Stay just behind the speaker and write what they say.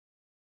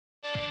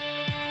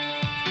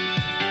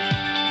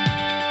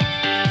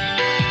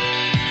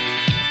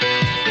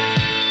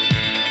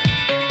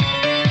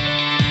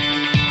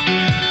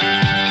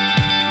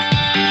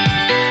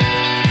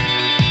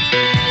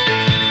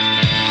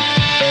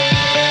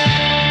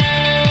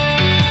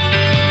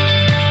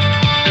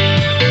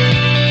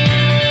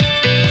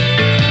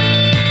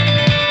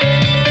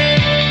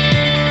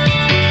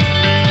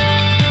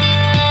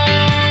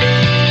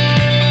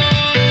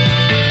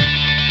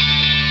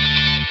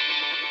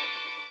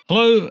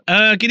Hello,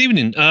 good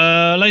evening,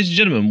 ladies and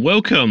gentlemen.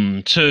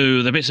 Welcome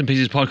to the Bits and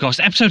Pieces podcast,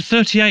 episode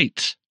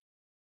 38.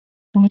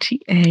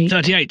 48.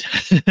 38.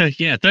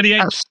 Yeah, 38.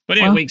 That's,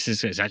 38 well, weeks.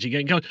 It's actually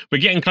getting close. We're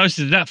getting closer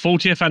to that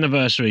 40th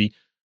anniversary,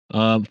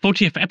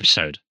 40th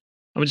episode.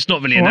 I mean, it's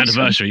not really an awesome.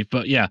 anniversary,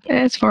 but yeah.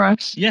 It's for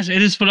us. Yes,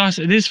 it is for us.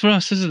 It is for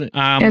us, isn't it?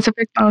 It's a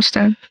big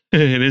milestone.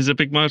 It is a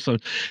big milestone.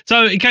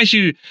 So, in case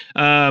you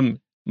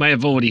may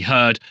have already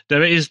heard,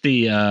 there is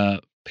the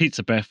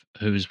Pizza Beth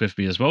who is with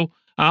me as well.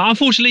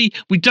 Unfortunately,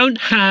 we don't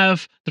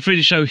have the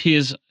Friday show. He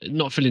is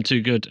not feeling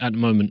too good at the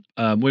moment.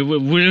 We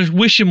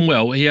wish him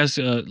well. He has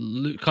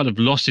kind of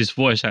lost his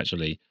voice,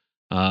 actually.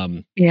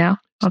 Yeah,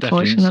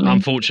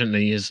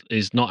 unfortunately,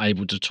 is not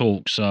able to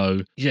talk.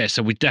 So, yeah,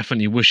 so we're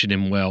definitely wishing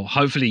him well.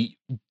 Hopefully,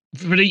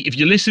 really, if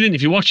you're listening,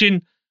 if you're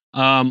watching,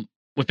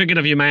 we're thinking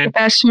of you, man. Get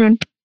better soon.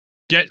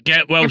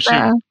 Get well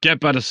soon. Get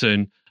better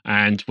soon.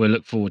 And we'll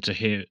look forward to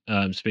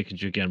speaking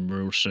to you again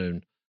real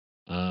soon.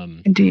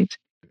 Indeed.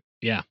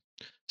 Yeah.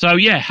 So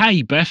yeah,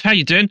 hey Beth, how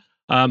you doing?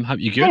 Hope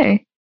you're good.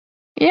 Hey.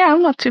 Yeah,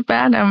 I'm not too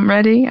bad. I'm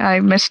ready. I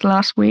missed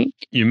last week.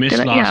 You missed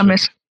last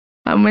week?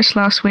 I missed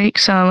last week,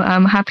 so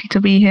I'm happy to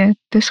be here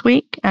this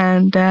week.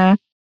 And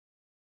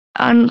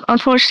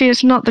unfortunately,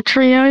 it's not the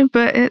trio,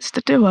 but it's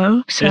the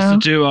duo. So, it's the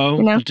duo.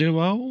 You know, the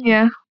duo?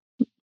 Yeah.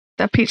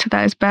 The pizza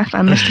that is Beth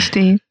and Mr.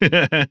 Steve.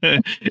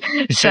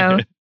 So,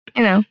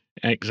 you know.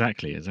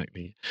 Exactly.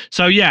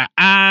 So yeah,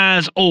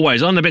 as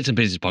always on the Bits and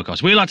Pieces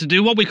podcast, we like to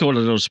do what we call a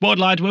little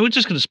spotlight, where we're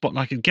just going to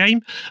spotlight a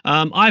game.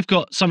 I've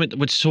got something to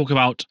talk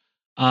about,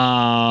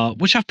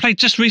 which I've played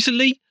just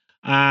recently,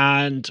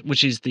 and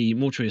which is the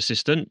Mortuary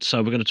Assistant. So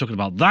we're going to talk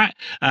about that.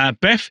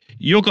 Beth,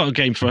 you've got a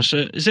game for us.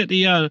 Is it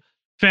the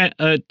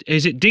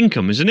is it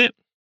Dinkum? Isn't it?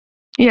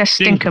 Yes,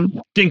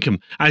 Dinkum. Dinkum,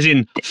 as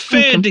in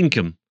fair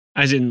Dinkum,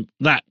 as in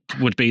that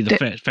would be the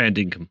fair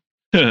Dinkum.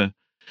 Because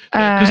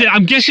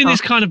I'm guessing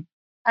it's kind of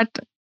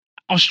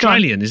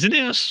Australian, isn't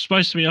it? It's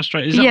supposed to be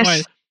Australian. Is that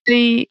yes,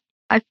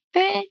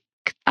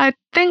 I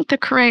think the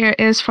creator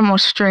is from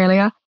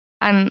Australia,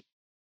 and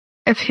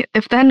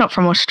if they're not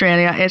from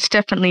Australia, it's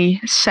definitely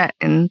set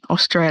in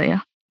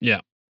Australia.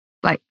 Yeah,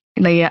 like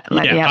the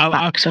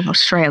outbacks of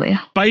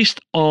Australia. Based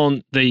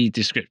on the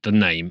descriptor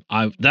name,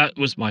 that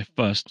was my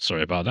first.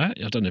 Sorry about that.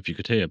 I don't know if you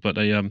could hear, but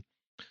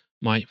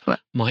my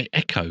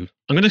echo.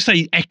 I'm going to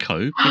say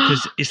echo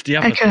because it's the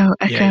other echo.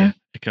 Yeah,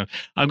 echo.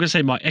 I'm going to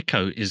say my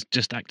echo is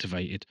just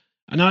activated.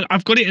 And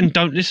I've got it in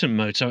don't listen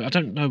mode, so I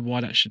don't know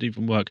why that should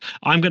even work.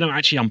 I'm going to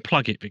actually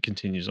unplug it if it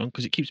continues on,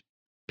 because it keeps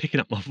picking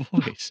up my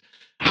voice.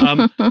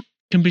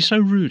 Can be so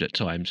rude at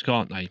times,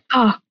 can't they?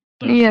 Oh,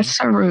 yes,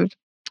 so rude.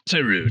 So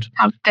rude.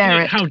 How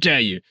dare it? How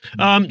dare you?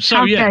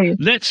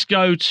 Let's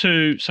go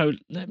to... So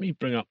let me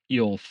bring up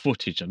your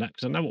footage on that,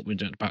 because I know what we're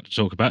about to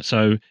talk about.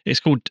 So it's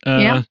called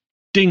Dinkum?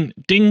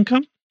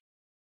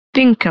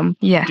 Dinkum,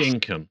 yes.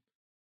 Dinkum.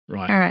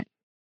 Right. All right.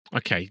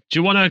 Okay. Do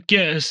you want to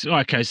get us...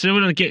 Okay, so we're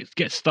going to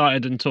get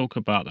started and talk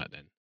about that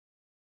then.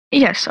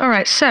 Yes, all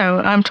right. So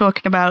I'm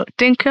talking about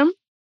Dinkum.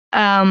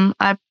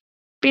 I've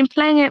been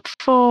playing it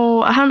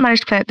I haven't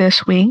managed to play it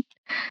this week,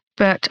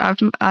 but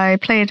I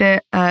played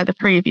it the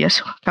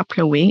previous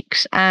couple of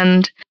weeks,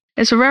 and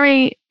it's a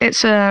very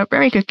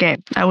good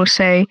game, I will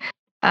say.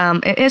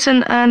 It is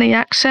an early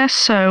access,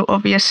 so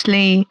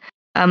obviously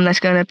there's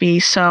going to be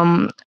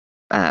some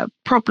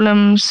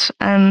problems,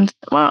 and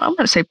well, I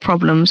wouldn't say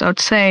problems, I would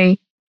say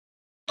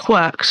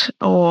quirks,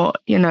 or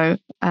I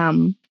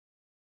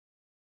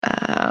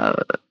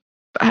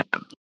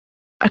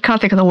can't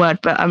think of the word,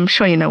 but I'm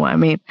sure you know what I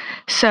mean.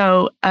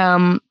 So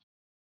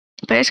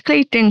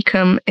basically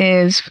Dinkum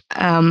is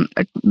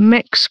a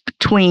mix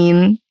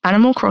between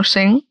Animal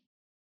Crossing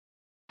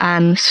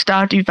and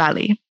Stardew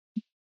Valley,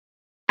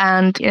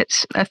 and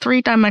it's a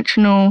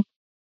 3-dimensional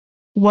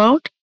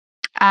world.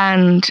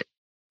 And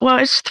well,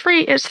 it's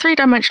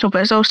three-dimensional,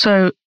 but it's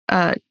also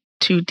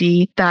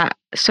 2D.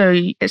 So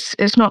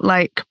it's not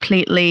like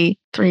completely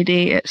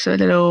 3D. It's a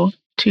little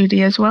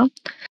 2D as well.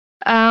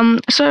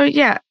 So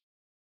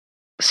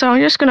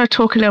I'm just going to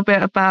talk a little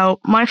bit about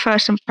my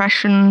first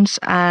impressions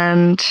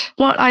and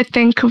what I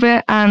think of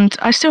it. And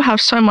I still have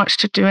so much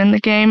to do in the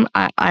game.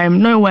 I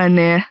am nowhere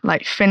near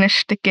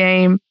finished the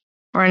game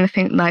or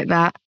anything like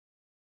that.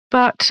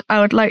 But I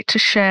would like to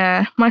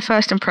share my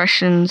first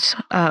impressions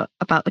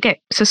about the game.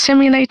 It's a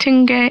simulator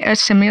game.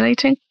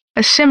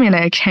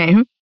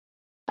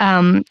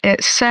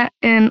 It's set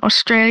in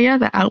Australia,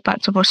 the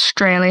outbacks of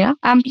Australia.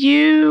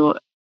 You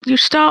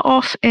start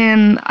off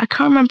in, I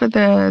can't remember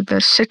the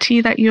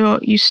city that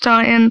you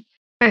start in,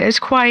 but it's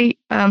quite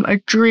a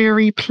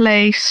dreary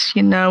place.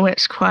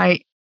 It's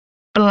quite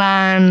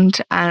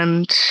bland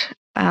and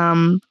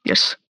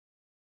just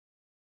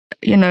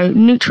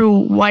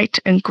neutral white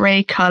and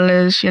grey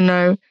colours,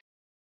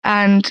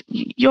 and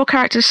your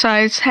character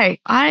decides, hey,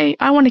 I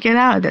want to get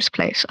out of this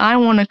place. I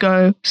want to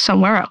go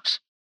somewhere else.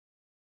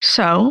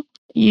 So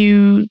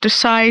you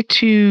decide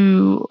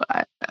to,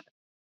 I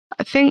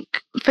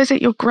think,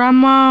 visit your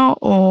grandma,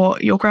 or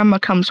your grandma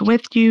comes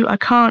with you. I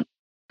can't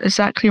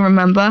exactly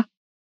remember,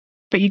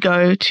 but you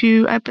go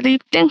to, I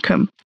believe,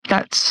 Dinkum.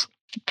 That's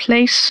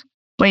place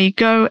where you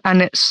go,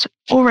 and it's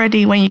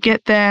already, when you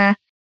get there,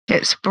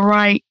 it's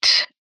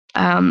bright,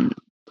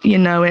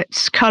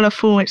 it's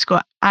colorful, it's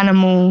got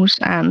animals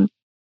and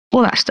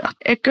all that stuff.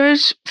 It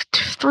goes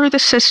through the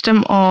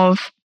system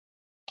of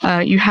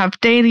you have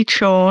daily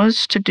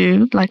chores to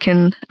do, like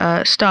in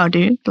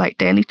Stardew, like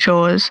daily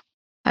chores,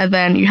 and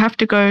then you have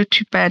to go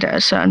to bed at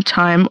a certain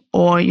time,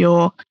 or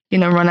you'll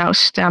run out of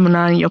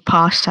stamina and you'll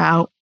pass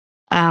out.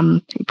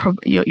 You'll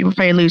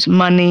probably lose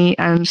money,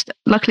 and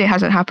luckily it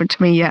hasn't happened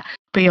to me yet,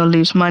 but you'll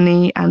lose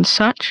money and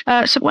such.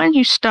 So when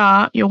you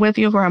start, you're with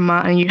your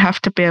grandma and you have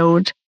to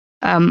build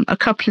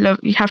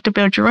you have to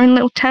build your own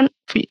little tent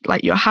for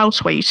like your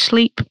house where you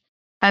sleep,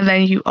 and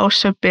then you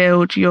also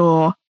build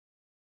your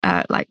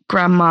like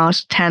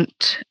grandma's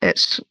tent.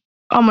 It's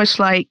almost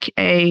like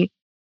a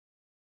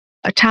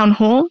town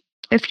hall,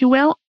 if you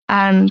will,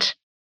 and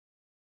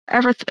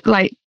everything,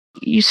 like,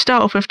 you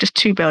start off with just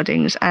 2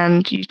 buildings,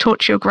 and you talk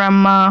to your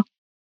grandma,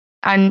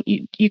 and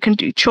you can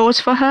do chores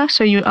for her.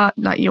 So you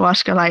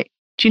ask her, like,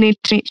 do you need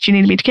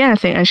me to get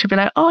anything? And she'll be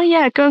like, oh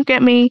yeah, go and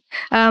get me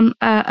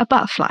a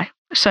butterfly.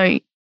 So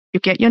you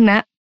get your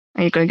net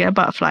and you go and get a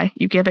butterfly.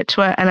 You give it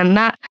to her, and then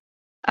that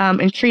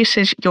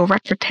increases your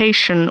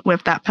reputation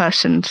with that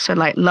person. So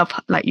like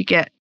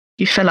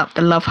you fill up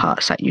the love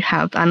hearts that you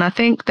have, and I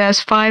think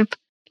there's 5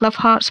 love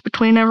hearts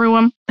between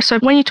everyone. So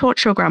when you talk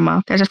to your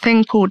grandma, there's a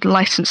thing called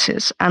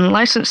licenses, and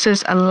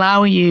licenses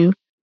allow you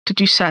to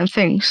do certain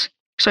things.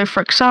 So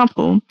for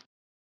example,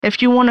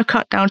 if you want to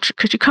cut down,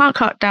 because you can't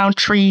cut down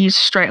trees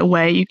straight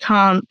away, you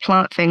can't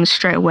plant things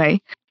straight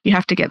away, you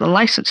have to get the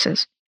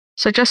licenses.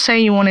 So just say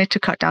you wanted to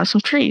cut down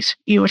some trees,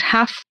 you would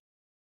have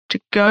to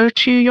go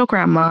to your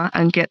grandma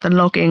and get the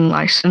logging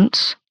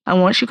license.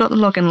 And once you got the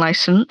logging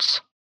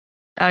license,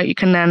 you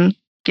can then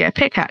get a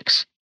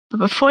pickaxe. But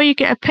before you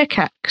get a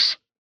pickaxe,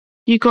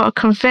 you got to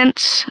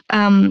convince,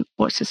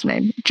 what's his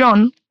name?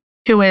 John,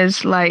 who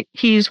is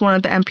he's one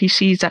of the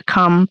NPCs that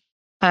come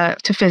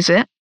to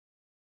visit.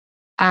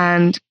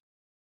 And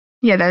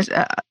yeah,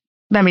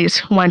 let me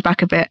just wind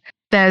back a bit.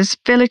 There's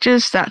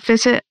villagers that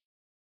visit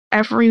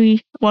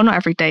not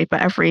every day,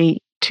 but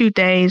every 2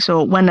 days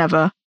or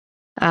whenever.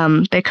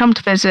 They come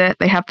to visit,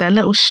 they have their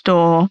little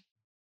store.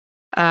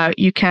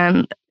 You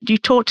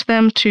talk to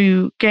them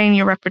to gain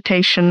your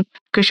reputation,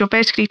 because you're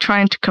basically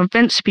trying to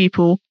convince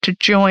people to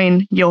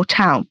join your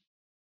town.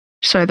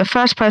 So the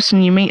first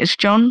person you meet is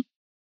John,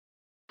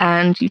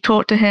 and you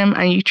talk to him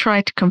and you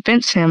try to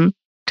convince him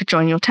to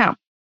join your town.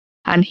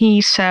 And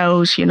he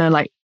sells, he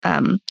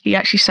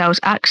actually sells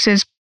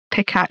axes,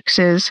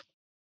 pickaxes.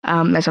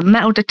 There's a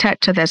metal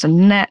detector, there's a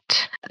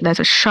net, there's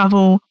a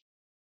shovel.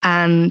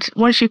 And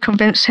once you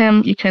convince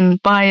him, you can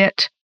buy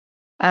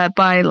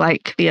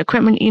the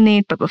equipment you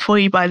need. But before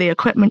you buy the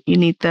equipment, you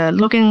need the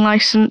logging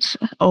license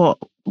or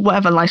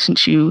whatever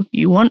license you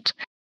want.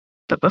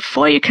 But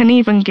before you can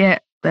even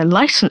get the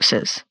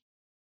licenses,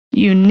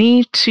 you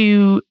need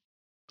to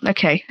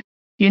gain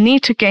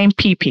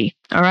PP.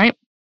 All right.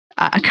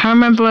 I can't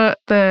remember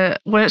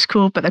what it's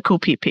called, but they're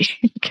called PP.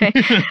 Okay.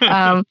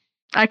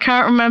 I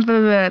can't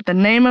remember the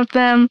name of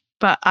them,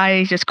 but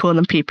I just call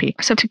them PP.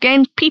 So to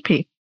gain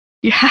PP,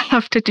 you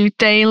have to do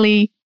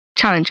daily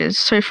challenges.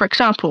 So for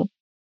example,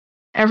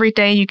 every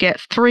day you get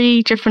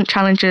 3 different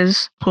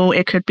challenges. Well,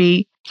 it could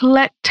be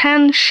collect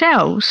 10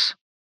 shells.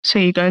 So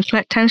you go and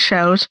collect 10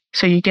 shells,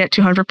 so you get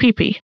 200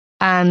 PP.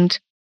 And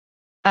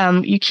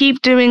you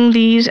keep doing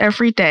these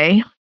every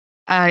day.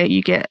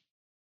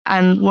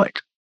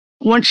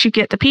 Once you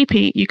get the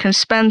PP, you can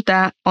spend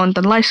that on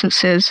the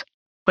licenses,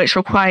 which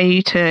require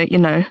you to,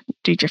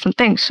 do different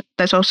things.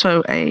 There's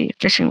also a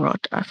fishing rod.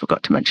 I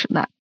forgot to mention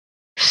that.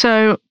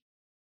 So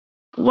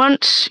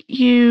once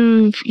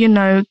you've,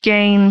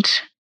 gained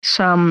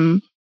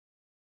some,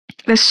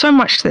 there's so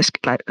much to this.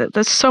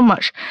 There's so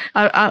much.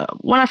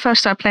 When I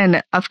first started playing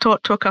it, I've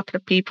talked to a couple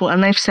of people,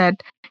 and they've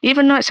said,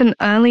 even though it's an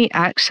early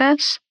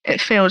access, it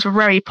feels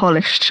very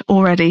polished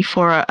already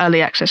for an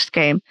early access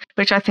game,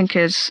 which I think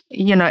is,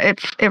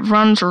 it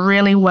runs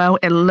really well.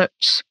 It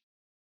looks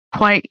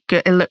quite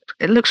good.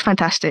 It looks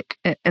fantastic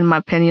in my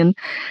opinion.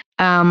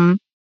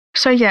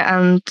 So yeah,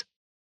 and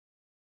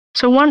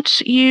so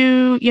once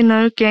you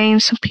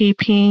gain some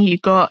PP, you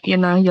got your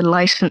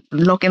license,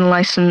 login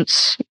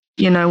license,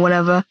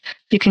 whatever.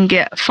 You can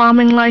get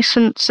farming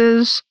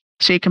licenses,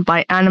 so you can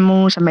buy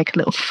animals and make a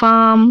little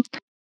farm.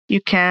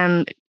 You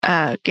can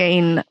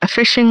gain a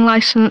fishing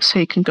license, so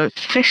you can go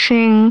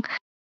fishing.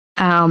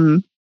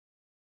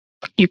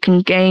 You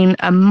can gain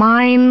a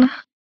mining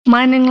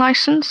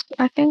license,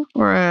 I think,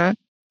 or a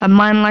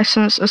mine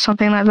license or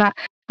something like that,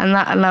 and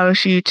that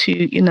allows you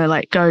to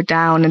go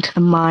down into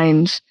the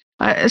mines.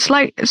 It's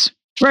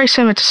very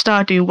similar to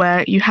Stardew,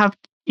 where you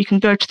can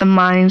go to the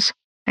mines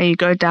and you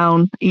go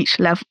down each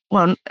level.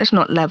 Well, it's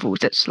not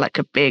levels; it's like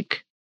a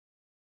big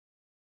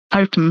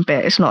open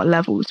bit. It's not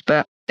levels,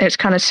 but it's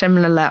kind of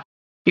similar. That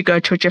you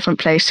go to a different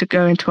place to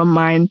go into a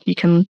mine. You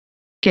can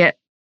get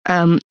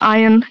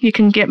iron. You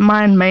can get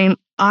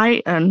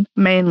iron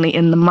mainly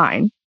in the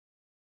mine.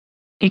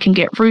 You can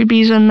get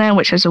rubies in there,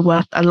 which is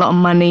worth a lot of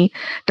money,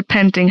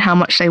 depending how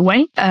much they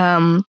weigh.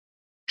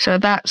 So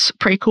that's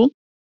pretty cool.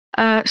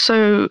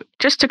 So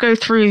just to go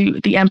through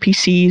the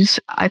NPCs,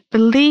 I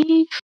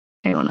believe.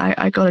 Hang on,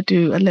 I gotta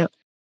do a little.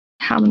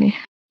 How many?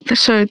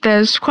 So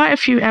there's quite a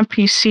few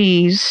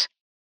NPCs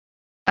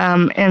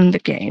in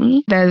the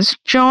game. There's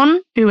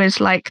John, who is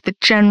like the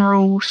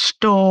general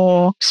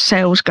store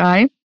sales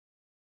guy.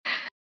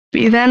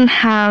 We then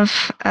have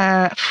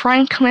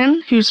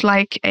Franklin, who's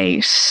like a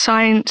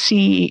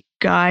sciencey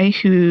guy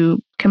who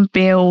can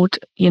build,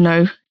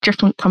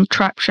 different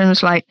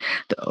contraptions. Like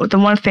the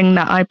one thing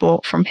that I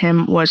bought from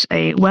him was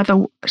a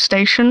weather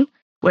station,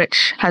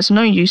 which has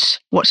no use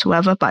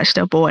whatsoever, but I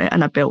still bought it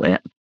and I built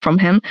it from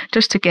him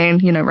just to gain,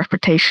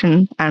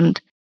 reputation and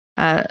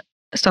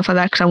stuff like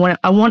that. Because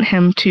I want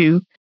him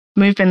to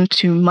move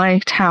into my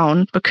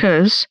town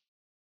because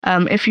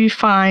if you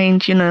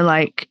find,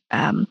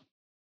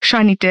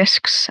 shiny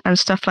discs and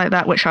stuff like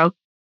that, which I'll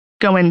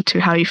go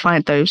into how you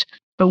find those.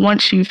 But when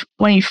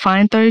you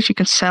find those, you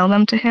can sell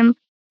them to him,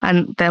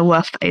 and they're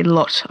worth a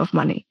lot of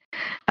money.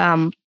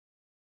 So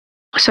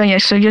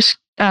just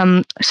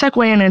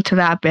segueing into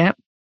that a bit,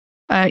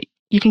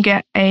 you can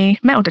get a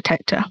metal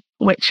detector,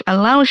 which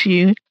allows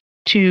you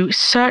to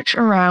search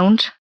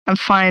around and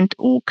find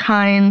all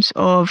kinds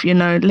of,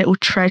 little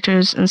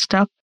treasures and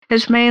stuff.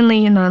 It's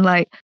mainly,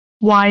 like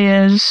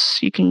wires.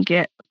 You can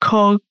get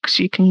cogs,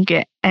 you can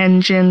get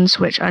engines,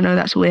 which I know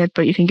that's weird,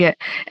 but you can get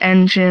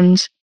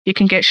engines. You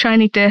can get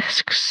shiny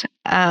discs.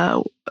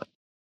 What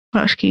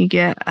else can you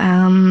get?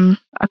 I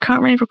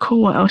can't really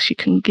recall what else you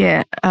can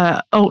get.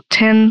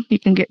 Tin. You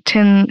can get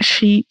tin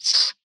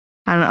sheets,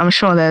 and I'm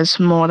sure there's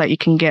more that you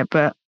can get,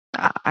 but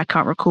I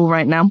can't recall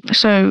right now.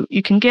 So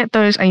you can get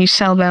those and you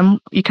sell them.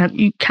 You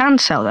can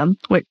sell them,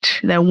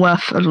 which they're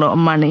worth a lot of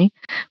money,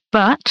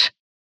 but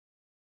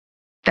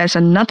there's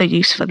another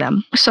use for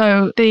them.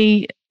 So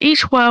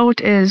each world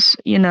is,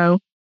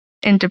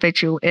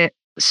 individual.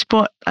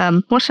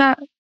 What's that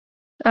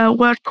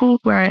word called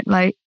where it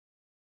like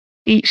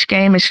each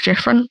game is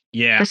different?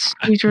 Yeah.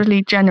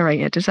 Procedurally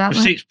generated. Is that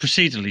right?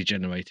 Procedurally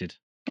generated.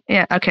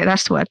 Yeah, okay,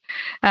 that's the word.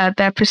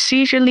 They're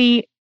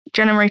procedurally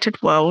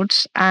generated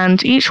worlds,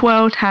 and each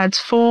world has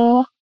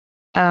 4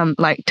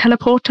 like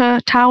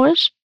teleporter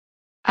towers,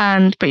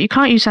 but you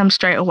can't use them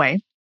straight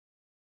away.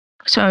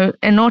 So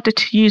in order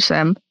to use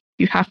them,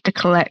 you have to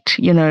collect,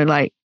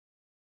 like,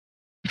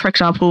 for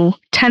example,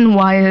 10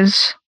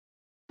 wires,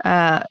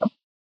 5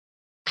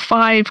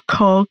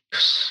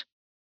 cogs,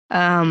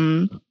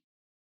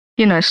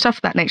 stuff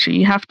of that nature.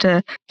 You have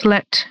to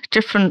collect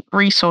different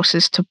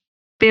resources to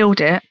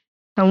build it.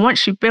 And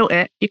once you've built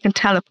it, you can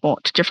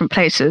teleport to different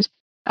places.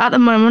 At the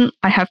moment,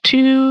 I have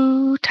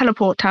 2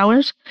 teleport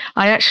towers.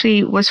 I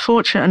actually was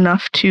fortunate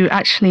enough to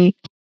actually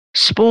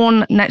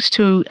spawn next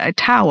to a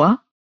tower,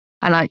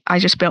 and I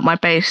just built my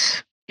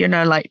base,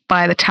 like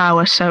by the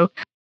tower, so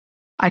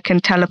I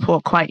can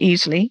teleport quite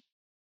easily.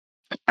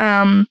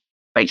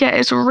 But yeah,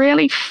 it's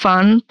really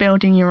fun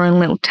building your own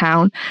little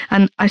town,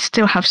 and I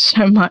still have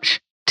so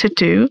much to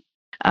do.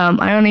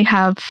 I only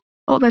have.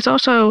 Oh, there's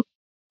also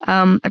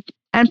Arwen.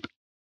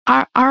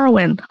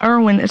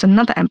 Arwen is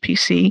another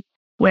NPC,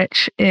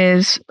 which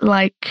is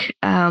like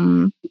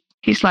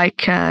he's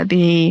like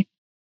he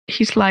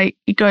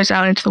goes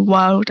out into the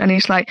wild and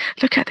he's like,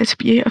 look at this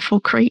beautiful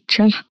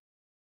creature.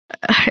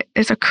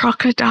 It's a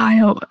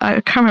crocodile. I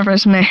can't remember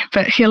his name,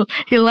 but he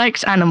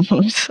likes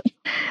animals,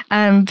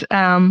 and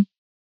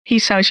he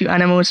sells you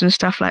animals and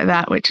stuff like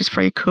that, which is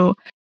pretty cool.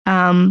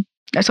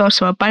 There's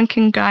also a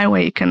banking guy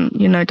where you can,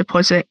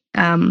 deposit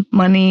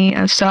money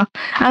and stuff.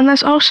 And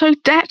there's also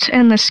debt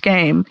in this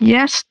game.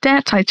 Yes,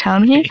 debt, I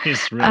tell you.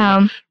 It's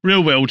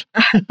real world.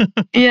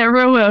 Yeah,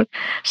 real world.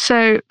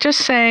 So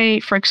just say,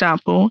 for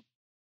example,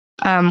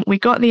 we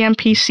got the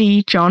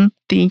NPC, John,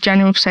 the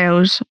general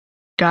sales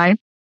guy.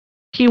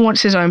 He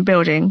wants his own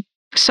building.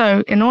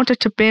 So in order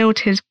to build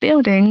his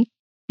building,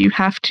 you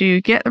have to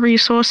get the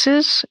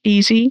resources,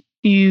 easy.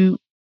 You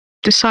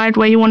decide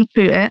where you want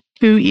to put it,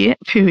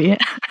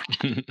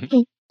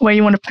 where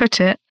you want to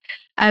put it,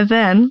 and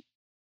then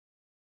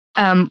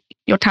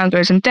your town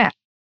goes in debt.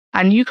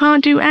 And you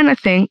can't do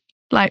anything,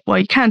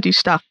 you can do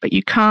stuff, but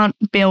you can't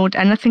build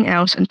anything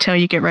else until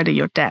you get rid of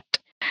your debt.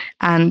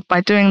 And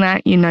by doing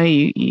that,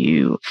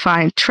 you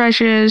find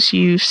treasures,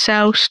 you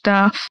sell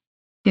stuff,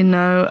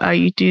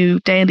 you do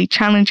daily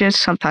challenges.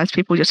 Sometimes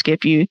people just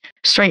give you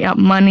straight up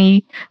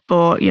money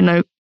for,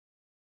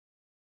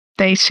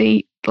 they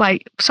see,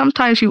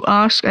 sometimes you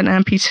ask an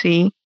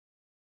NPC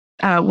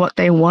what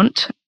they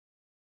want.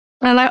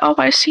 And they're like, oh,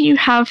 I see you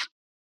have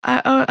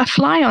a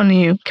fly on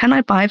you. Can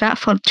I buy that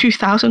for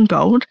 2,000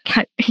 gold?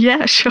 Like,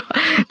 yeah, sure.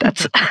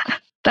 That's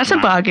a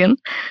bargain.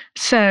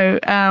 So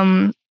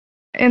in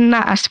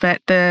that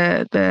aspect,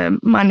 the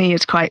money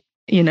is quite,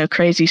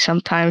 crazy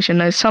sometimes.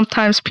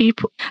 Sometimes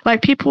people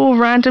will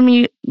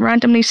randomly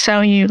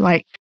sell you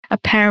like a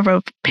pair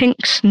of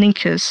pink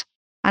sneakers,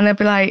 and they'll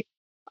be like,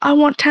 I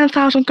want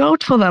 10,000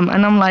 gold for them.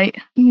 And I'm like,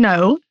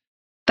 no,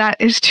 that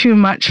is too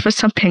much for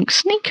some pink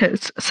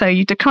sneakers. So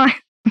you decline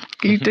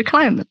you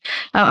decline them.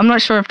 I'm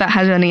not sure if that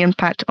has any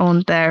impact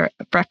on their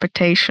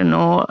reputation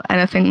or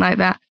anything like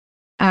that.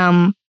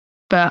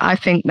 But I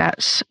think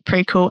that's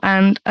pretty cool.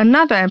 And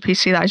another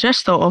NPC that I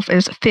just thought of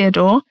is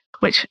Theodore,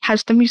 which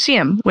has the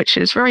museum, which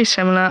is very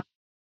similar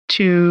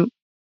to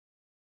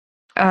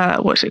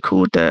what's it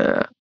called,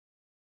 the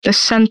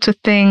center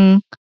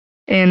thing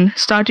in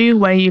Stardew,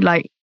 where you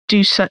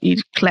you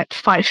collect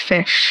 5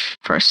 fish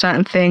for a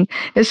certain thing.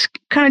 It's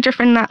kind of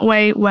different that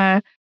way,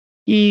 where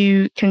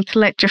you can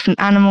collect different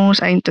animals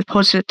and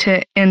deposit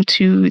it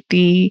into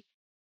the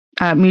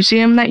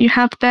museum that you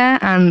have there,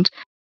 and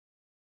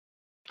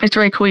it's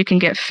very cool. You can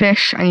get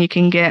fish, and you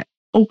can get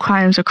all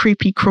kinds of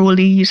creepy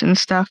crawlies and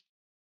stuff.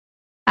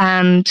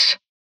 And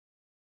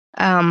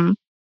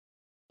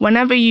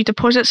whenever you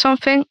deposit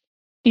something,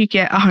 you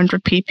get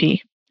 100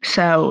 PP.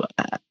 So,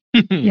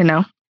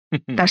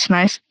 that's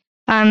nice.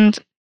 And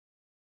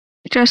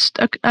just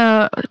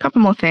a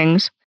couple more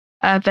things.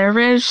 There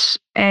is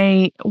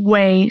a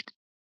way,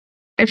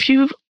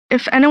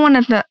 if anyone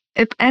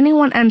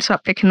ends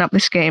up picking up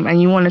this game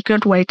and you want a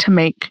good way to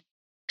make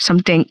some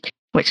dink,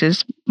 which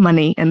is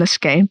money in this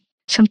game,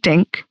 some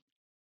dink,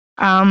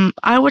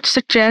 I would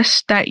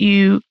suggest that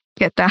you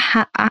get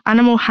the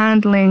animal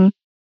handling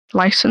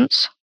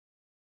license,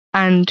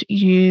 and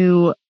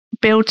you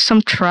build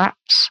some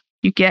traps.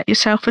 You get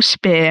yourself a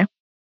spear,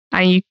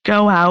 and you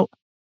go out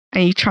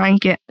and you try and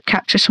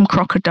capture some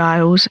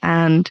crocodiles,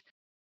 and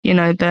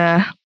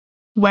the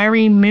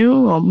wary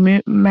moo or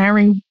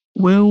Mary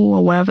Woo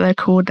or whatever they're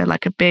called. They're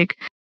like a big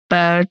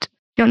bird.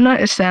 You'll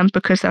notice them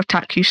because they'll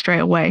attack you straight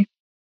away.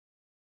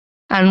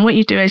 And what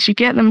you do is you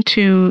get them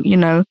to,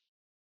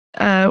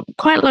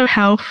 quite low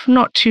health,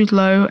 not too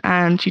low,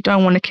 and you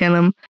don't want to kill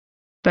them,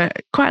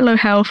 but quite low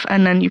health.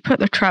 And then you put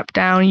the trap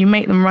down, you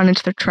make them run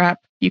into the trap,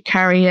 you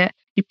carry it,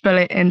 you put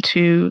it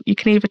into, you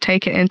can either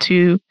take it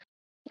into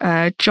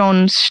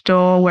John's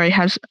store where he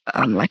has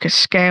like a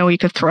scale, you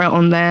could throw it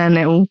on there and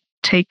it will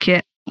take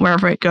it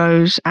wherever it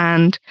goes,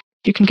 and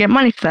you can get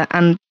money for that.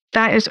 And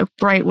that is a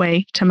great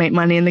way to make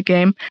money in the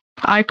game.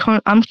 I'm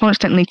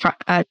constantly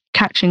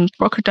catching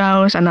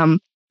crocodiles, and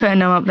I'm putting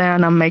them up there,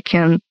 and I'm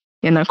making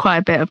quite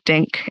a bit of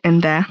dink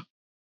in there.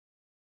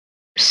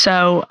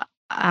 So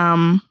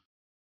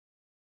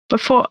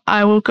before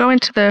I will go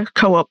into the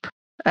co-op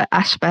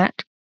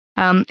aspect,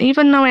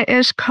 even though it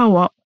is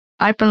co-op,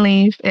 I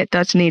believe it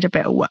does need a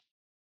bit of work.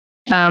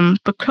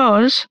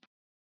 Because,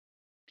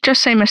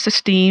 just say, Mr.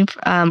 Steve,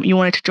 you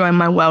wanted to join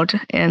my world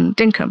in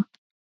Dinkum,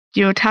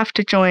 you would have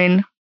to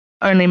join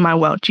only my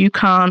world. You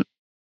can't,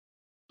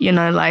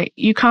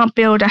 you can't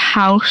build a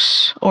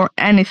house or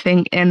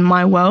anything in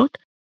my world.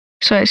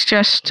 So it's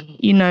just,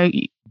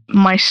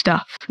 my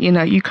stuff.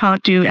 You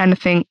can't do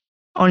anything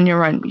on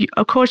your own.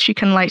 Of course, you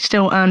can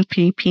still earn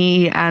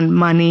PP and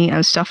money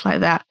and stuff like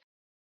that,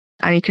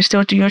 and you can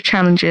still do your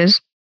challenges,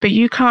 but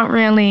you can't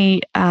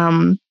really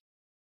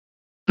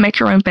make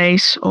your own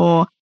base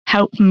or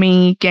help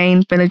me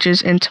gain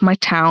villagers into my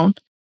town,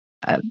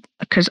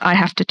 because I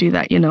have to do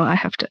that. I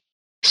have to.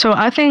 So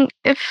I think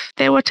if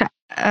they were to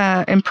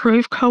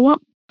improve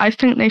co-op, I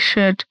think they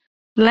should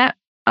let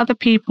other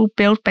people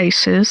build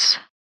bases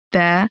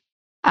there.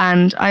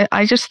 And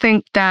I just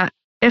think that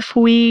if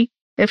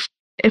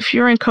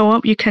you're in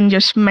co-op, you can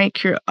just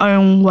make your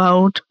own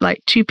world,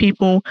 like 2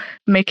 people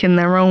making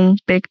their own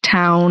big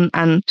town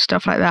and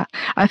stuff like that.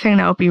 I think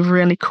that would be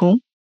really cool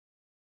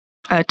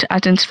to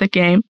add into the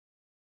game.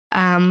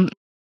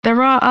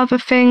 There are other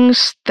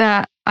things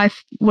that I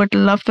would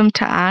love them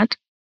to add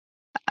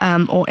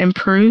or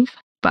improve,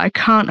 but I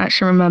can't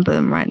actually remember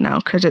them right now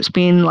because it's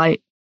been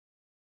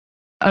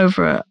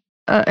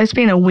it's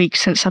been a week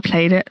since I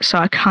played it, so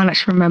I can't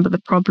actually remember the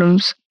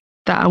problems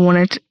that I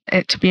wanted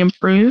it to be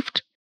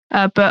improved.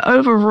 But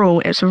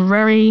overall, it's a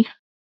very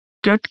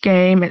good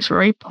game. It's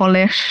very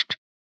polished.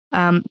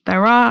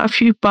 There are a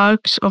few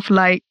bugs of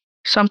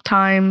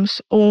sometimes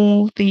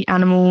all the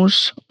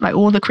animals,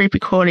 all the creepy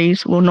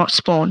crawlies, will not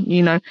spawn,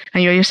 and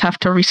you just have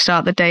to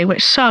restart the day,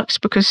 which sucks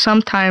because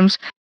sometimes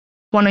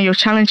one of your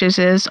challenges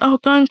is, go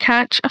and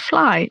catch a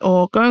fly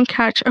or go and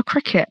catch a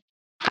cricket.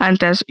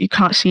 And you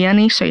can't see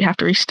any, so you have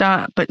to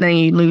restart, but then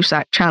you lose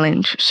that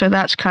challenge. So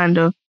that's kind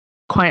of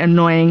quite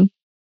annoying.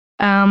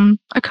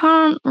 I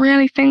can't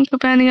really think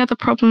of any other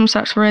problems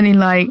that's really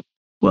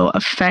will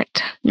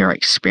affect your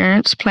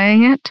experience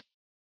playing it.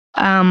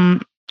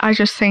 I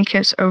just think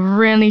it's a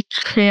really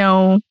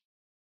chill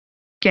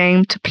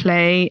game to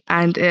play,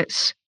 and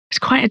it's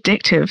quite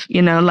addictive.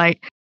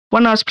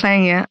 When I was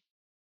playing it,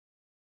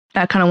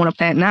 I kind of want to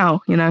play it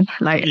now.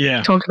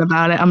 Talking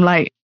about it, I'm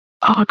like,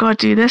 oh, I gotta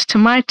do this to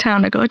my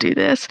town. I gotta do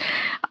this.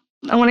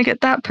 I want to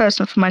get that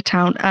person for my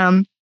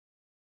town.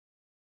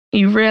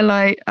 You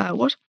realize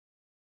what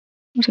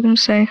was I going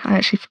to say? I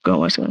actually forgot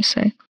what I was going to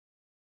say.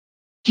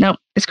 No,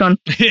 it's gone.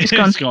 It's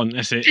gone. It's gone.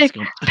 That's it. It's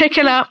gone. Pick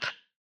it up.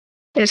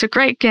 It's a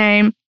great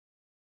game.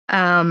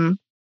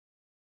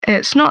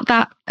 It's not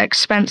that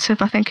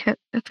expensive. I think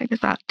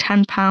it's about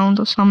 £10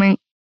 or something.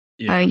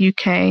 Yeah.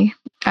 UK.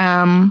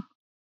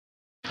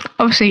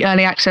 Obviously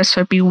early access,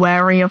 so be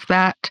wary of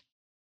that.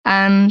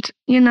 And,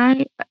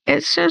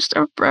 it's just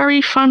a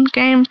very fun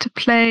game to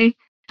play.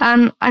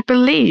 And I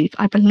believe,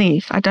 I don't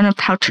know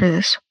how true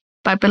this,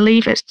 but I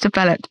believe it's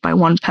developed by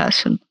one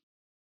person.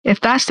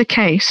 If that's the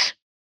case,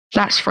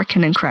 that's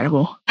freaking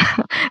incredible.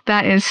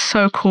 That is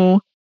so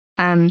cool.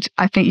 And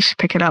I think you should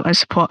pick it up and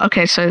support.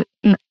 Okay, so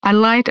I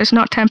lied. It's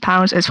not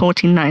 £10. It's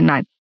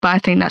 $14.99. But I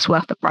think that's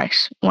worth the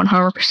price.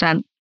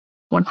 100%.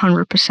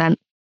 100%.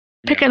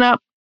 Pick it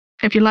up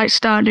if you like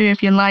Stardew,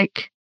 if you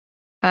like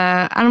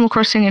Animal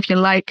Crossing, if you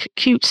like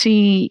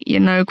cutesy,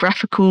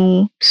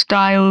 graphical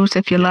styles,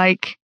 if you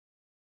like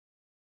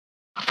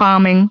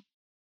farming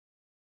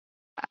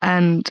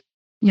and,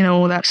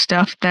 all that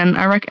stuff, then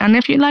I reckon, and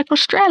if you like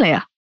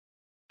Australia,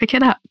 pick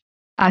it up.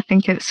 I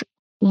think it's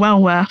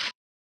well worth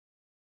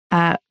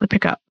the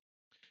pickup.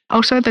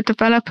 Also, the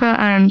developer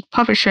and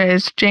publisher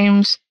is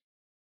James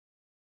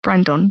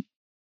Brandon.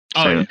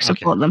 So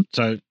support them.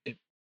 So it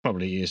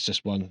probably is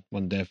just one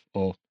dev,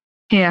 or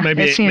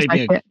maybe it seems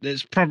like it.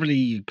 It's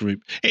probably a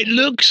group. It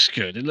looks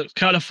good. It looks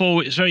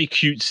colourful. It's very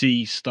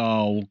cutesy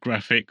style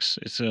graphics.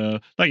 It's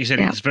like you said,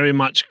 it's very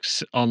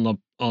much on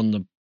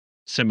the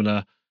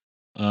similar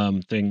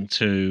thing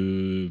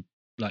to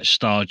like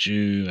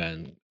Stardew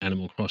and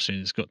Animal Crossing.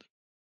 It's got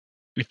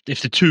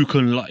if the two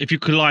if you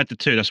collide the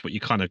two, that's what you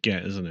kind of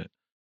get, isn't it?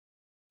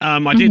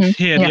 I did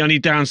hear the only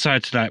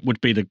downside to that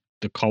would be the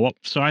co-op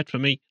side for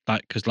me,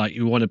 because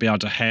you want to be able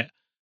to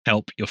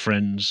help your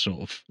friends,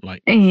 sort of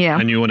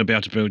and you want to be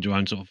able to build your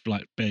own sort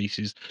of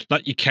bases,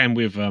 like you can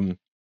with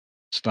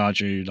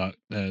Stardew. Like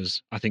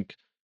there's, I think,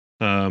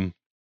 me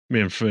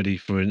and Freddie,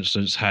 for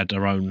instance, had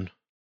our own.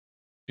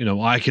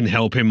 I can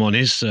help him on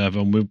his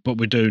server, but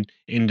we're doing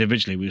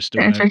individually. We're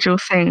still individual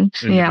things.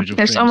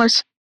 It's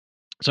almost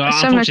so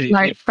unfortunately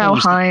like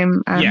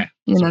Valheim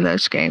and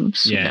those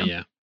games.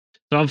 Yeah.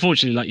 So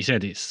unfortunately, like you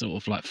said, it's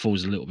sort of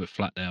falls a little bit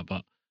flat there,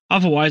 but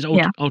otherwise,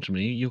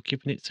 ultimately, you're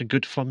giving it a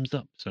good thumbs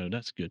up, so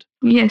that's good.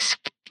 Yes,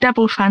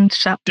 double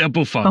thumbs up.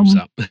 Double thumbs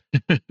up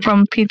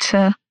from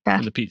pizza.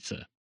 From the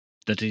pizza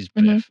that is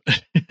Beth.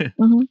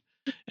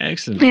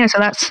 Excellent. Yeah, so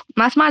that's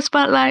my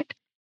spotlight.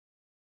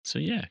 So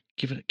yeah,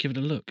 give it a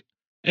look.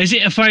 Is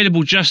it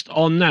available just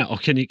on that, or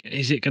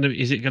is it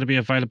gonna be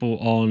available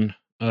on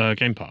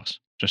Game Pass?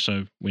 Just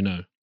so we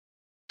know.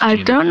 I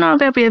don't know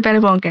if it'll be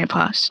available on Game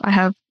Pass. I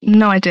have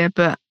no idea,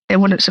 but it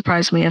wouldn't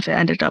surprise me if it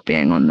ended up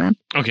being on there.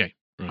 Okay.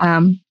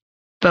 Right.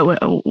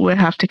 But we'll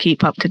have to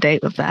keep up to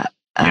date with that.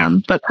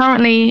 But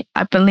currently,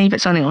 I believe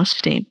it's only on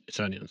Steam.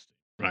 It's only on Steam,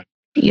 right?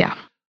 Yeah.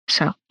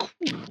 So. Cool.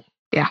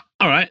 Yeah.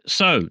 All right.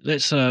 So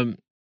let's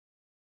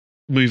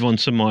move on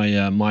to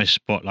my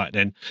spotlight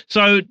then.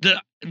 So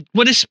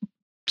this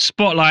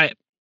spotlight,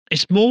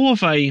 it's more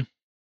of a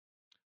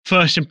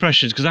first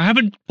impressions, because I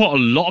haven't put a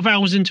lot of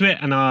hours into it,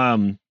 and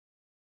I'm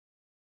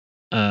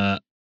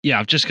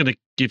just going to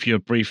give you a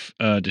brief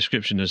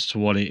description as to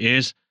what it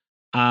is,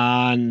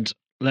 and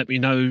let me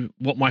know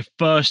what my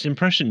first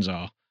impressions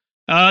are.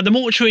 The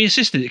Mortuary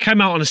Assistant. It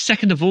came out on the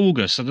 2nd of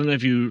August. I don't know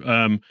if you.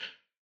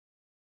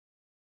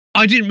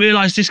 I didn't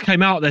realise this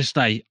came out this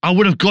day. I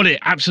would have got it.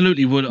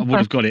 Absolutely would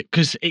have got it,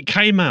 because it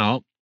came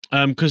out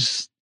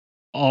because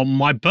on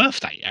my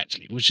birthday,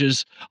 actually, which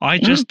is I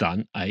just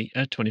done a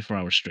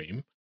 24-hour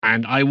stream,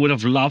 and I would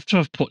have loved to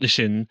have put this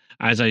in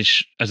as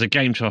a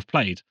game to have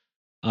played.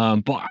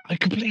 But I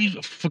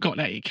completely forgot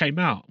that it came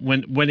out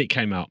when it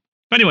came out.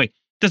 But anyway,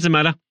 doesn't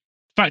matter.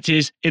 Fact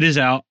is, it is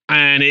out,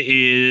 and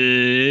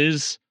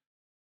it's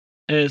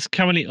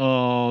currently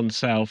on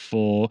sale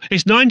for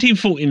it's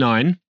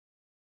 $19.49.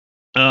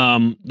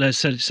 They're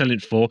selling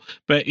it for,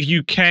 but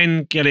you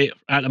can get it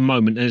at the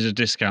moment. There's a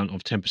discount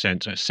of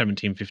 10%, so it's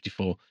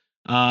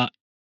 $17.54.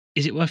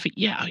 Is it worth it?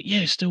 Yeah,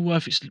 it's still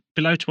worth it. It's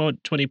below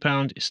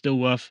 £20. It's still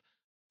worth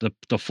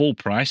the full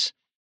price.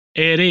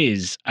 It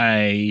is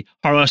a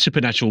horror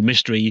supernatural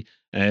mystery.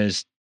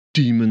 There's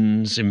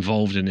demons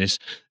involved in this.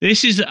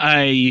 This is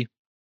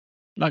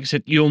like I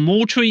said, you're a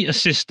mortuary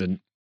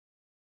assistant,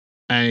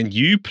 and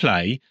you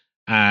play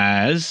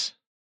as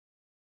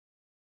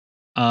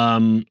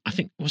I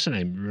think, what's her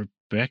name?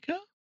 Rebecca?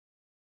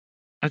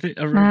 I think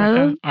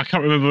Rebecca. I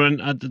can't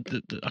remember.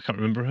 I can't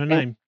remember her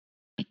name.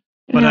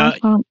 But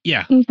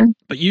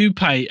but you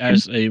play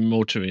as a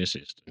mortuary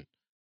assistant,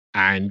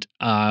 and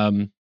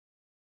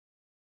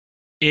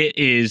it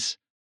is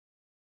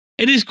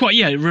quite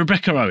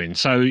Rebecca Owens.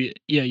 So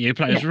you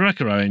play as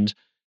Rebecca Owens,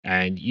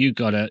 and you've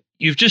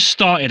just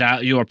started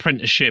out your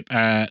apprenticeship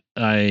at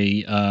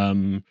a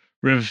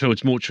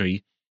Riverfields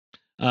mortuary,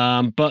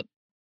 but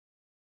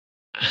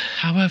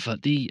however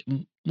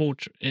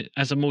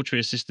as a mortuary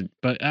assistant,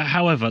 but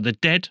however the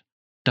dead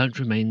don't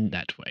remain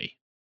that way.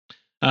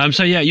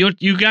 So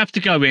you have to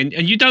go in,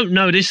 and you don't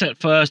know this at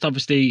first.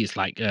 Obviously, it's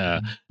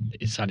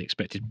it's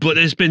unexpected. But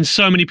there's been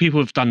so many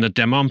people who've done the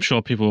demo. I'm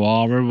sure people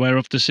are aware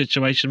of the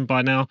situation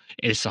by now.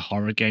 It's a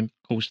horror game.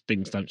 Of course,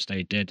 things don't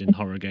stay dead in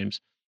horror games.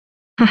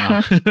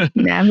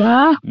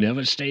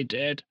 Never stay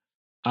dead.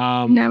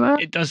 Never.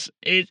 It does.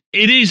 It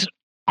is.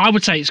 I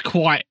would say it's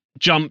quite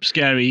jump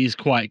scary. It's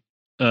quite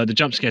the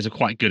jump scares are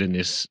quite good in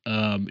this.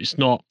 It's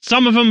not.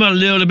 Some of them are a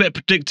little bit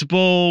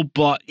predictable,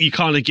 but you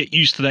kind of get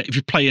used to that. If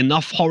you play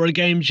enough horror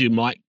games, you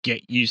might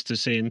get used to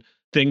seeing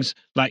things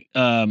like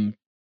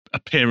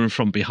appearing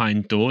from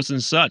behind doors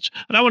and such.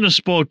 I don't want to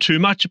spoil too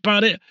much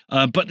about it,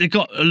 but they've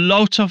got a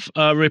lot of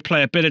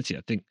replayability,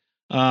 I think,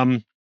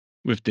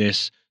 with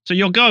this. So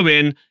you'll go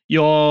in,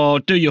 you'll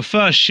do your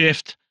first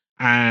shift,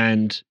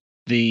 and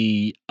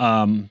the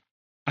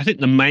I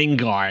think the main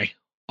guy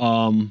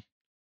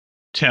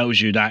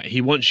tells you that he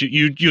wants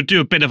you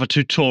do a bit of a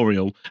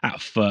tutorial at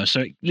first.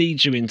 So it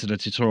leads you into the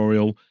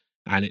tutorial,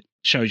 and it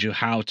shows you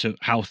how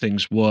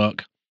things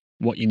work,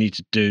 what you need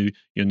to do.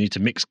 You'll need to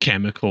mix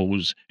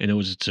chemicals in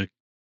order to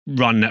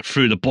run that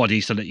through the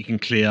body so that you can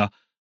clear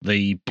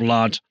the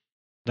blood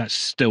that's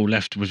still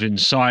left within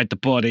inside the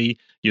body.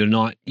 You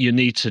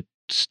need to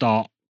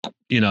start,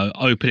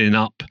 opening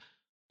up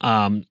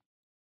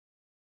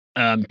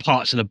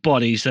parts of the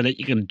body so that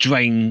you can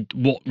drain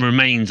what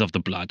remains of the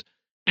blood.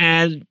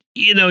 And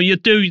you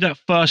do that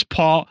first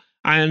part,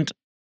 and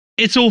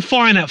it's all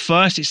fine at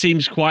first.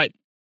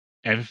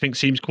 Everything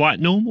seems quite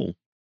normal.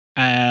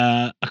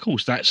 Of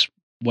course, that's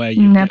where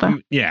you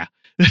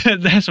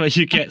that's where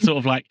you get sort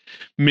of like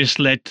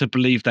misled to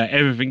believe that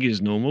everything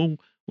is normal,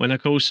 when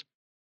of course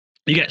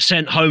you get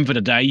sent home for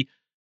the day,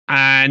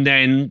 and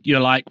then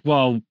you're like,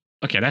 well,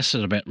 okay, that's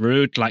a bit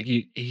rude. Like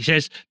he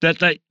says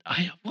that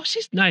what's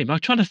his name? I'm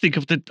trying to think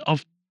of the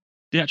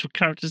actual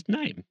character's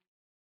name.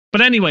 But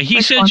anyway,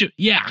 he sends you,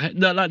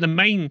 the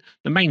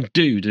main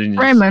dude.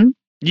 Raymond.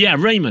 Yeah,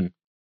 Raymond.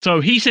 So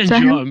he sends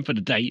you home for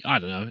the day. I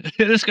don't know.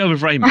 Let's go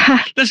with Raymond.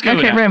 Let's go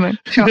with that. Raymond.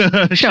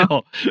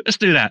 Sure. Let's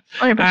do that.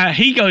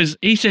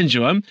 He sends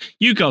you home.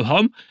 You go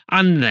home,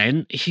 and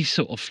then he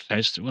sort of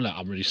says, well,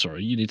 I'm really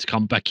sorry. You need to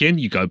come back in.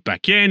 You go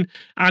back in,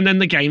 and then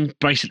the game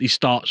basically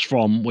starts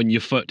from when you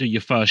do your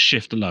first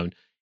shift alone.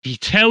 He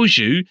tells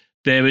you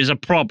there is a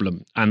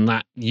problem, and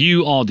that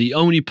you are the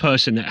only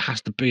person that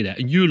has to be there,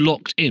 and you're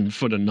locked in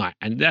for the night.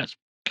 And that's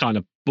kind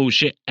of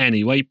bullshit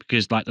anyway,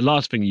 because like the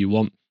last thing you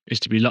want is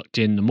to be locked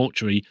in the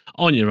mortuary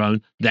on your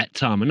own that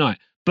time of night.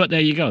 But there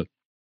you go.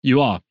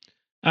 You are.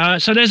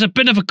 So there's a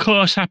bit of a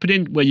curse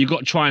happening where you've got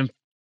to try and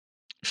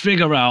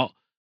figure out,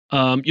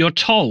 you're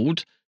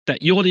told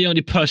that you're the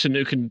only person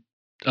who can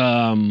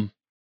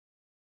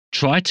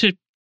try to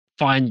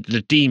find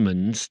the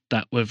demons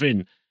that were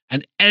within.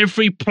 And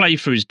every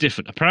playthrough is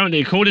different. Apparently,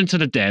 according to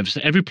the devs,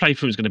 every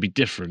playthrough is going to be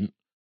different.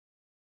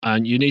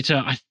 And you need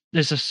to, I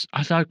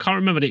can't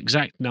remember the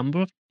exact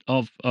number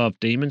of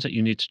demons that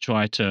you need to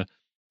try to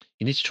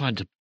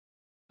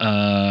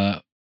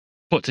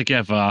put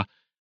together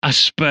a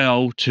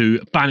spell to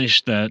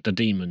banish the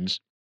demons.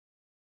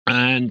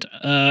 And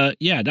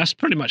that's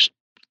pretty much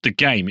the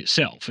game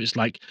itself. It's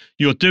like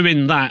you're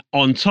doing that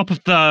on top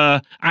of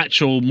the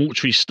actual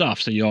mortuary stuff.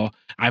 So you're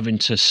having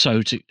to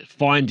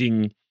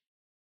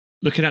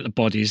looking at the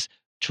bodies,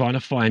 trying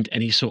to find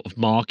any sort of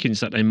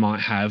markings that they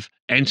might have,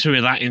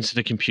 entering that into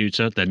the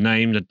computer, their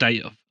name, the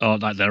date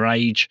of like their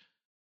age,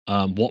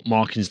 what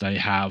markings they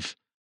have,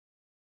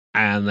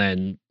 and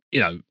then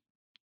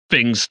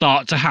things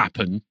start to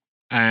happen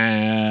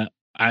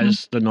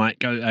as the night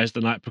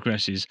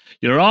progresses.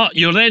 You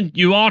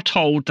are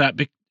told that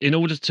in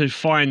order to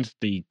find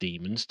the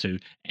demons, to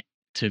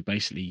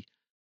basically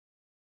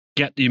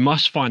you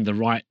must find the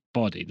right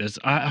body.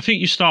 I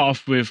think you start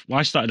off with. Well,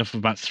 I started off with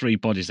about 3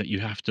 bodies that you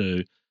have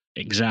to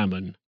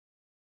examine,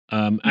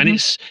 and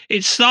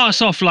it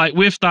starts off like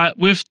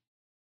it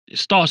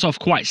starts off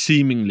quite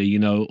seemingly,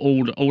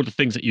 all the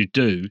things that you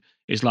do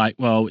is like,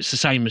 well, it's the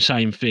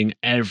same thing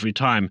every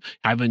time,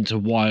 having to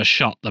wire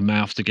shut the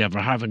mouth together,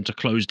 having to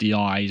close the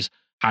eyes,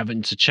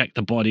 having to check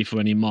the body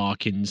for any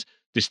markings,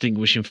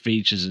 distinguishing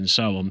features, and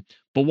so on.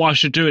 But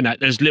whilst you're doing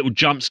that, there's little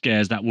jump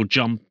scares that will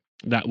jump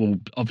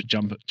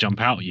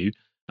out at you.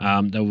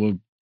 They will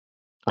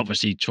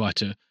obviously try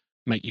to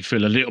make you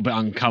feel a little bit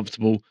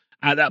uncomfortable.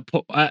 At that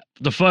point,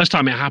 the first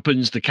time it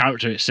happens, the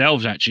character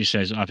itself actually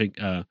says, I think,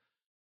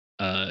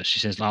 she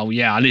says, "Oh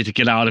yeah, I need to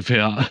get out of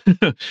here."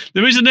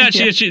 There is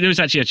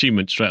actually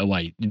achievement straight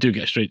away. You do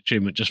get a straight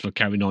achievement just for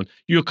carrying on.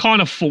 You're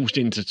kind of forced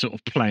into sort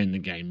of playing the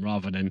game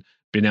rather than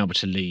being able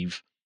to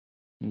leave,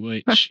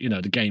 which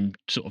the game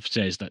sort of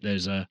says that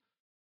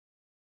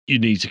you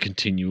need to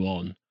continue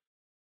on.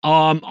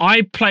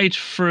 I played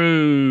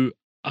through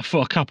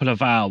for a couple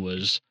of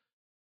hours,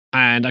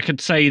 and I could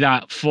say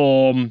that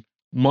from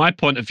my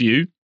point of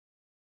view,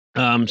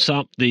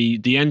 so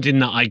the ending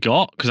that I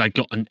got, because I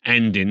got an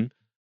ending,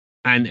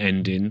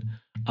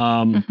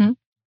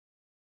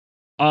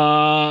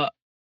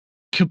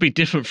 could be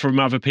different from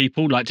other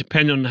people, like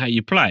depending on how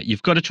you play it.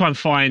 You've got to try and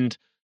find.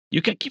 You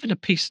get given a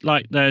piece,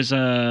 like there's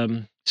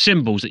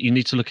symbols that you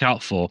need to look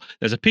out for.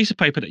 There's a piece of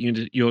paper that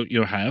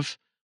you'll have,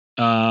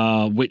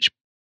 which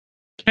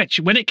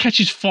when it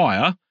catches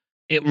fire,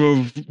 it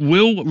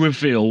will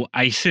reveal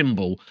a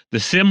symbol. The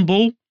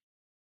symbol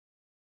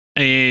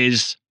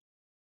is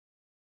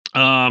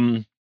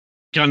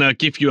gonna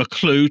give you a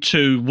clue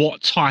to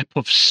what type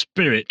of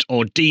spirit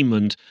or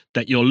demon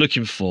that you're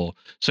looking for.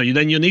 So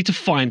you'll need to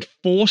find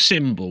 4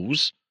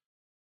 symbols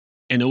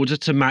in order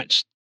to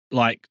match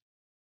like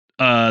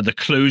the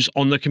clues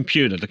on the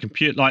computer. The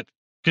computer, like,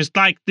 because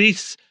like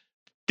this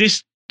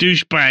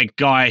douchebag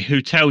guy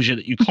who tells you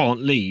that you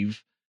can't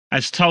leave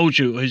has told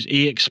you,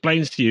 he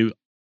explains to you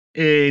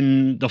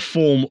in the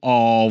form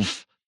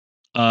of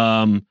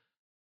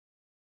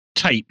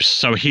tapes.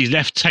 So he's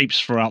left tapes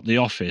throughout the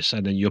office,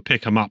 and then you'll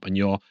pick them up, and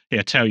he'll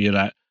tell you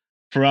that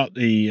throughout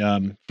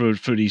the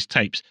through these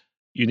tapes,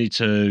 you need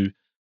to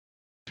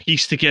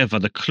piece together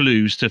the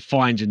clues to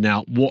finding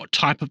out what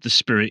type of the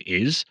spirit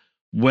is,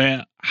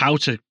 how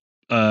to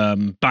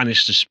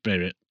banish the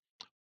spirit.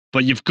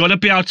 But you've got to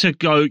be able to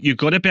go. You've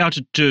got to be able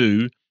to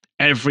do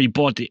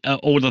everybody,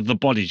 all of the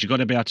bodies. You've got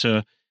to be able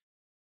to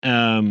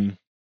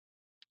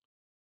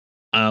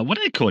what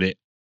do they call it?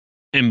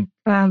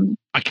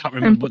 I can't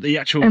remember what the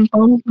actual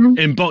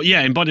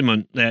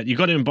embodiment there. You've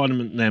got to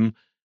embodiment them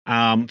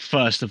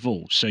first of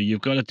all. So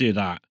you've got to do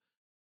that.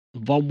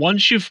 But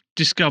once you've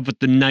discovered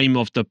the name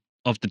of the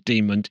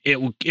demon, it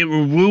will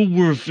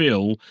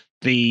reveal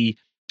the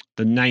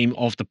name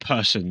of the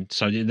person.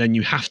 So then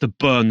you have to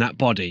burn that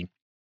body.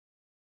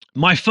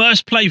 My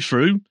first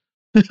playthrough,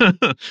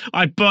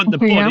 I burnt the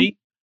body,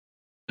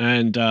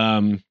 and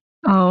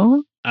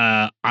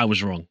I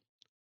was wrong.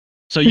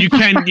 So you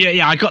can,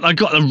 I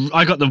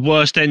got the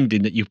worst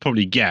ending that you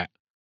probably get.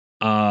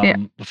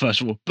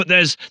 First of all, but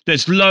there's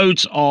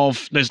loads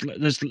of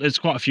there's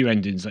quite a few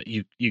endings that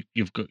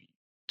you've got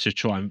to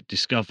try and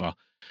discover.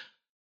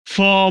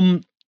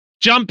 From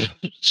jump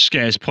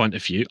scares point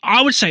of view,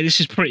 I would say this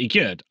is pretty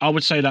good. I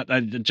would say that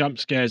the jump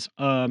scares,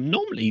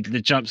 normally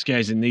the jump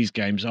scares in these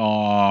games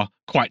are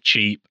quite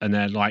cheap, and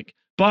they're like,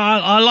 but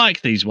I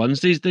like these ones.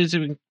 They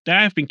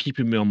have been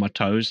keeping me on my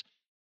toes,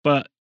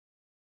 but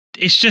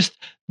it's just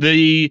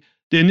the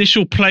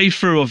initial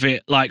playthrough of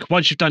it. Like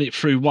once you've done it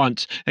through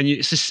once, and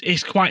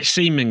it's quite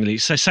seemingly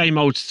it's the same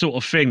old sort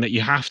of thing that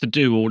you have to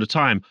do all the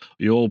time.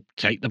 You'll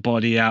take the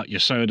body out, you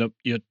sew it up,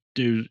 you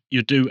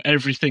do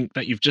everything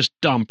that you've just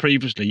done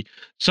previously.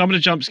 Some of the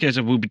jump scares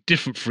will be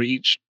different for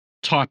each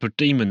type of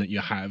demon that you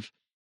have,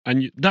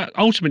 and that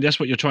ultimately that's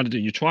what you're trying to do.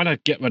 You're trying to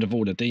get rid of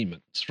all the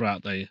demons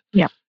throughout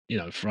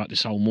throughout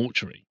this whole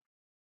mortuary,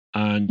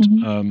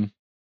 and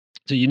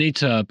so you need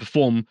to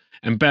perform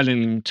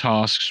embezzling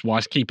tasks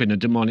whilst keeping the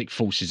demonic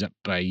forces at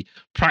bay,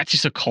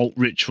 practice occult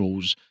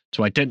rituals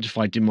to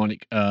identify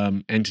demonic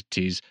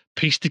entities,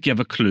 piece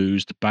together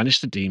clues to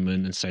banish the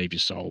demon and save your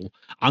soul,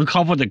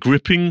 uncover the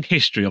gripping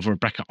history of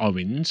Rebecca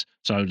Owens.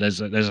 So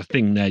there's a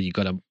thing there. You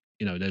got to,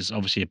 there's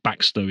obviously a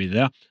backstory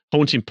there.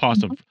 Haunting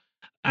past of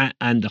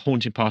and the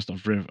haunting past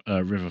of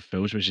River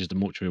Fields, which is the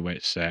mortuary where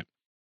it's set.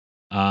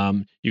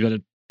 You got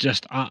to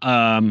just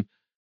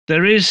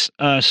there is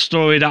a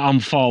story that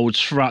unfolds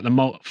throughout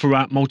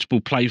multiple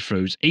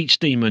playthroughs. Each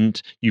demon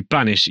you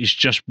banish is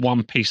just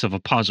one piece of a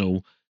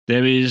puzzle.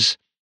 There is,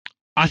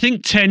 I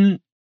think, 10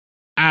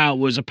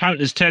 hours. Apparently,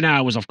 there's 10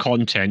 hours of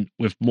content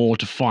with more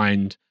to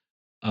find.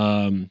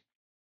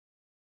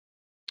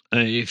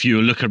 If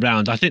you look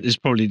around, I think there's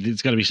going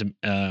to be some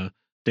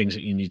things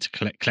that you need to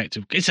collect.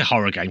 It's a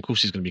horror game, of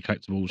course. There's going to be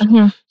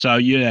collectibles. So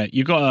yeah,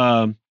 you got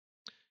to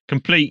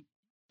complete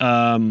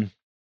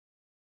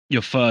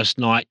your first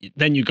night.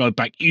 Then you go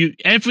back.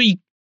 Every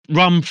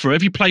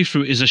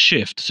playthrough is a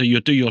shift. So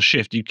you'll do your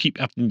shift. You keep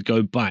having to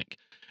go back.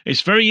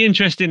 It's very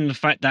interesting the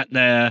fact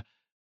that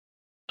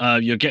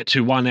you'll get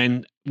to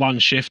one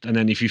shift, and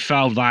then if you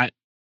fail that,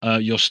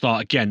 you'll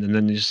start again, and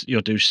then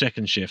you'll do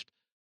second shift.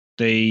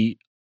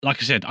 Like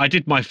I said, I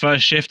did my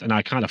first shift and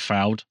I kind of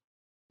failed,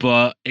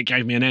 but it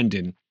gave me an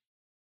ending.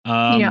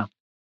 I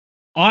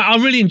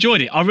really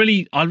enjoyed it. I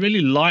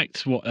really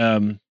liked what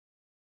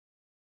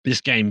this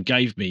game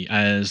gave me,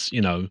 as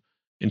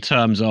in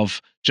terms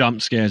of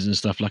jump scares and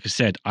stuff. Like I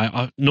said,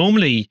 I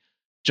normally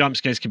jump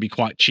scares can be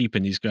quite cheap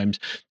in these games.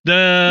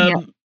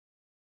 The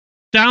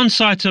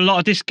downside to a lot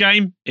of this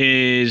game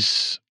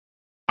is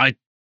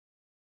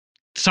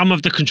some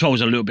of the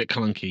controls are a little bit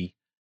clunky,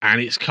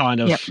 and it's kind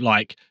of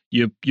like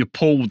you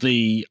pull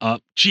the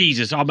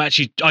Jesus. I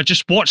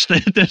just watched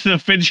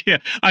the video.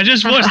 I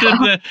just watched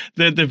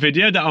the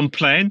video that I'm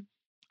playing,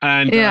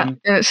 and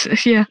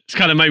it's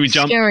kind of made me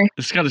jump. Scary.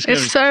 It's kind of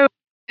scary.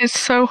 It's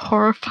so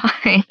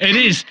horrifying. It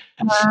is,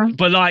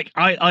 but like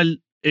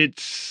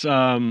it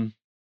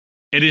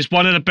is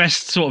one of the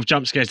best sort of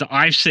jump scares that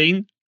I've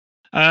seen.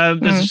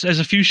 There's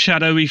a few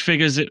shadowy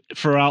figures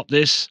throughout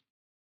this,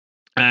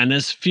 and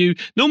there's a few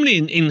normally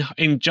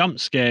in jump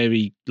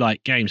scary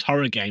like games,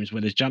 horror games,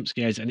 where there's jump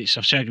scares and it's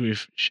a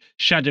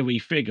shadowy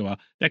figure.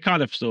 They're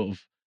kind of sort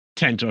of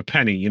 10 to a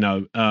penny, in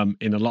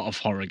a lot of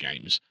horror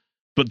games.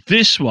 But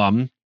this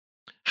one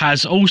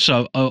has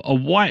also a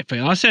white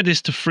thing. I said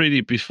this to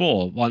Freddie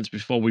before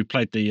we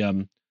played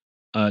the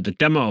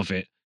demo of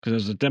it, because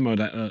there's a demo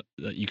that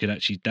you could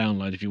actually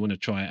download if you want to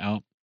try it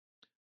out.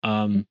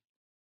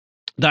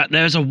 that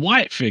there's a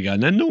white figure,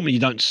 and then normally you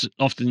don't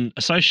often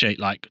associate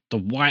like the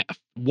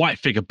white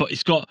figure, but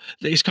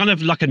it's kind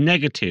of like a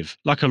negative,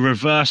 like a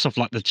reverse of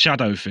like the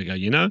shadow figure,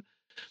 you know?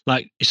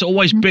 Like it's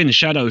always been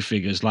shadow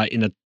figures, like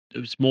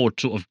it's more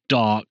sort of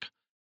dark,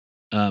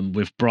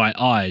 with bright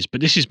eyes,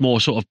 but this is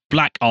more sort of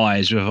black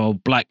eyes with a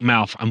black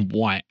mouth and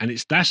white, and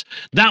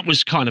that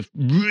was kind of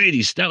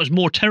really, that was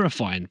more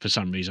terrifying for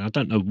some reason. I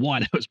don't know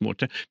why that was more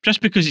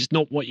just because it's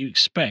not what you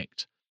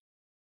expect.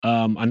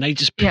 And they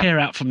just peer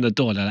out from the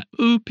door. They're like,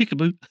 "Ooh,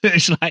 peekaboo!"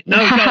 It's like, no,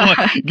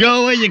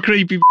 go away, you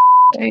creepy.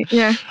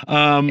 Yeah,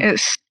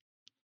 it's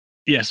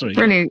sorry,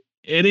 brilliant.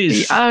 It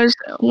is. I was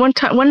one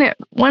time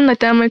when the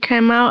demo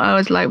came out, I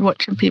was like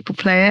watching people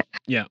play it.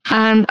 Yeah,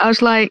 and I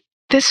was like,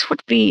 this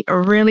would be a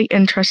really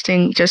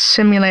interesting just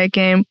simulator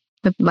game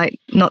with like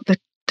not the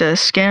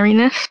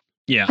scariness.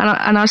 Yeah,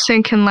 and I was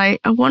thinking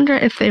like, I wonder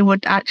if they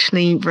would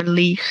actually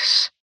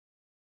release,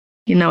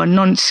 a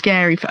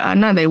non-scary. I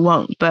know they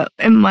won't, but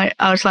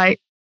I was like,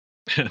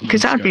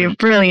 because that would be a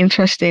really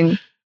interesting.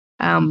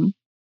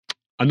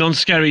 A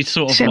non-scary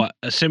sort of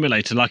a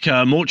simulator, like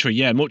a mortuary.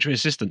 Yeah, mortuary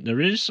assistant. There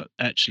is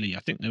actually, I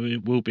think there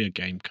will be a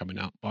game coming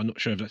out, but I'm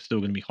not sure if that's still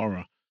going to be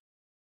horror.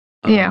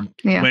 Yeah.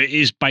 Where it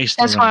is based.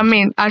 That's what I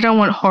mean. I don't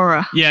want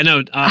horror. Yeah,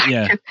 no,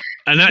 yeah,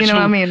 and actual, you know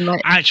what I mean?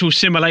 Like, actual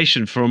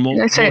simulation for a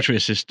mortuary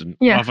assistant.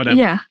 Yeah, rather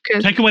than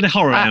take away the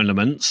horror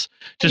elements.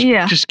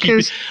 Just keep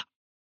it.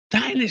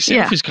 That in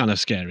itself is kind of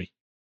scary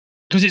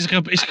because it's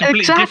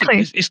completely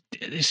different.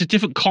 It's a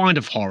different kind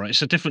of horror.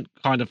 It's a different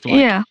kind of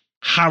like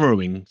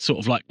harrowing sort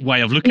of like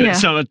way of looking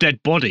at a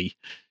dead body,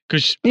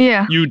 because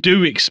you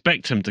do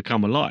expect him to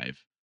come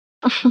alive.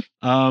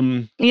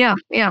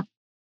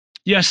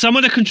 Yeah, some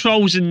of the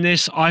controls in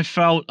this I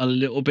felt a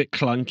little bit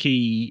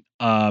clunky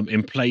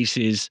in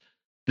places.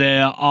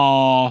 There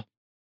are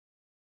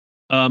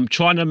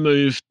trying to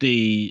move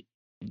the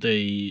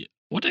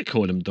what do they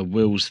call them, the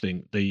wheels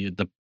thing, the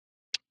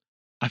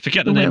I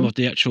forget the name of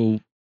the actual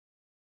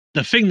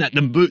the thing that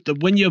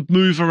when you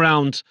move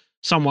around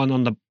someone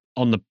on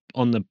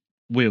the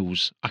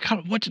wheels. I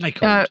can't, what do they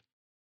call it?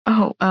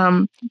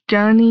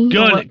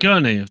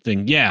 Gurney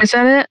thing. Yeah, is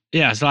that it?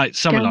 Yeah, it's like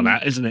something like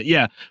that, isn't it?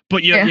 Yeah,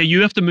 but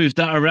you have to move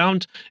that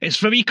around. It's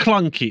very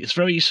clunky. It's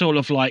very sort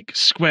of like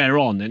square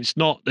on, and it's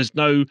not. There's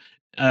no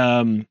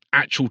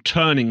actual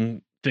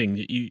turning thing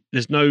that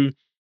there's no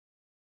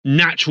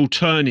natural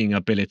turning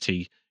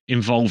ability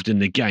involved in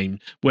the game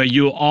where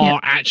you are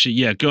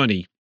actually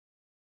Gurney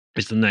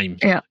is the name.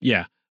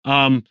 Yeah.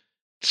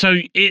 So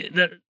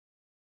it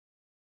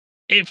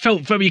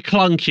felt very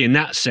clunky in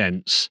that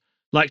sense.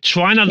 Like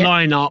trying to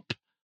line up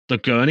the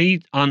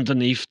gurney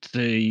underneath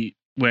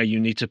where you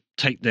need to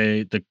take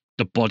the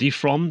body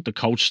from the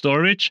cold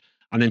storage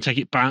and then take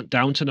it back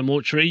down to the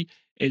mortuary.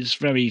 It's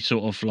very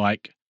sort of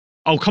like,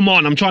 oh come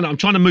on, I'm trying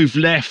to move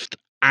left,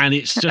 and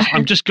it's just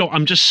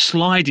I'm just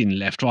sliding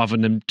left rather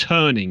than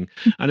turning,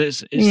 and it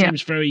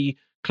seems very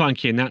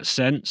clunky in that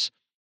sense.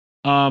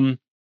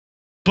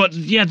 But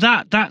yeah,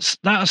 that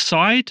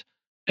aside,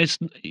 it's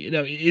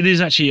it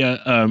is actually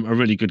a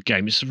really good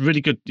game. It's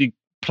really good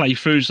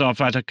playthroughs. I've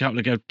had a couple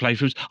of good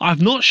playthroughs.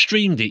 I've not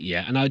streamed it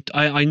yet, and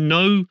I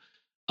know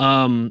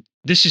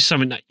this is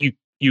something that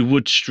you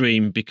would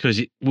stream because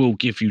it will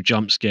give you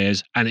jump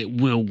scares, and it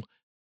will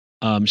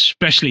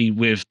especially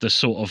with the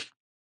sort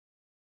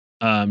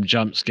of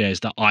jump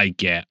scares that I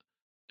get,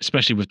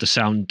 especially with the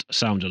sound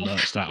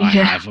alerts that I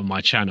have on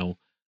my channel.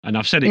 And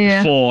I've said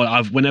it before.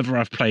 Whenever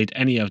I've played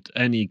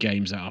any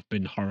games that have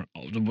been horror,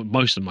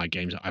 most of my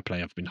games that I play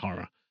have been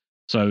horror.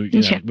 So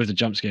with the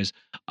jump scares,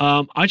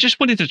 I just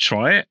wanted to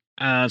try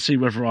it, see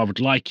whether I would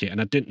like it, and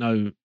I didn't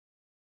know.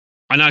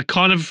 And I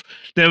kind of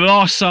there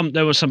were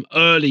some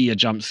earlier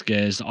jump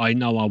scares that I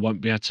know I won't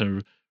be able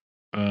to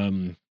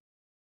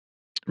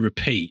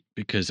repeat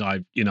because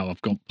I've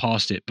got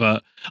past it.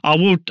 But I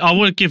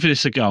will give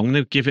this a go. I'm going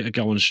to give it a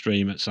go on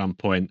stream at some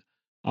point.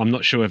 I'm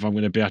not sure if I'm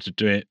going to be able to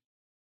do it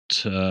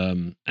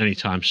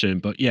anytime soon,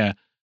 but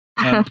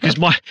because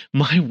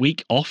my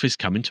week off is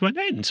coming to an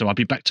end, so I'll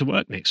be back to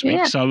work next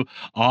week. So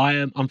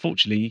I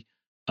unfortunately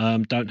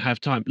don't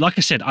have time. Like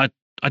I said, I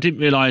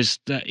didn't realize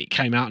that it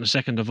came out on the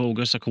 2nd of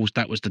August. Of course,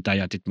 that was the day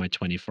I did my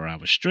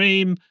 24-hour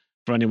stream.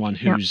 For anyone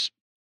who's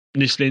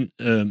listening,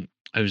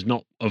 who's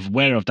not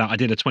aware of that, I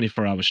did a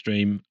 24-hour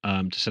stream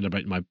to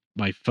celebrate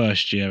my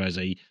first year as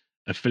a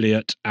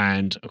affiliate,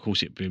 and of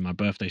course it'd be my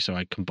birthday, so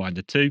I combined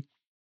the two.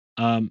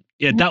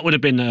 That would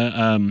have been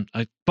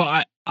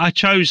but I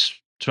chose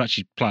to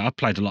actually play. I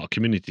played a lot of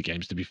community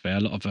games, to be fair, a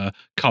lot of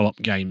co-op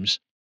games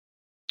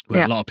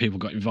where a lot of people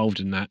got involved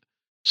in that.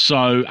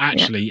 So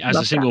actually, as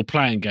a single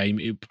playing game,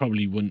 it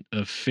probably wouldn't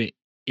have fit.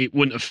 It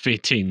wouldn't have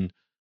fit in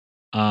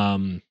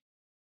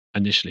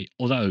initially.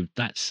 Although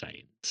that's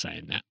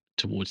saying that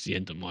towards the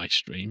end of my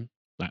stream,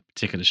 that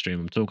particular stream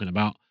I'm talking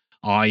about,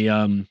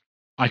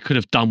 I could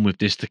have done with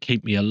this to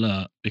keep me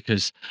alert,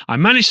 because I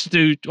managed to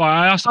do.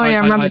 I asked. I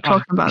remember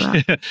talking about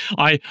that.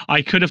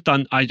 I could have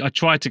done. I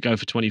tried to go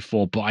for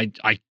 24, but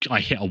I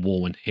hit a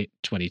wall and hit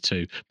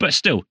 22. But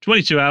still,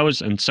 22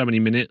 hours and so many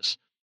minutes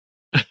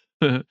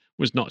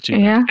was not too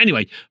bad.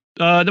 Anyway,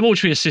 The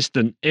Mortuary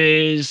Assistant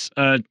is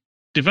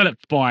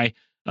developed by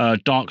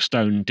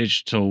Darkstone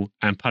Digital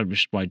and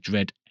published by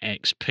Dread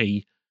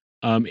XP.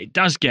 It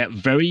does get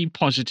very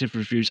positive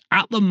reviews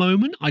at the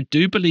moment. I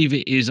do believe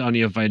it is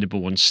only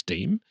available on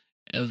Steam,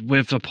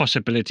 with the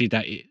possibility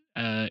that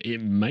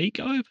it may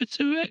go over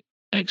to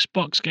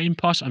Xbox Game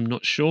Pass. I'm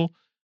not sure.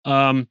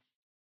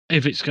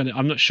 If it's gonna,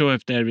 I'm not sure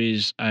if there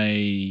is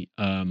a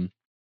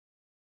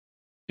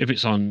if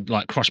it's on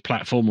like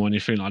cross-platform or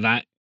anything like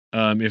that.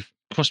 If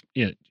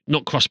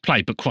not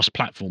cross-play, but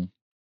cross-platform.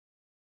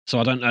 So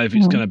I don't know if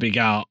it's going to be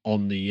out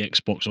on the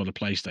Xbox or the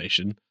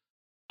PlayStation.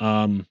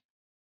 I'm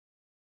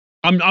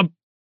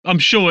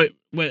sure it.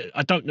 Well,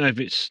 I don't know if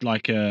it's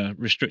like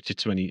restricted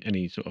to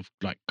any sort of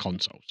like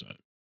console. So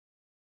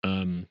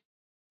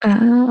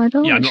I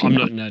don't. yeah,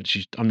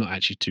 I'm not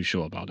actually too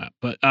sure about that.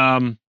 But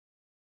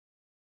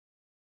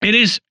it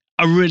is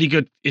a really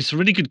good. It's a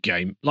really good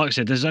game. Like I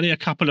said, there's only a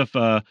couple of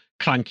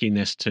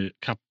clankiness to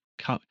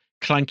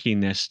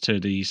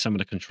some of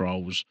the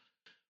controls.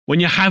 When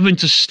you're having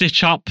to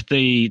stitch up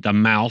the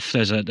mouth,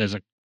 there's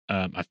a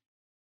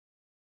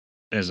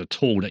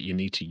tool that you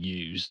need to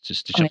use to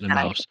stitch up the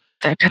mouth.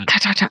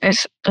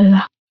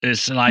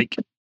 It's like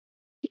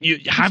you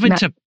having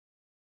to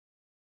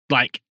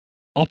like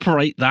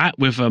operate that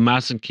with a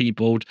mouse and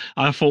keyboard.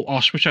 I thought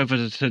I'll switch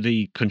over to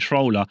the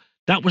controller.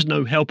 That was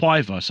no help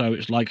either. So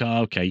it's like,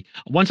 okay.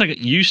 Once I get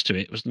used to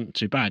it, it wasn't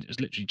too bad. It was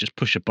literally just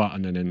push a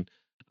button and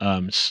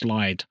then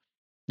slide.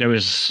 There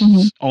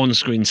was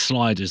on-screen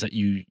sliders that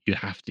you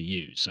have to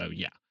use. So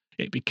yeah,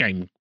 it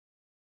became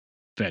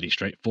fairly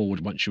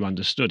straightforward once you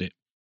understood it.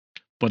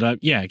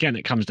 But yeah, again,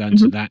 it comes down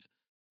to that.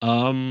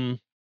 The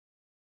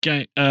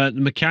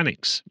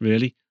mechanics,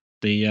 really,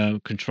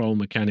 the control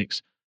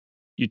mechanics.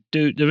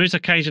 There is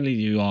occasionally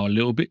you are a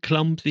little bit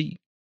clumsy.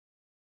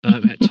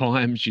 At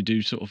times, you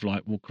do sort of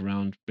like walk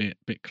around a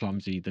bit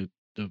clumsy. The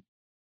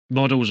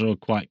models are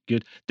quite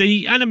good.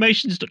 The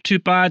animation's not too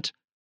bad.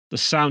 The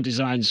sound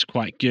design's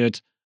quite good.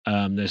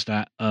 There's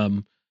that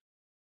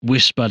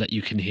whisper that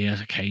you can hear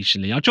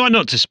occasionally. I try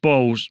not to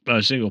spoil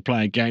a single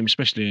player game,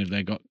 especially if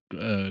they've got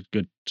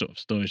good sort of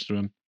stories to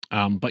them.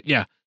 But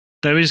yeah,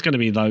 there is going to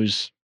be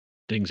those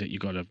things that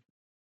you've got to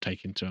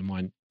take into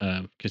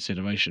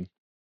consideration.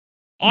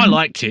 I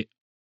liked it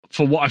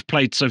for what I've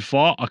played so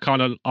far. I'd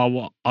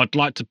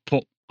like to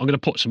I'm going to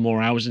put some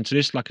more hours into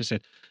this. Like I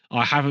said,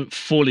 I haven't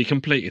fully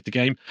completed the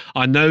game.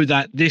 I know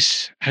that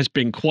this has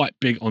been quite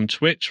big on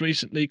Twitch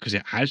recently because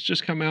it has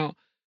just come out.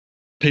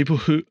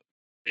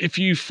 If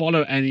you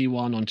follow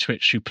anyone on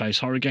Twitch who plays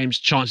horror games,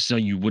 chances are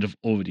you would have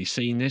already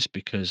seen this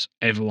because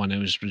everyone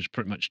else was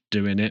pretty much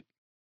doing it.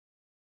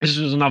 This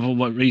was another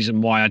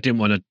reason why I didn't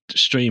want to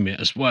stream it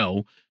as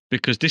well,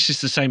 because this is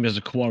the same as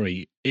The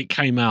Quarry. It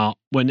came out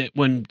when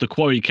The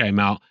Quarry came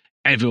out,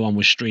 everyone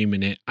was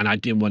streaming it, and I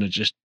didn't want to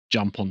just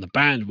jump on the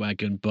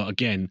bandwagon. But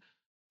again,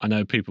 I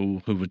know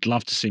people who would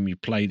love to see me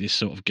play this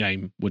sort of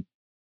game would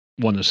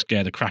want to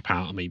scare the crap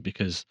out of me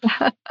because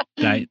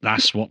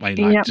that's what they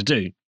like to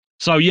do.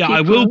 So yeah,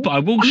 I will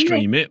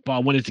stream it, but I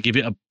wanted to give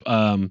it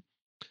a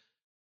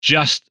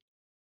just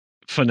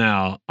for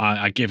now.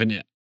 I given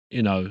it,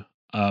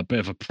 a bit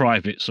of a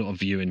private sort of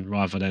viewing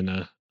rather than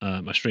a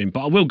stream.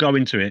 But I will go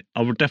into it.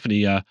 I will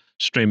definitely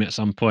stream it at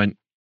some point,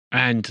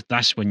 and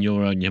that's when you'll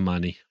earn your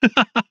money.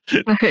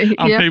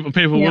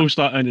 People will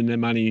start earning their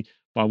money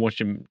by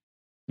watching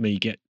me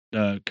get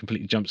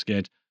completely jump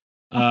scared.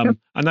 And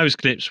those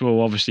clips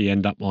will obviously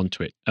end up on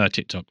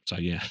TikTok. So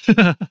yeah.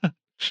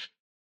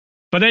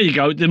 But there you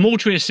go. The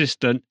Mortuary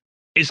Assistant.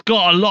 It's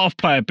got a lot of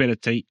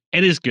playability.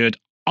 It is good.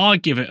 I'll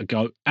give it a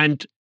go.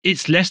 And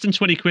it's less than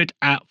 20 quid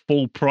at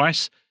full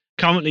price.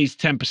 Currently, it's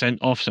 10%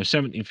 off, so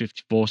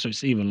 17.54. So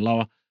it's even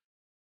lower.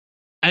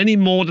 Any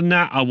more than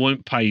that, I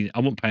won't pay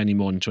any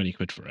more than 20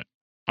 quid for it.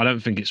 I don't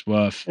think it's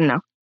worth.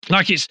 No.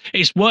 Like it's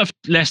worth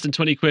less than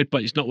 20 quid,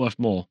 but it's not worth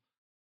more.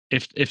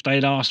 If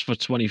they'd asked for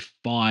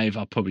 25,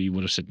 I probably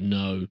would have said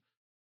no.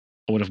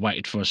 I would have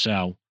waited for a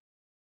sale.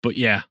 But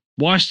yeah.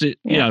 Whilst it,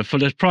 for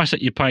the price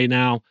that you pay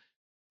now,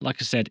 like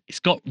I said, it's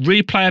got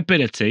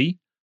replayability,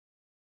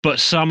 but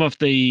some of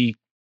the,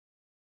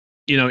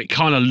 it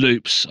kind of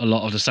loops a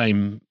lot of the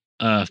same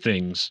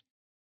things.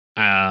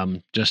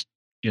 Just,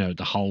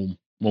 the whole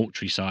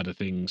mortuary side of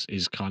things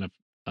is kind of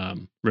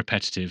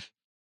repetitive,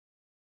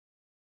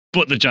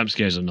 but the jump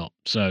scares are not.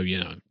 So,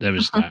 there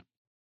is that.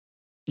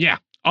 Yeah,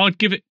 I'd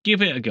give it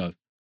a go.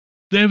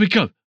 There we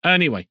go.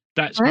 Anyway,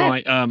 that's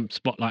my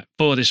spotlight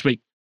for this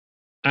week.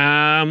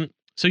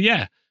 So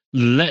yeah,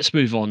 let's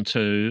move on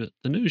to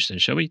the news then,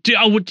 shall we?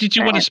 Did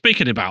you want to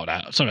speak about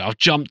that? Sorry, I've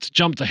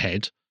jumped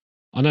ahead.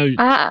 I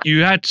know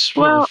you had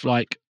sort of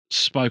like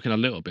spoken a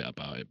little bit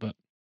about it, but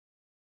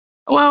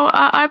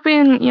I've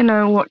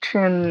been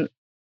watching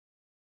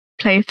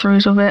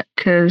playthroughs of it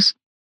because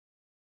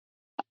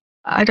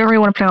I don't really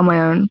want to play on my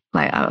own.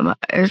 Like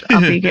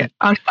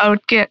I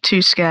would get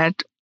too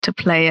scared to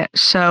play it,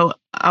 so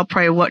I'll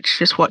probably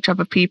watch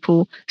other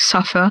people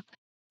suffer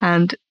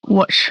and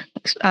watch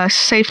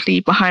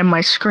safely behind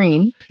my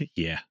screen.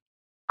 Yeah.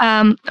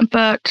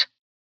 But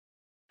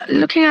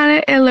looking at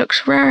it, it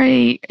looks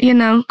very,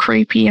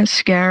 creepy and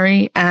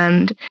scary,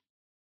 and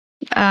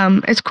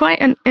it's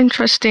quite an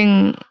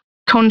interesting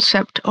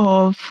concept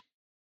of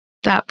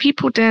that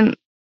people didn't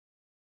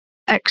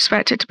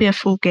expect it to be a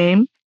full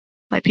game.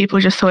 Like people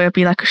just thought it'd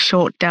be like a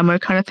short demo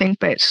kind of thing,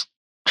 but it's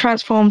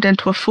transformed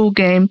into a full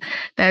game.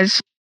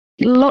 There's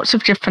lots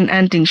of different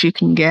endings you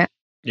can get.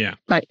 Yeah.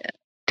 Like,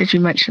 did you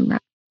mention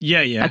that?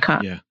 Yeah, yeah. I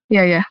can't. Yeah.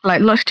 Yeah.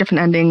 Like lots of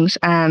different endings,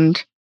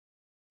 and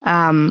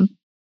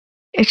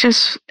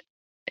it's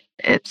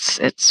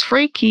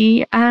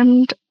freaky,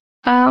 and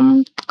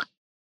I'm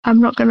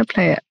not gonna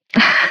play it.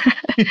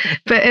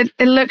 But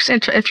it looks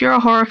interesting. If you're a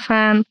horror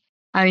fan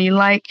and you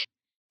like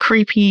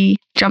creepy,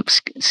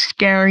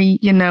 scary,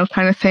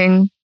 kind of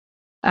thing,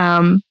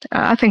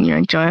 I think you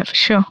enjoy it for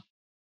sure.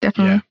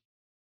 Definitely. Yeah.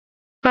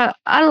 But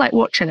I like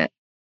watching it.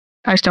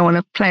 I just don't want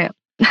to play it.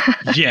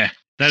 Yeah.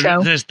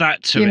 There's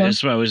that to it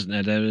as well, isn't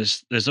there?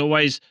 There's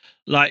always,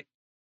 like,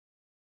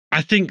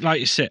 I think,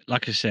 like I said,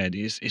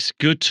 it's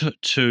good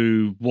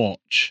to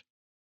watch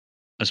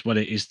as what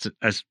it is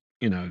as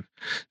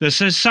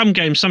there's some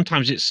games,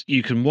 sometimes it's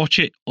you can watch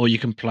it or you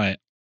can play it.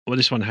 Well,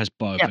 this one has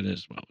both, and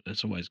as well,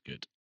 that's always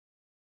good.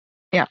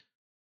 Yeah.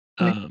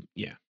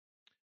 Yeah.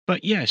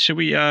 But yeah, shall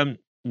we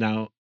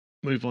now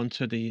move on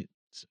to the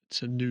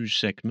news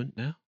segment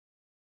now?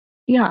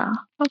 Yeah.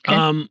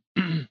 Okay.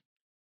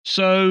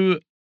 So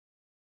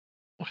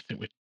I think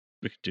we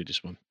can do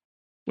this one.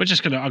 I'm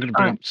gonna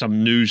bring up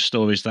some news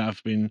stories that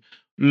have been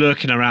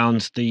lurking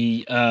around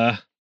the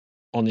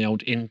on the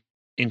old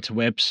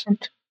interwebs.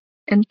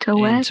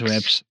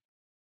 Interwebs.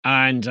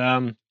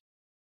 And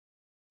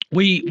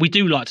we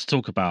do like to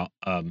talk about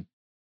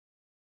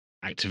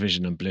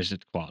Activision and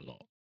Blizzard quite a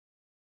lot.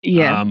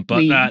 Yeah.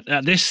 But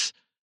this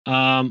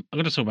I'm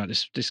going to talk about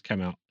this. This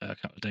came out a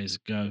couple of days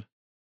ago,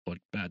 or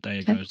about a day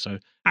ago. So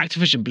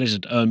Activision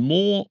Blizzard earned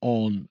more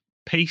on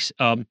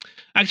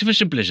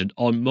Activision Blizzard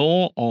on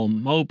more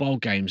on mobile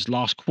games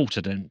last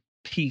quarter than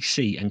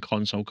PC and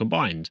console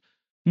combined.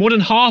 More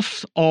than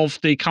half of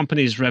the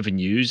company's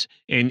revenues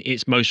in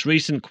its most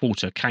recent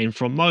quarter came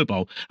from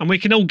mobile, and we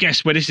can all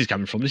guess where this is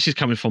coming from. This is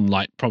coming from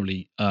like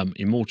probably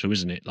Immortal,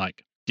 isn't it?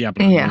 Like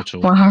Diablo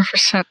Immortal.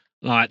 100%.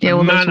 Like the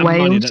amount of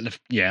money that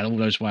all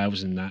those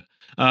whales in that.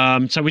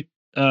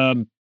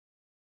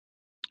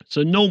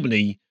 So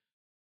normally,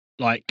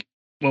 like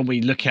when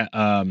we look at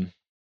the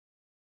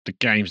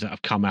games that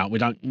have come out, we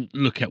don't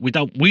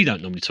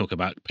normally talk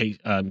about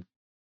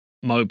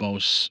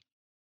mobiles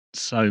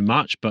so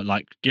much, but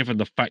like given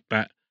the fact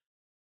that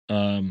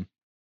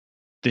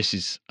this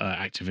is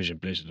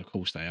Activision Blizzard, of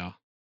course they are.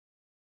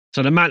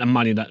 So the amount of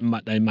money that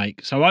they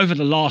make. So over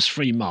the last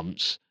 3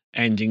 months,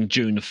 ending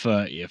June the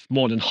 30th,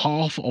 more than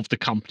half of the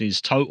company's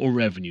total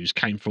revenues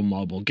came from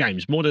mobile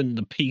games, more than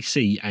the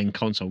PC and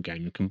console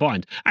gaming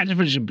combined.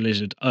 Activision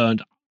Blizzard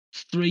earned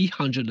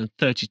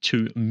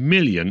 332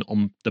 million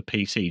on the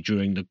PC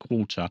during the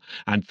quarter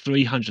and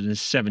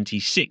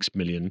 376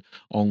 million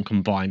on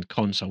combined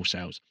console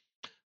sales.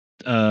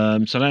 So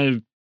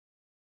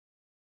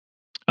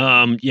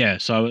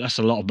that's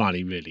a lot of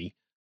money, really.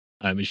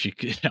 If you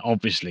could,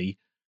 obviously,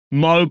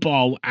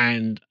 mobile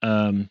and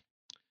from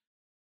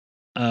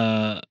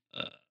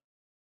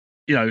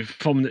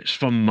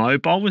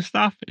mobile and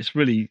stuff, it's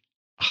really,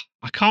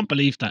 I can't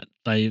believe that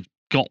they've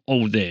got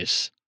all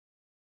this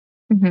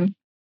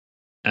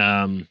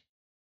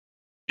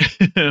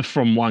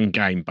from one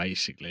game,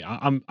 basically.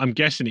 I'm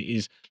guessing it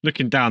is,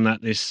 looking down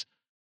at this,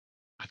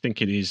 I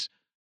think it is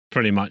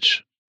pretty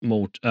much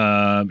more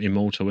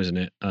Immortal, isn't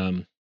it?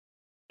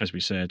 As we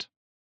said.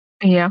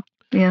 Yeah,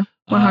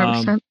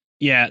 100%.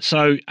 Yeah,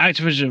 so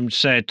Activision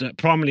said that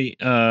primarily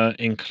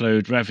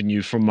include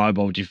revenue from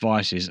mobile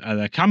devices.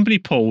 The company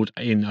pulled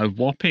in a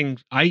whopping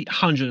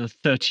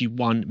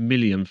 831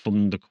 million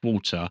from the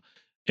quarter.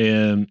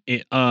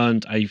 It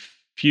earned a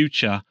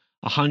future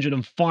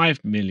 105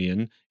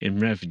 million in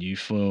revenue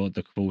for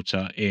the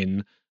quarter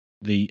in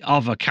the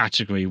other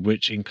category,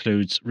 which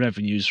includes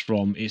revenues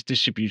from its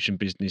distribution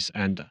business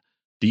and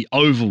the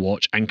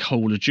Overwatch and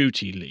Call of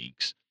Duty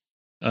leagues.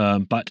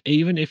 But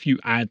even if you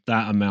add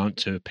that amount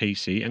to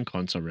PC and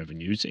console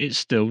revenues, it's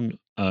still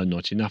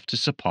not enough to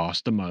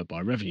surpass the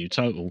mobile revenue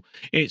total.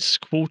 It's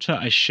quite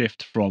a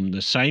shift from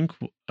the same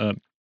quarter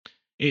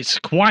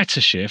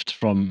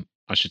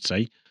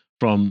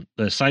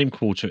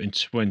in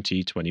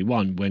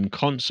 2021, when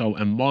console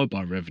and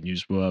mobile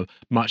revenues were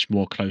much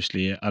more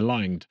closely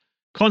aligned.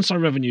 Console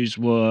revenues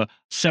were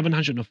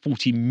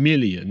 740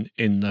 million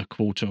in the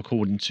quarter,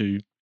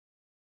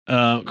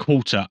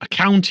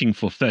 accounting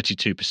for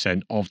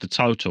 32% of the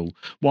total,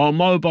 while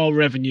mobile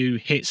revenue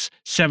hits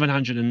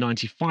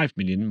 795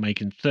 million,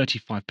 making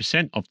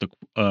 35% of the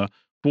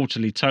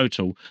quarterly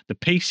total. The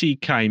PC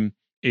came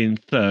in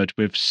third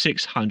with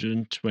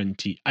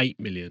 628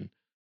 million.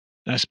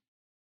 That's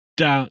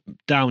down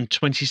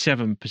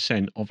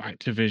 27% of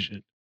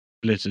Activision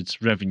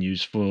Blizzard's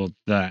revenues for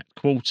that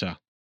quarter.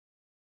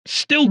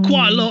 Still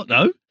quite a lot,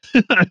 though.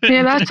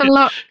 Yeah, that's a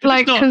lot.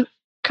 Like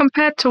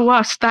compared to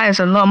us, that is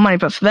a lot of money,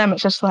 but for them,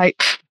 it's just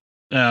like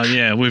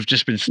Yeah, we've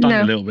just been stung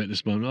a little bit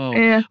this month.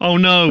 Oh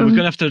no, we're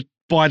gonna have to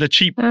buy the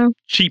cheap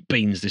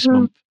beans this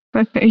month.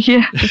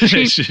 Yeah, the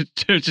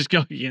cheap. Just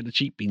go the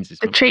cheap beans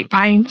this month. The cheap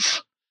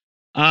beans.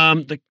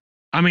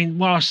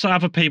 Whilst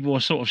other people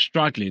are sort of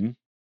struggling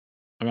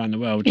around the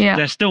world,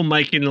 they're still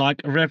making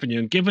like a revenue,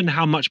 and given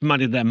how much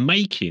money they're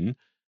making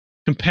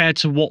compared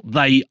to what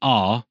they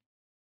are,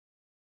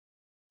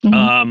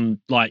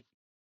 like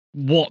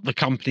what the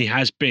company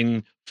has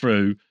been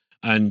through,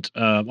 and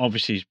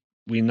obviously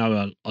we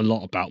know a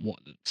lot about what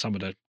some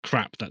of the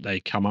crap that they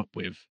come up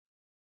with,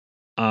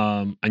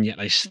 and yet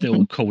they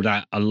still call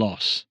that a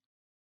loss,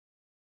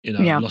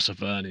 loss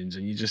of earnings,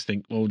 and you just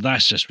think, well,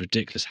 that's just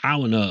ridiculous.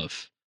 How on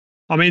earth?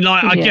 I mean,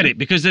 like, I get it,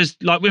 because there's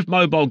like with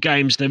mobile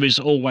games, there is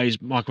always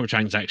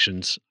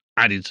microtransactions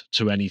added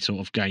to any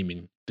sort of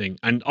gaming thing,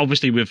 and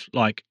obviously with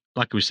like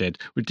we said,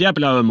 with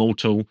Diablo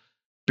Immortal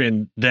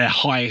being their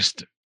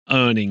highest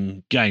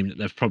earning game that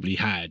they've probably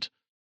had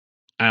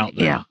out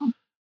there.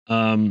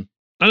 And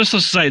let's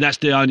not say that's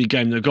the only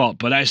game they've got,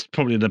 but that's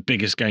probably the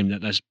biggest game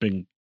that's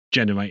been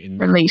generating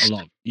released. A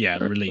lot.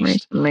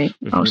 Released with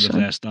all of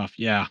their stuff.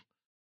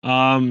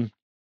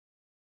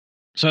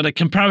 So the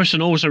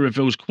comparison also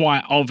reveals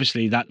quite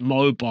obviously that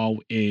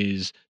mobile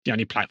is the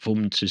only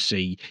platform to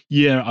see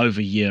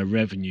year-over-year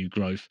revenue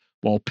growth,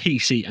 while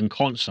PC and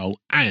console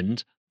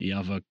and the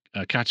other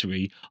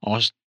category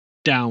are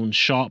down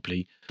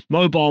sharply.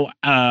 Mobile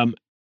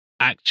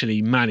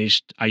actually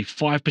managed a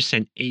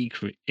 5%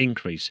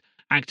 increase.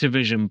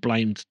 Activision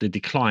blamed the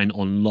decline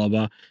on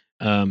lower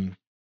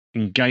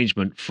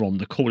engagement from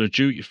the Call of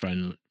Duty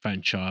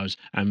franchise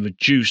and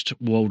reduced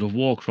World of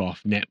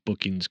Warcraft net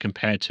bookings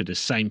compared to the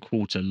same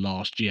quarter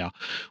last year,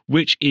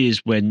 which is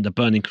when the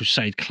Burning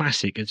Crusade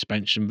Classic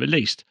expansion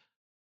released.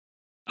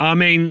 I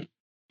mean,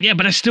 yeah,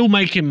 but they're still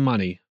making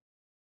money.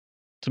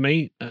 To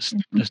me, that's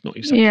not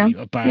exactly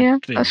a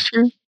bad thing. That's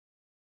true.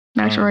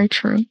 That's very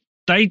true.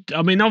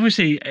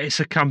 Obviously, it's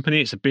a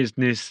company, it's a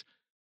business.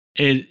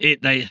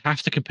 They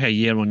have to compare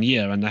year on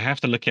year, and they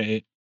have to look at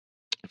it,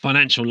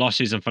 financial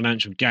losses and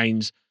financial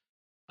gains,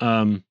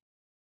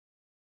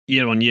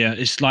 year on year.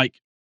 It's like,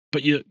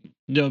 but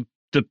the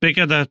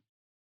bigger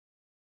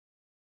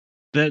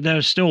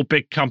they're still a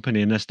big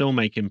company and they're still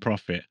making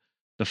profit.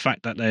 The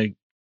fact that they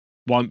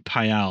won't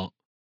pay out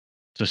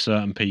to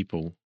certain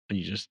people, and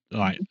you just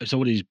like, it's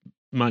all these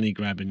money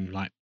grabbing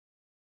like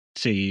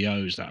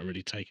CEOs that are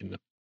really taking the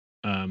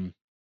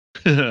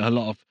a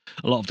lot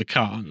of the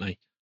cut, aren't they?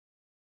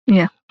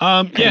 Yeah.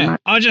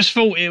 I just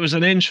thought it was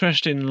an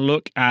interesting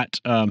look at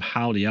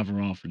how the other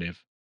half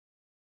live.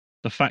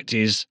 The fact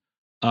is,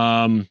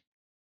 they're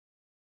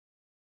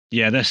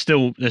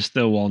still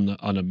on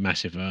a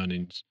massive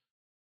earnings.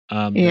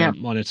 Their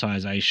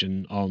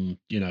monetization on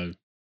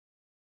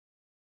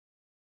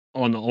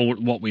on all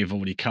what we've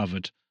already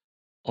covered.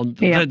 On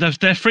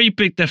their three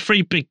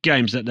big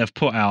games that they've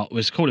put out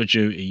was Call of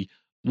Duty,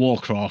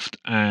 Warcraft,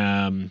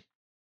 and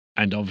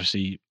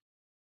obviously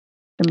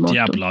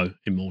Diablo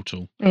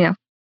Immortal. Yeah.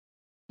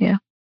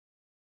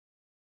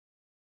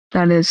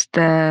 That is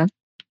the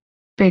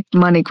big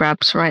money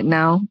grabs right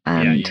now,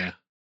 and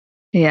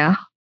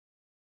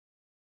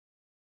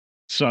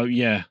So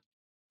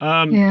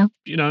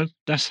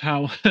that's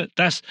how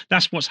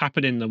that's what's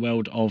happening in the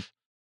world of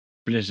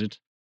Blizzard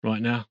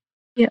right now.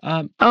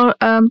 I'll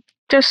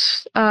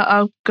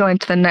go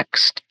into the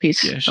next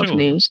piece of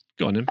news.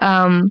 Go on then.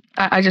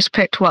 I just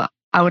picked what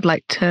I would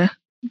like to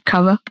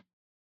cover.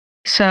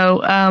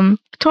 So,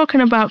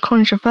 talking about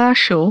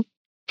controversial,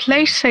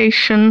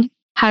 PlayStation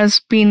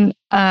has been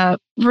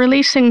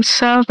releasing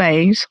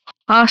surveys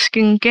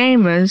asking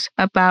gamers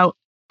about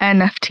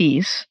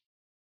NFTs.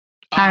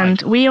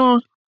 And we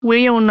all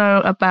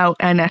know about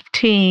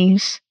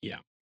NFTs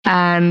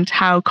and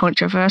how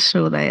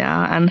controversial they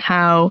are and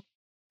how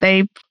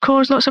they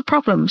cause lots of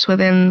problems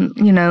within,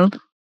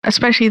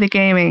 especially the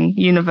gaming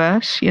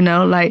universe,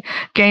 like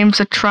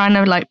games are trying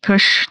to like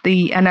push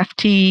the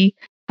NFT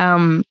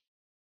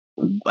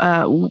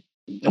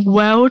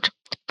world.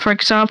 For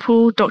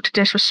example, Dr.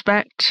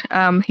 Disrespect,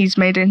 he's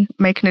making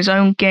his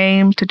own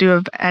game to do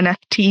with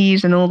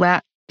NFTs and all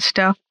that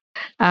stuff.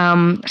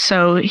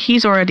 So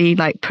he's already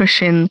like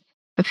pushing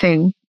the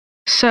thing.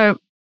 So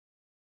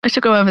let's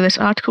go over this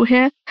article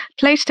here.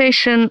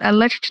 PlayStation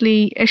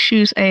allegedly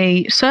issues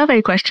a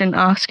survey question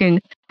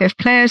asking if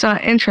players are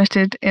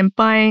interested in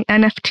buying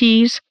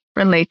NFTs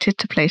related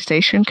to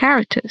PlayStation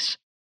characters.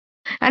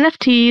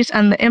 NFTs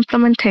and the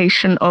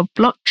implementation of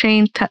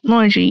blockchain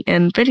technology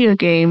in video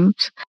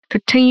games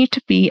continue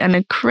to be an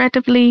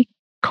incredibly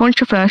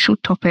controversial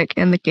topic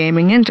in the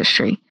gaming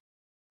industry.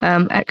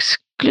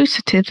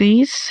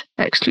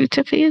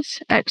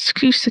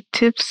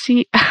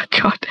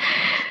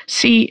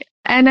 See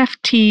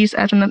NFTs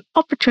as an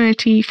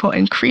opportunity for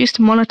increased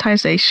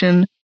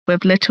monetization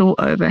with little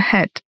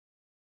overhead.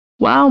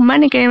 While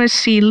many gamers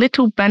see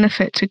little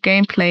benefit to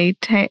gameplay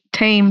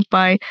tamed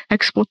by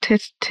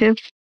exploitative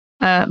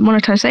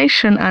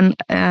monetization and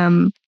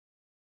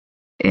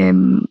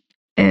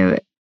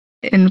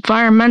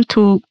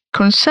environmental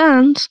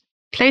concerns,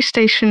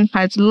 PlayStation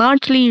has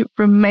largely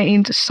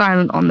remained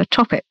silent on the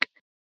topic,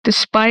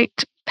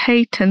 despite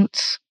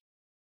patents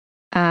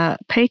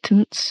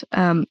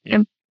implying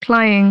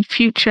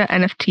future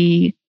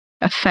NFT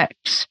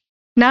effects.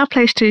 Now,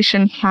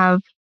 PlayStation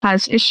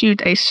has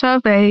issued a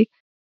survey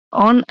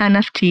on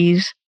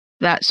NFTs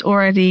that's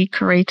already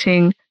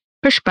creating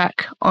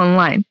pushback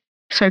online.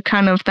 So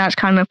that's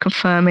kind of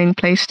confirming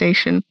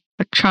PlayStation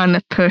are trying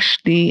to push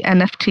the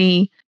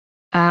NFT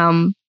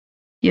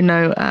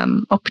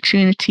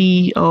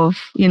opportunity of,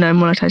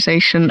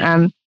 monetization.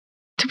 And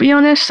to be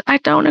honest, I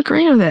don't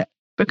agree with it,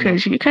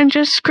 because you can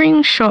just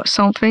screenshot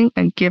something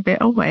and give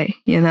it away,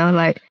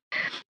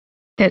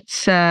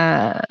 it's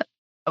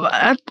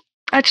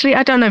actually,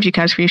 I don't know if you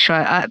can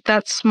screenshot.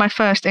 That's my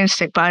first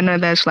instinct, but I know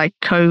there's like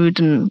code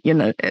and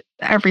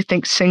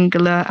everything's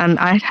singular, and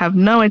I have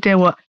no idea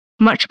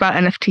much about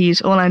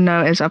NFTs. All I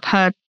know is I've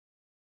heard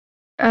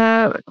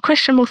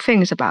questionable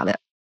things about it.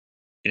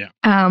 Yeah.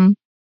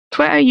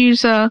 Twitter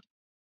user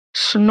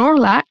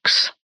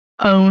Snorlax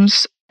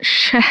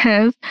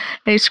shares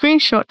a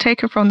screenshot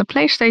taken from the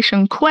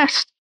PlayStation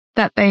Quest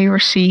that they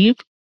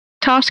received,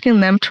 tasking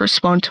them to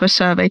respond to a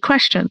survey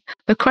question.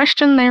 The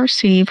question they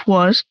received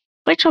was,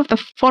 which of the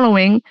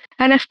following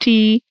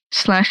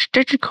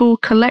NFT/digital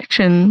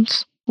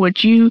collections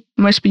would you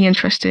most be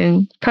interested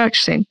in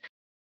purchasing?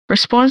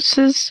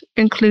 Responses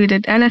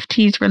included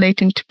NFTs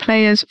relating to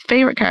players'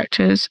 favorite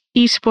characters,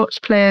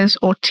 esports players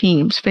or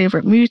teams,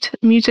 favorite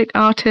music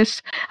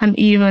artists, and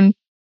even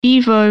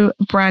Evo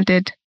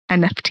branded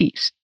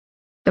NFTs.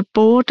 The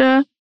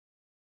broader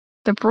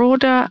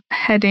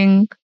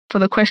heading for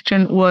the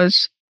question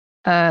was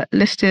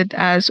listed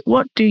as,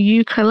 what do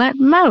you collect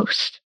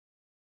most?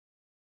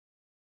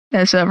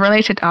 There's a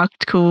related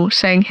article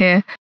saying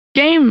here,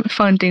 game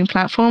funding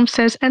platform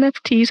says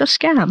NFTs are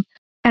scam.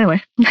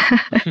 Anyway,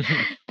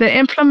 the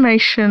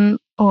implementation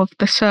of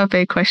the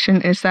survey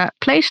question is that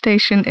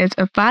PlayStation is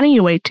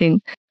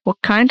evaluating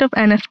what kind of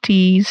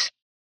NFTs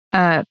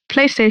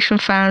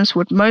PlayStation fans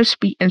would most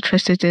be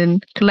interested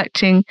in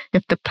collecting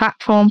if the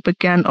platform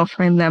began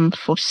offering them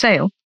for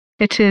sale.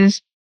 It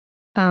is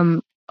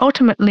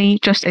ultimately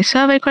just a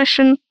survey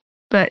question,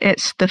 but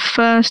it's the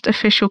first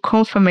official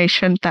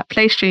confirmation that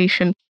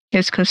PlayStation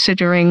is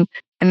considering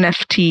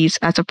NFTs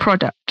as a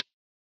product.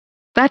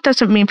 That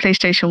doesn't mean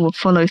PlayStation will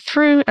follow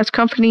through, as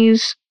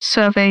companies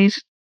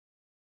surveys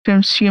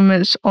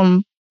consumers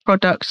on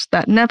products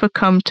that never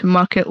come to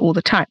market all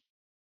the time.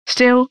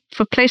 Still,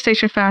 for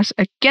PlayStation fans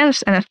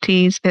against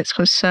NFTs, it's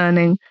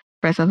concerning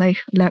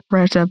revelation.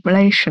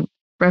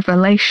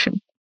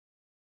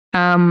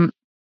 I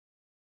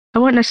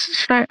won't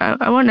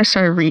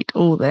necessarily read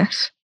all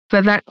this,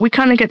 but that we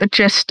kind of get the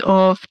gist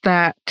of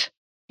that.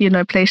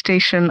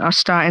 PlayStation are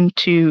starting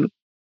to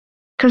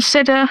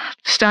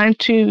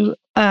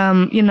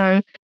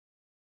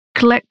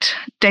collect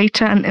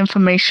data and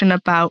information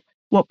about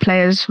what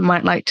players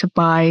might like to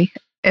buy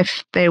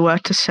if they were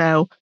to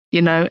sell,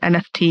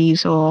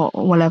 NFTs or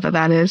whatever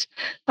that is.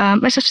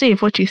 Mr.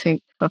 Steve, what do you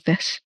think of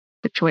this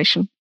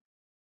situation?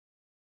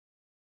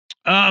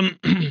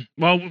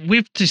 Well,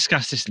 we've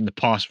discussed this in the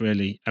past,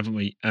 really, haven't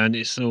we? And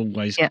it's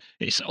always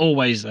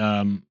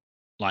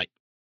like,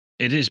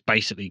 it is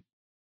basically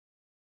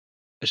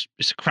it's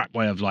a crap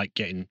way of like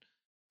getting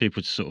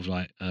people to sort of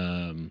like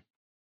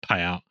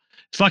pay out.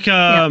 It's like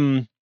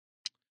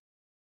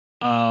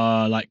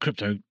like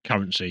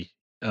cryptocurrency,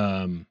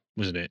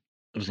 wasn't it?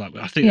 It was like,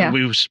 I think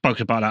we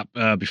spoke about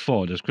that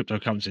before. There's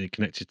cryptocurrency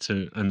connected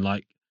to, and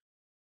like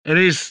it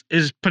is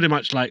pretty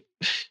much like,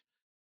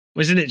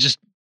 isn't it just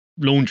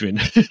laundering?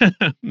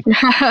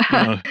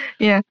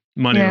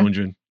 Money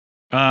laundering.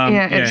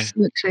 It's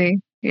literally,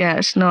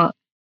 it's not.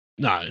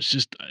 No, it's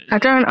just, I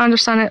don't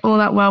understand it all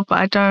that well, but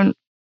I don't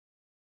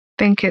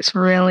think it's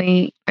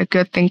really a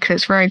good thing, because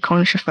it's very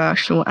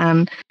controversial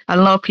and a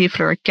lot of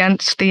people are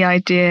against the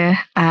idea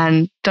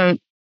and don't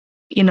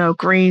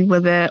agree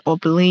with it or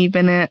believe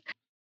in it.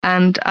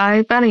 And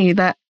I value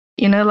that,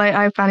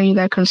 I value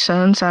their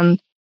concerns,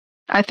 and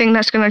I think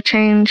that's going to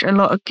change a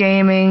lot of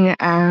gaming.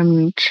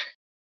 And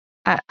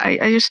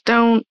I just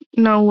don't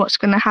know what's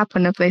going to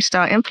happen if they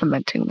start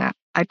implementing that.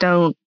 I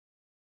don't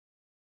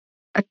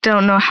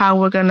know how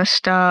we're going to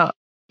start,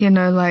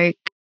 like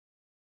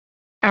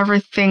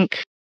everything.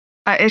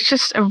 It's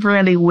just a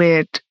really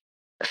weird.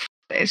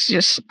 It's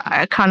just,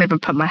 I can't even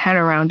put my head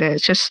around it.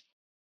 It's just,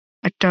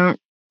 I don't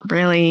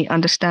really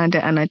understand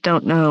it, and I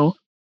don't know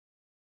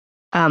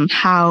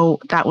how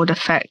that would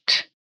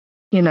affect,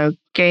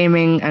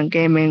 gaming and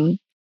the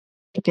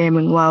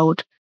gaming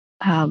world.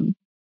 But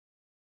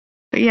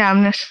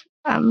yeah,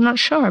 I'm not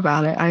sure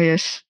about it. I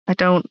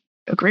don't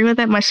agree with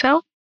it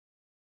myself.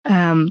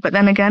 But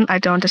then again, I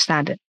don't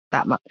understand it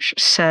that much.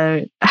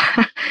 So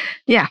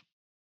yeah.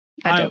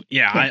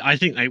 I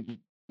think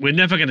we're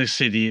never going to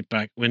see the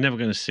back. We're never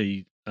going to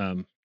see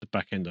the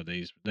back end of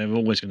these. They're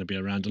always going to be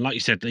around. And like you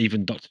said,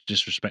 even Dr.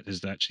 Disrespect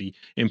is actually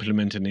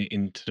implementing it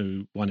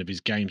into one of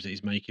his games that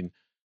he's making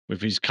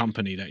with his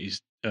company that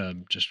he's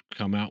just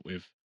come out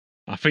with.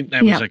 I think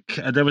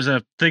there was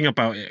a thing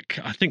about it.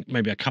 I think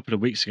maybe a couple of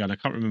weeks ago, and I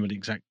can't remember the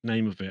exact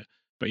name of it.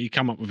 But he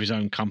come up with his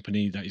own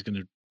company that he's going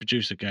to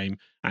produce a game,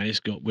 and it's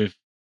got with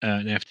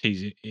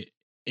NFTs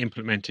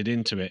implemented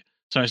into it.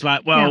 So it's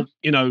like, well,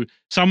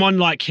 someone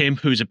like him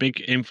who's a big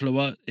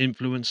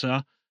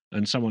influencer,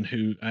 and someone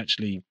who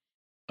actually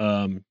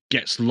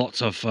gets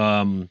lots of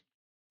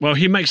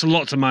he makes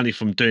lots of money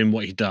from doing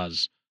what he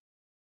does.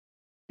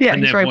 Yeah,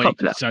 he's very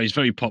popular. So he's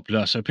very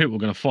popular. So people are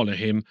going to follow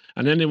him,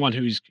 and anyone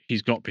he's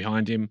got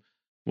behind him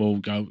will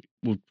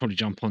probably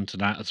jump onto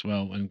that as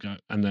well and go.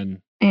 And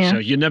then so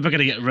you're never going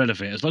to get rid of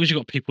it as long as you've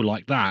got people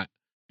like that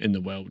in the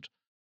world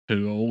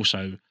who are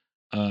also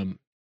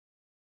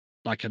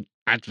like an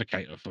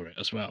advocate for it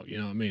as well. You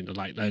know what I mean?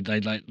 Like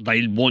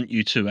they want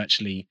you to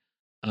actually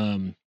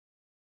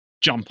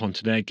jump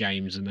onto their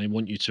games, and they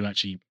want you to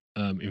actually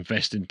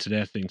invest into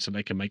their things so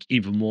they can make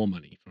even more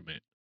money from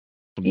it.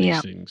 From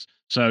these things.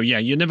 So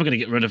you're never going to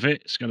get rid of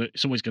it. It's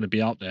always going to be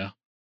out there.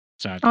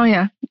 Sadly. Oh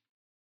yeah.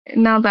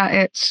 Now that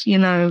it's,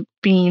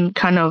 being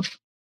kind of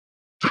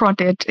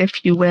prodded,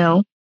 if you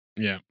will.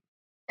 Yeah.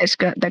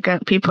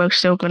 People are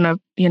still gonna,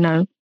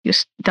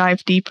 just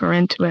dive deeper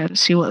into it and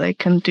see what they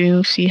can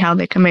do, see how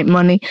they can make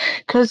money.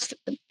 Because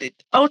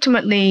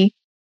ultimately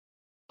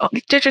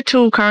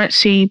digital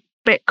currency,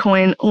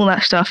 Bitcoin, all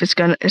that stuff that's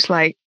going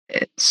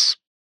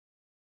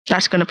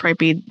to probably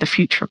be the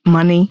future of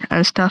money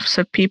and stuff.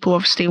 So people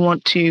obviously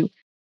want to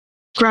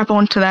grab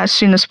onto that as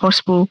soon as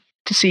possible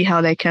to see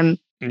how they can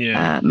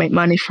make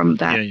money from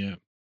that.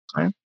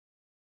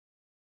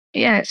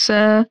 It's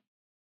an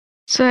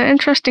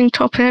interesting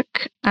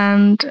topic,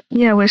 and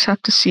we just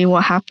have to see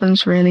what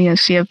happens really, and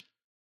see if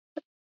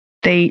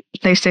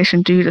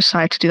PlayStation do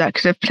decide to do that.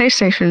 Because if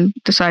PlayStation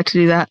decide to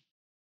do that,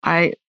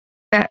 I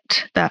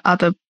bet that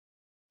other,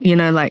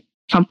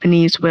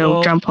 companies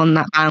will jump on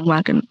that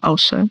bandwagon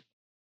also.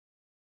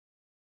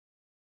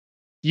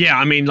 Yeah,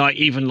 I mean,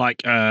 actually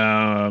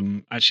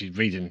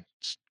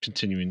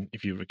continuing,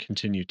 if you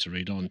continue to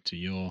read on to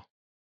your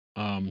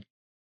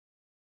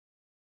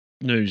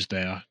news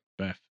there,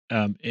 Beth,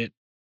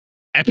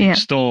 Epic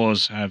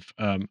Stores have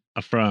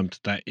affirmed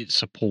that it's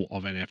support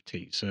of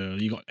NFT. So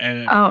you got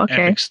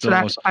Epic Stores. So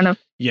that's kind of,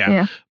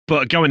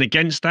 But going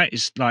against that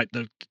is like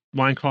the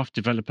Minecraft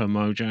developer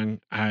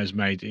Mojang has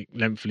made a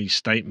lengthy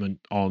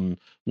statement on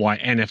why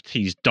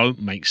NFTs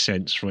don't make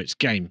sense for its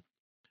game.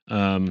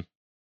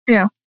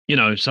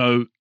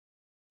 So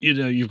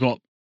you've got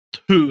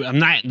two,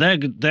 and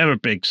they're a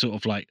big sort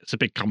of like, it's a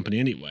big company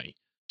anyway.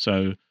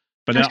 So,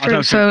 but that's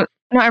true. So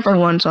not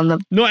everyone's on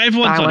it,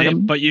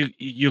 but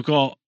you've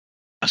got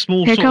a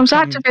small. Here comes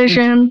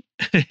Activision.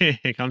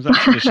 Here comes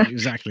Activision.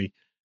 Exactly.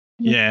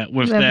 Yeah,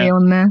 with their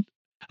on there.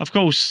 Of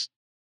course,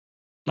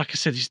 like I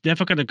said, it's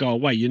never going to go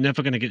away. You're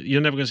never going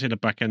to see the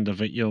back end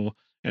of it. It'll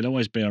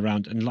always be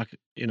around, and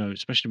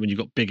especially when you've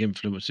got big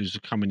influencers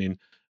coming in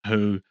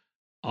who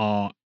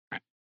are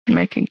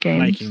making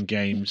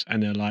games,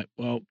 and they're like,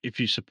 well, if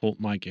you support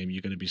my game,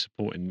 you're going to be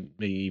supporting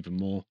me even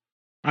more.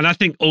 And I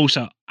think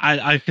also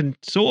I can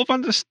sort of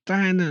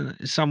understand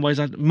in some ways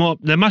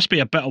there must be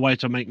a better way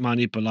to make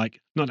money, but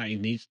not that he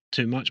needs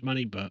too much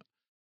money, but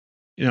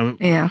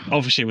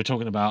obviously we're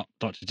talking about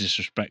Dr.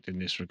 Disrespect in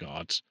this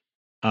regards.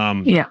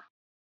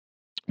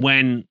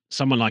 When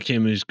someone like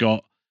him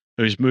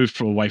who's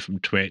moved away from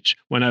Twitch,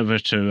 went over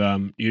to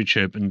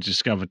YouTube and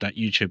discovered that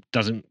YouTube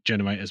doesn't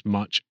generate as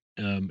much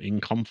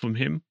income from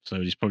him,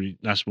 so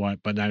that's why.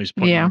 But now he's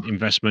putting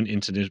investment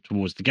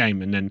towards the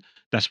game, and then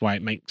that's why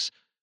it makes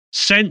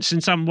sense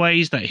in some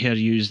ways that he'll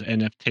use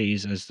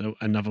NFTs as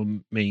another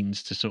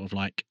means to sort of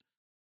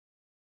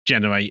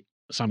generate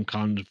some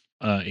kind of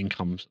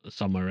income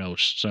somewhere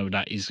else. So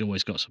that he's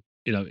always got some.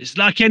 It's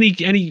like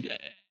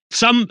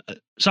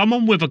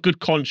someone with a good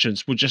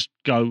conscience would just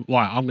go,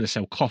 right, I'm going to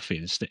sell coffee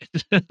instead.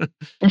 I'm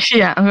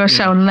going to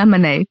sell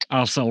lemonade.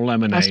 I'll sell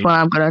lemonade. That's what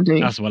I'm going to do.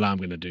 That's what I'm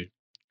going to do.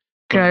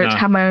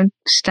 Have my own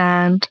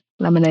stand,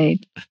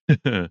 lemonade.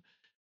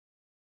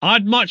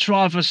 I'd much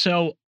rather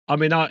sell. I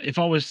mean, if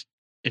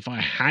I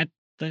had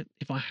that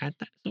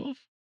sort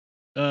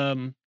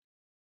of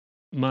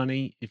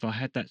money, if I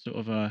had that sort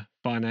of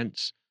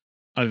finance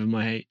over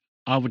my head,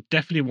 I would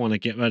definitely want to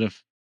get rid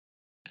of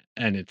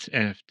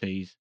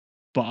NFTs.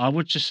 But I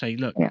would just say,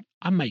 look,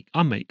 I make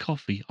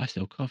coffee. I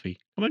sell coffee.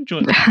 Come and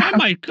join.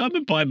 Come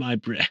and buy my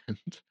brand.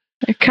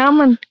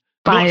 Come and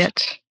buy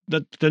it.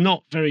 The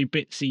not very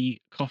bitsy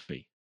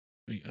coffee.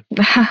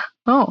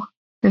 Oh,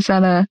 is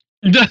that a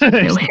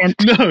hint?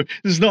 No,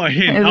 it's not a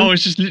hint.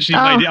 It's just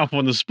literally made it up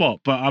on the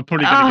spot. But I'm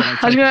probably going to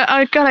get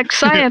I got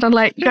excited. I'm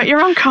like, got your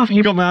own coffee.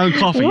 Got my own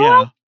coffee,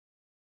 what?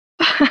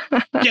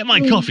 Get my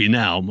coffee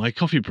now. My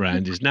coffee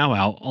brand is now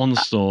out on the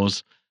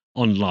stores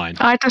online.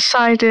 I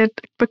decided,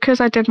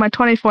 because I did my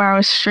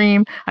 24-hour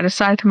stream, I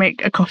decided to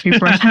make a coffee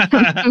brand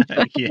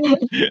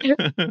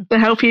to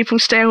help people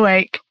stay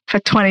awake for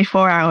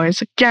 24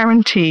 hours,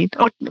 guaranteed.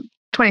 Or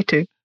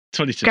 22.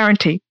 22.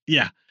 Guaranteed.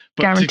 Yeah.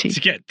 But guaranteed. To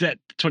get that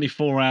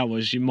 24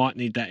 hours, you might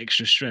need that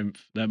extra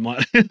strength. That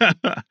might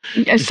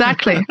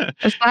Exactly.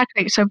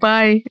 So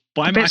buy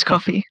Bits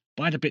coffee.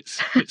 Buy the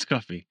bits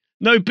coffee.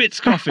 No bits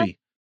coffee.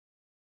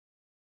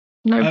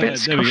 No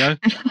bits. There we go.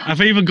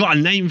 I've even got a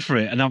name for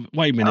it. And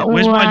wait a minute.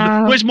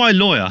 Wow. Where's my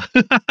lawyer?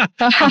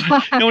 I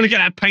want to get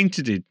that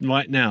painted in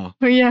right now.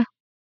 Oh, yeah.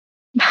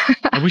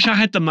 I wish I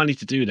had the money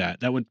to do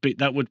that. That would be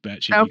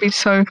actually. That would be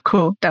so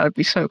cool. That would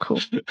be so cool.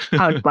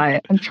 I would buy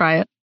it and try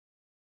it,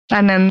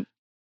 and then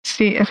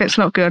see if it's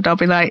not good. I'll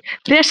be like,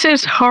 "This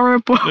is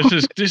horrible.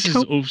 This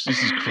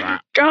is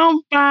crap.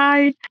 Don't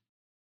buy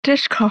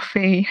this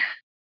coffee,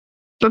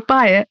 but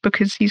buy it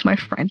because he's my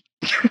friend."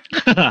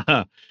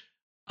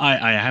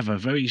 I have a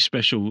very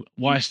special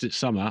whilst it's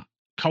summer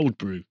cold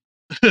brew.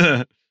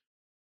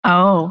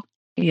 Oh,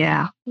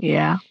 yeah.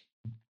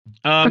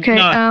 Okay.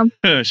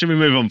 No. Should we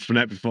move on from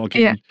that before I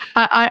get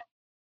Yeah.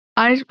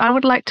 I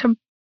would like to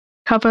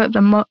cover the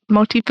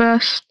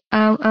multiverse.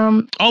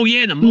 Oh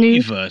yeah, the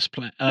multiverse.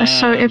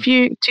 So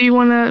do you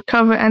want to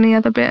cover any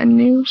other bit of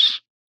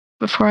news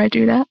before I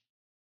do that?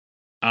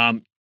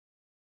 I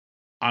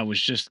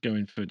was just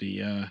going for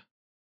the.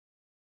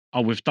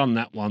 Oh, we've done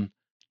that one.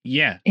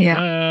 Yeah.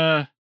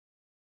 Yeah.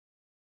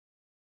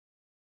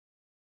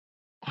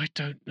 I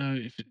don't know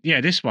if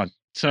this one.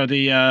 So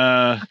the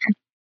Okay.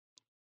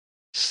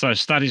 So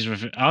studies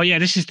oh yeah,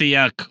 this is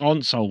the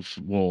console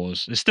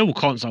wars. There's still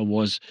console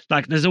wars.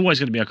 Like there's always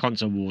going to be a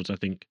console wars, I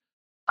think.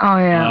 Oh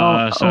yeah,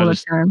 all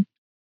the time.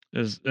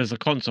 There's a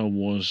console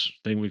wars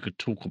thing. We could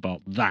talk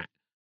about that.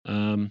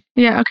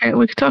 Yeah, okay,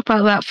 we could talk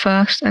about that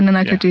first, and then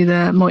I could do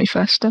the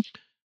multiverse stuff.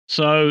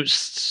 So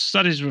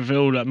studies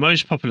reveal that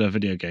most popular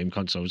video game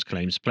consoles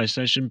claims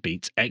PlayStation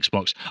beats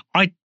Xbox.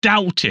 I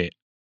doubt it.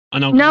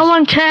 No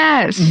one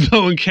cares.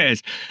 No one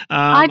cares.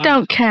 I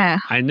don't care.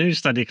 A new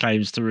study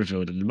claims to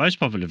reveal that the most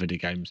popular video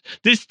games.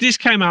 This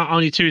came out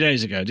only 2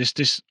 days ago.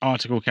 This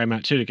article came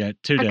out 2 days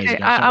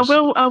ago.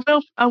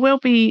 I will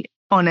be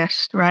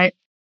honest, right?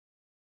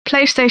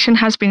 PlayStation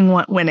has been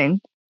winning,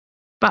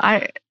 but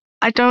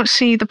I don't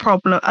see the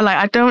problem. Like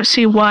I don't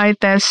see why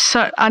there's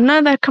so. I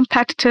know they're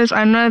competitors.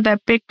 I know they're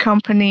big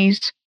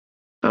companies,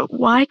 but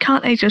why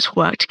can't they just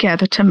work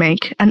together to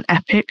make an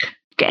epic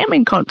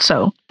gaming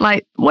console?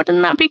 Like,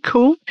 wouldn't that be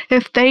cool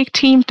if they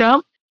teamed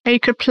up and you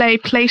could play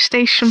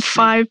PlayStation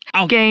 5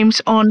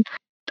 games on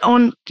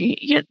one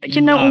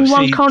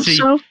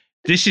console?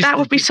 That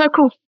would be so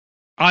cool.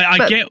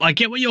 I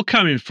get where you're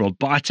coming from,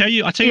 but I tell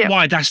you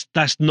why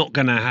that's not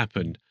going to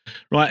happen,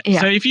 right? Yeah.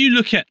 So if you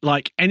look at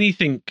like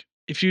anything,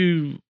 if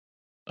you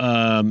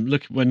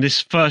look when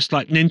this first,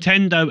 like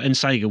Nintendo and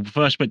Sega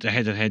first went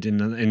head to head in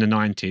the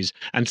 90s,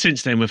 and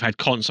since then we've had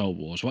console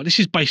wars, right? This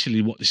is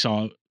basically what they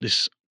started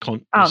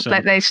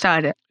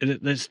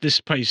it.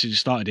 This basically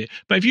started it.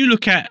 But if you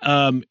look at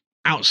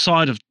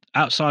outside of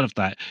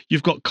that,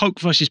 you've got Coke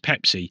versus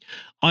Pepsi.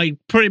 I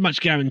pretty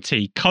much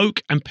guarantee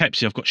Coke and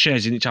Pepsi have got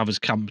shares in each other's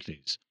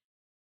companies.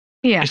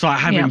 Yeah, it's like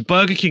having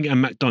Burger King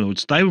and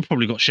McDonald's. They would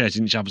probably got shares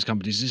in each other's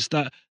companies. It's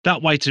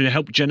that way to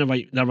help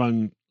generate their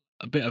own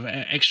a bit of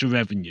extra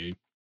revenue.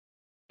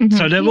 Mm-hmm.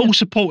 So they're all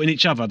supporting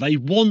each other. They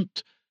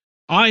want.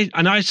 I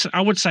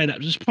would say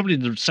that it's probably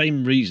the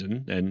same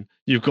reason. Then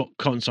you've got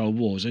console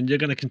wars, and you're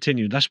going to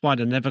continue. That's why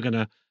they're never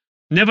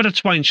the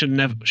twain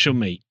shall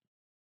meet.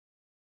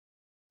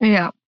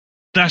 Yeah.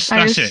 That's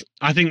it.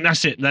 I think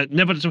that's it.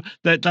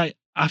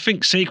 I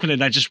think secretly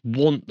they just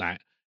want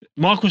that.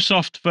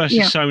 Microsoft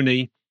versus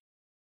Sony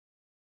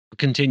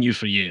continue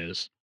for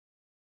years.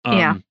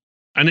 And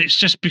it's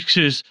just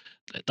because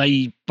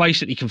they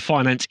basically can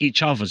finance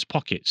each other's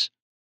pockets.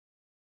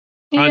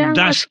 And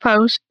I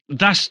suppose.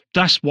 That's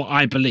what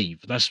I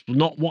believe. That's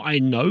not what I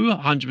know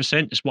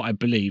 100%. It's what I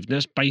believe. And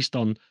that's based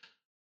on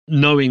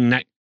knowing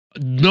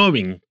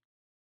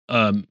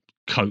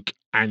Coke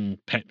and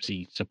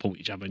Pepsi support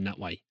each other in that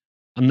way.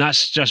 And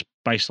that's just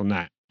based on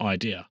that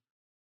idea.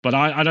 But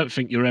I don't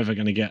think you're ever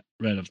going to get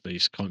rid of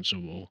these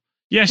console war.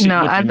 Yes, it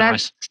would be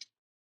nice.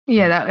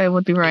 Yeah, it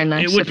would be very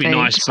nice. It would be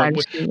nice,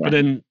 but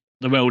then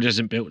the world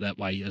isn't built that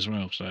way as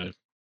well. So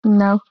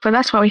no, but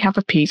that's why we have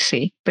a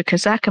PC,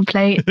 because that can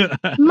play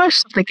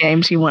most of the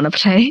games you want to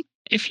play.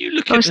 If you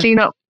look obviously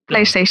not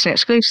PlayStation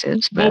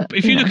exclusives, but well,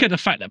 if you look at the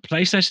fact that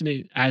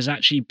PlayStation has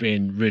actually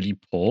been really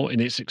poor in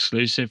its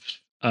exclusive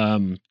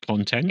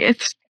content.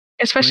 It's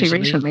especially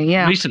recently.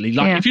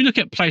 Like if you look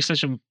at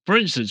PlayStation, for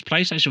instance,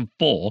 PlayStation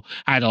 4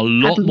 had a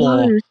lot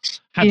more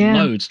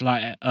loads.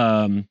 Like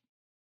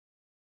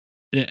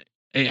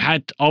it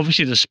had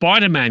obviously the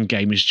Spider-Man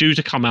game is due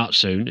to come out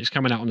soon. It's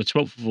coming out on the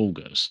 12th of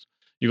August.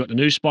 You've got the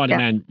new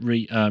Spider-Man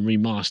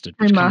remastered,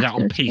 which comes out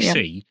on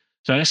PC. Yeah.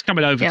 So that's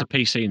coming over to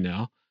PC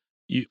now.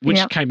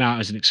 Which came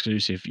out as an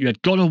exclusive. You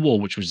had God of War,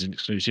 which was an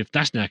exclusive.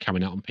 That's now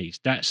coming out on PC.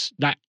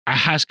 That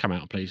has come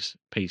out on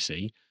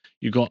PC.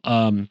 You got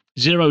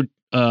Zero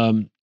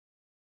Dawn.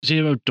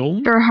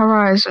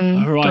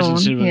 Horizon Dawn.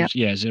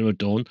 Zero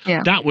Dawn.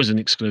 Yeah. That was an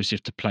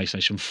exclusive to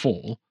PlayStation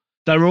 4.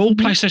 They were all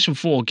PlayStation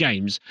 4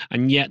 games,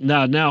 and yet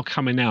they're now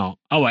coming out.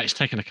 Oh, it's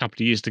taken a couple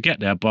of years to get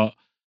there, but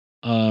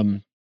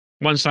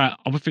once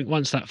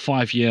that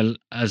 5 year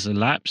has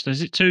elapsed,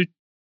 is it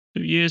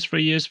 2 years,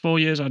 3 years, 4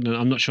 years. I don't know.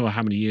 I'm not sure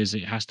how many years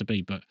it has to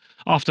be, but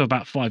after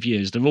about 5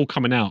 years, they're all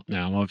coming out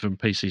now over on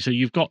PC. So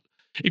you've got,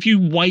 if you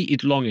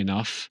waited long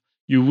enough,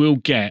 you will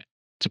get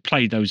to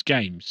play those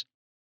games.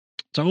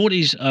 So all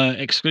these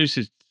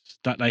exclusives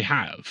that they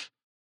have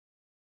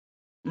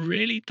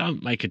really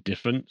don't make a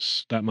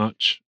difference that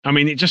much. I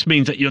mean, it just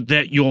means that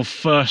you're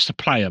first to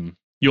play them.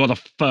 You're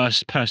the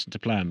first person to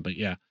play them. But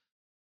yeah.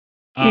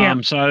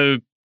 Yeah. So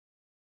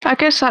I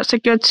guess that's a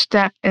good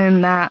step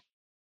in that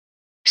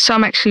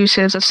some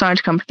exclusives are starting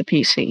to come to the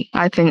PC.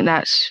 I think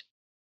that's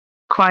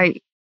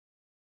quite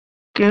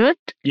good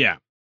yeah,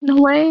 in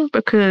a way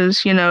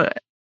because, you know,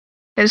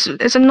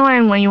 it's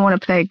annoying when you want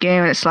to play a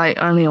game and it's like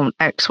only on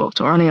Xbox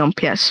or only on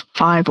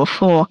PS5 or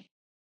 4.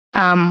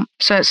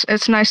 So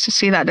it's nice to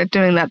see that they're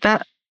doing that.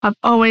 That I've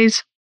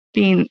always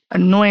been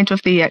annoyed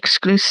with the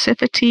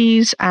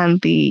exclusivities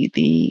and the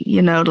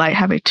you know, like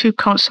having two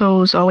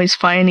consoles always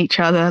fighting each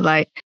other.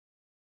 Like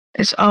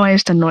it's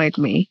always annoyed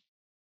me.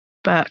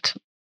 But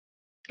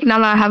now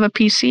that I have a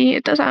PC,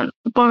 it doesn't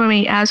bother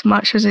me as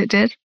much as it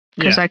did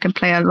because yeah. I can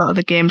play a lot of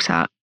the games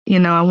that, you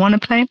know, I want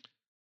to play.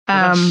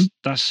 Well,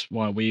 that's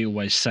why we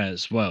always say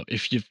as well.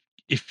 If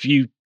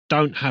you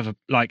don't have a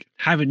like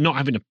not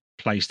having a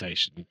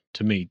PlayStation,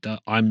 to me,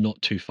 that I'm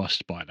not too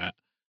fussed by that.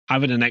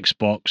 Having an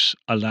Xbox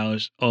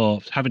allows, or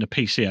having a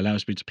PC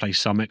allows me to play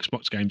some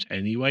Xbox games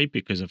anyway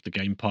because of the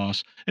Game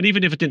Pass. And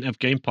even if I didn't have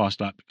Game Pass,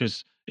 that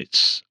because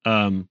it's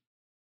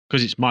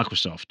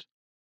Microsoft,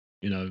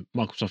 you know,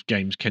 Microsoft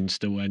games can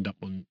still end up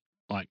on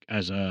like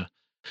as a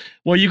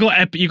well, you got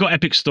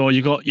Epic Store,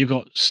 you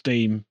got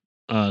Steam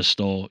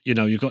store, you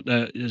know, you've got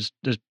there's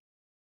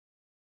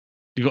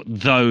you've got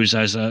those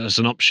as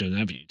an option,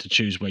 have you, to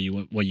choose where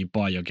you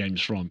buy your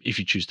games from if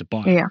you choose to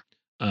buy Yeah.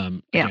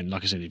 them. Yeah. Again,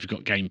 like I said, if you've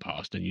got Game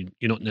Pass, then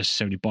you're not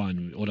necessarily buying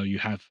them, although you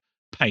have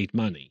paid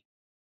money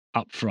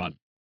up front.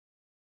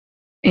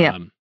 Yeah.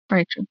 Um,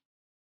 Very true.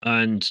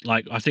 and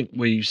like I think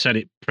we said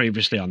it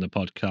previously on the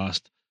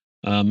podcast,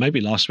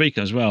 maybe last week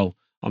as well.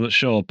 I'm not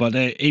sure, but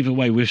either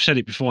way, we've said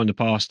it before in the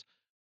past.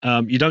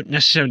 You don't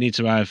necessarily need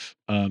to have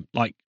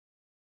like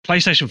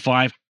PlayStation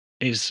 5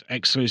 is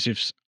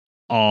exclusives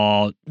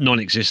are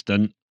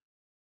non-existent.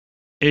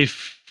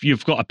 If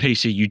you've got a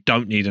PC, you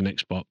don't need an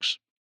Xbox.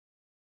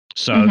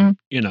 So,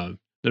 you know,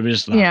 there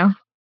is that. Yeah.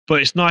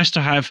 But it's nice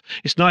to have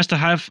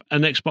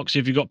an Xbox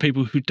if you've got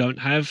people who don't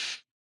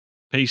have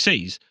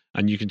PCs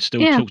and you can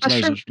still Yeah, talk to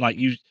that's those true. like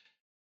you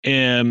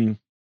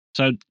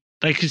so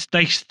they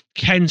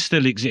can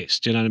still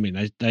exist, you know what I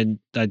mean? They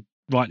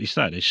rightly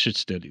so, they should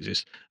still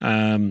exist.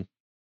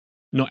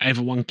 Not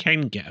everyone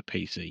can get a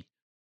PC.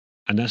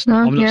 And that's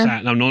not, No, I'm not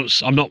yeah. saying,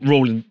 I'm not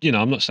ruling, you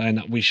know, I'm not saying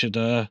that we should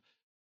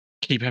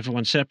keep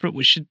everyone separate.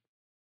 We should,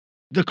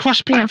 the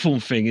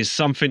cross-platform thing is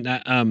something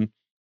that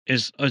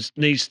is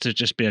needs to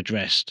just be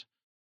addressed.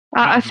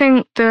 I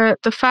think the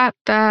fact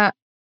that,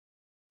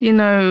 you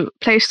know,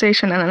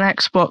 PlayStation and an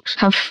Xbox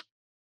have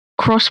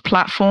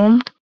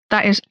cross-platformed,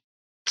 that is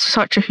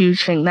such a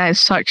huge thing. That is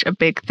such a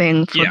big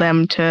thing for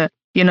them to,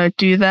 you know,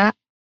 do that.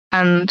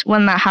 And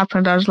when that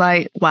happened, I was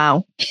like,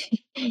 wow,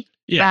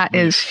 that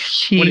is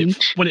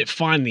huge. When it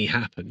finally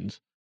happened.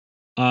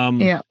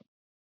 Yeah.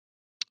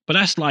 But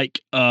that's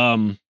like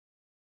That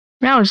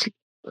was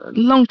a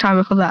long time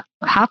before that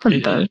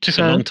happened, though. it took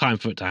a long time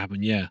for it to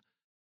happen. Yeah.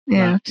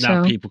 Yeah.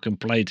 Now So people can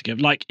play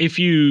together. Like if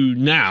you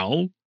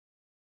now,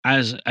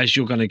 as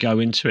you're going to go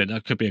into it,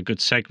 that could be a good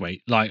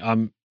segue. Like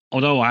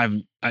although I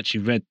haven't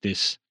actually read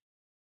this,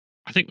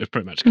 I think we've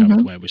pretty much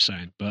covered where we're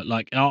saying. But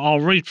like I'll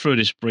read through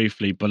this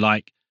briefly. But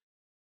like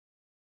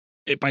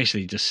it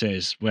basically just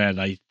says where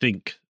they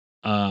think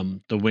the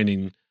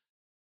winning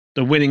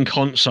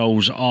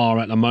consoles are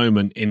at the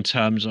moment in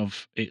terms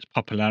of its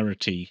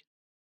popularity.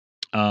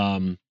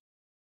 So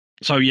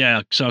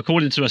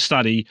according to a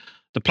study,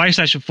 the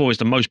PlayStation 4 is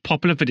the most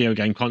popular video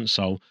game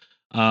console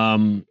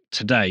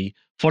today,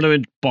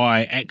 followed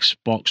by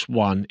Xbox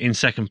One in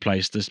second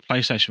place. There's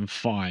PlayStation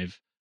 5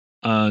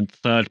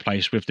 third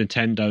place, with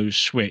Nintendo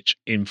Switch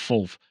in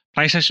fourth.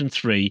 PlayStation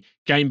 3,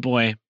 Game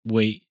Boy,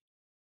 Wii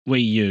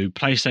U,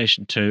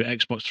 PlayStation 2,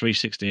 Xbox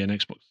 360, and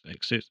Xbox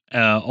X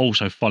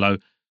also follow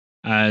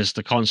as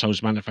the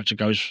console's manufacturer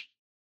goes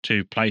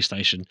to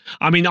PlayStation.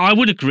 I mean, I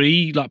would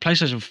agree. Like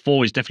PlayStation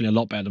 4 is definitely a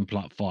lot better than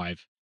Plat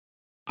 5.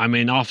 I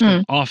mean,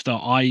 after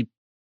I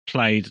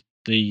played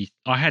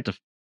I had the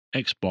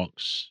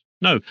Xbox.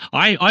 No,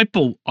 I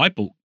bought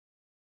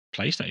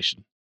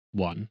PlayStation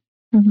 1.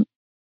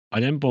 I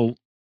then bought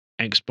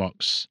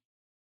Xbox,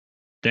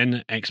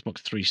 then Xbox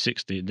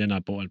 360, then I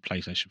bought a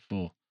PlayStation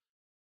 4.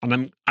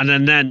 And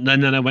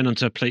then I went on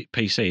to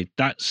PC.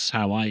 That's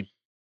how I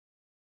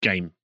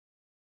game,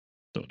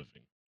 sort of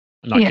thing.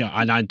 Like,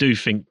 and I do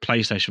think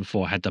PlayStation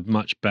 4 had the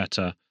much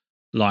better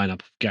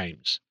lineup of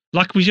games.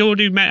 Like we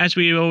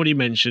already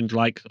mentioned,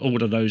 like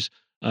all of those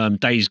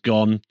Days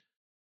Gone,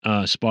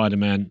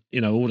 Spider-Man, you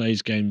know, all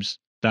those games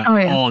that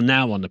are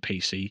now on the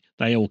PC,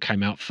 they all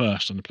came out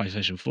first on the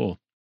PlayStation 4.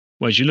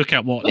 Whereas you look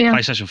at what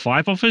PlayStation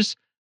 5 offers,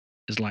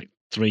 it's like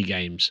 3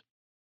 games.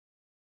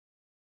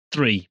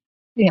 3.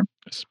 Yeah.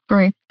 It's-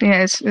 Great.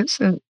 Yeah, it's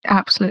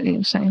absolutely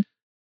insane.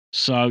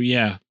 So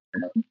yeah,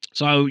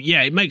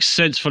 it makes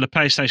sense for the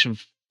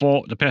PlayStation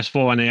 4, the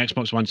PS4, and the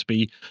Xbox One to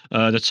be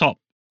the top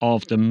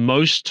of the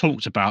most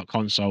talked about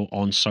console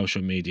on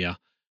social media,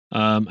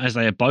 as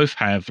they both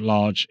have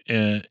large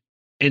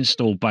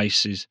install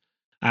bases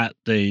at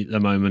the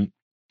moment.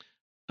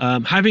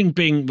 Having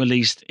been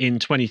released in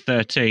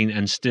 2013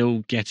 and still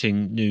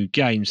getting new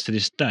games to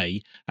this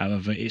day,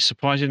 however, it's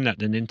surprising that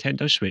the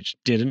Nintendo Switch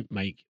didn't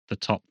make the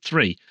top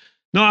 3.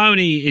 Not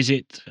only is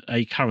it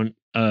a current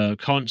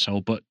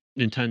console, but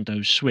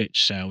Nintendo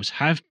Switch sales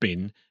have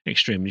been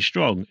extremely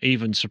strong,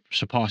 even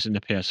surpassing the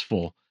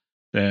PS4.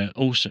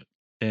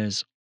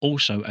 There's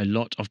also a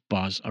lot of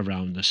buzz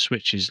around the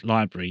Switch's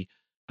library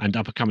and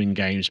upcoming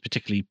games,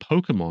 particularly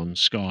Pokemon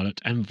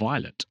Scarlet and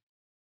Violet.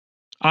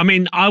 I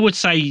mean, I would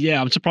say, yeah,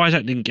 I'm surprised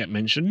that didn't get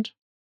mentioned.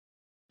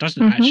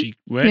 Doesn't actually.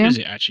 Where Yeah. does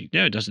it actually?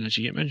 No, it doesn't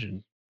actually get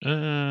mentioned.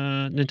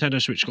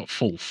 Nintendo Switch got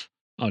fourth.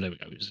 Oh, there we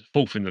go. It's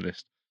fourth in the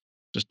list.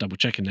 Just double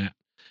checking that.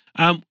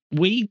 The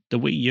Wii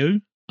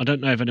U. I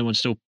don't know if anyone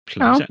still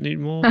plays Oh. that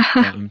anymore.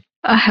 But,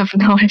 I have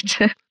no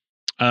idea.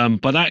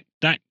 but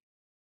that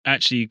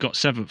actually got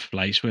 7th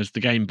place, whereas the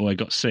Game Boy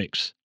got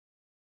 6th.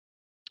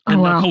 Oh, And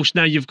of wow. course,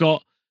 now you've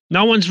got.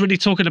 No one's really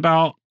talking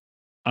about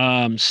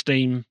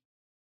Steam.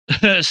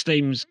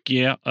 Steam's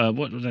gear.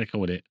 What do they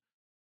call it?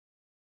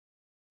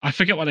 I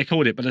forget what they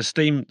called it, but the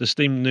Steam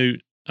new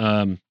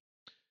The,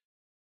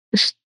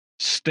 s-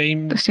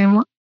 Steam the Steam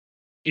what?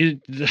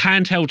 the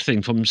handheld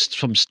thing from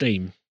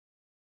Steam,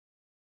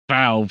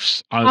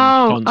 Valve's own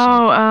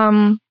console.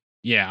 Oh,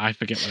 Yeah, I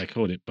forget what they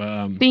called it,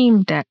 but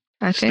Steam Deck,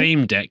 I think.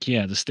 Steam Deck.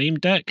 Yeah, the Steam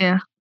Deck. Yeah.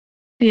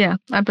 Yeah,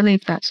 I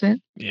believe that's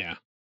it. Yeah,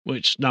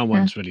 which no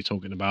one's really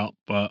talking about.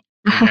 But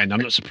again,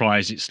 I'm not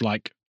surprised. It's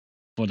like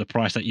for the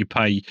price that you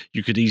pay,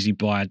 you could easily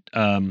buy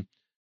a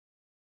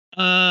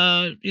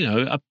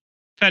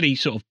fairly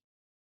sort of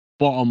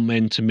bottom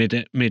end to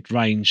mid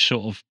range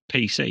sort of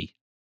PC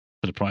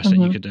for the price that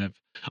you could have.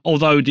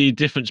 Although the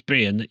difference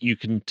being that you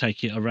can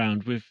take it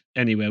around with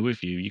anywhere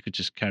with you, you could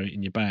just carry it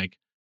in your bag,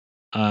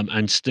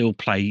 and still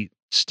play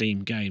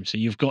Steam games. So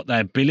you've got the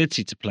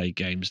ability to play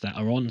games that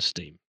are on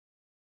Steam.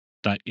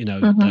 That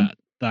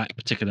that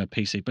particular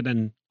PC. But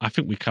then I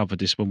think we covered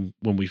this when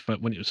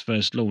it was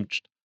first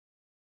launched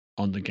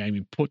on the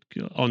gaming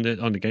podcast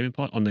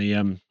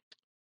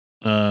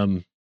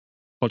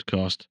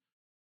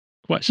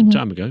quite some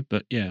time ago.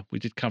 But yeah, we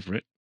did cover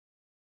it.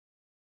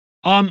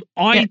 Yeah,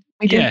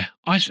 we did.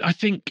 I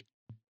think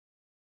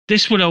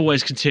this will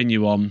always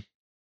continue on.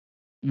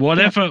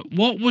 Whatever.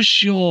 What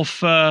was your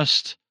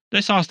first?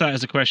 Let's ask that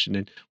as a question.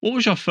 Then, what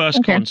was your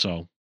first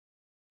console,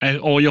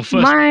 or your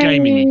first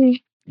gaming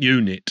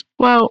unit?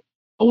 Well,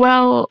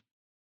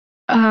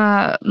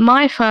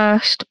 my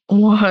first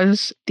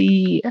was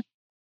the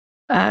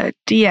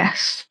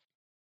DS.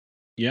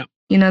 Yeah.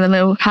 You know, the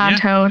little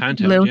handheld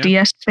little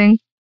DS thing.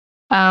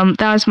 That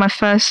was my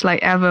first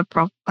like ever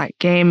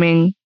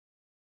gaming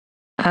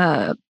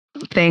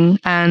thing,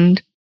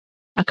 and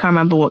I can't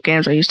remember what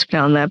games I used to play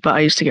on there, but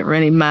I used to get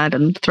really mad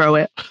and throw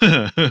it.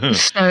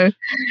 So,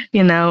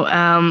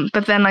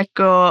 but then I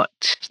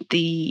got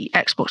the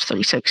Xbox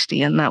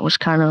 360, and that was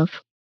kind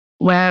of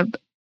where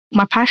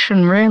my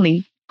passion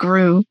really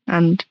grew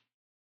and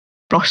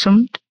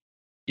blossomed.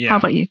 Yeah. How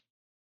about you?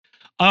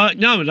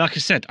 No, like I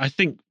said, I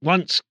think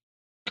once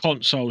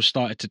consoles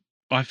started to,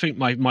 I think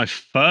my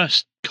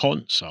first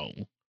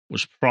console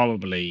was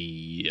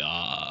probably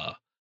I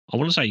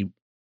want to say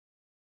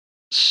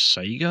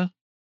Sega.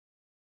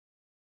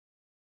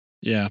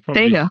 Yeah,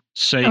 probably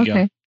Sega.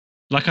 Okay.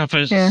 Like our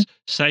first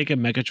Sega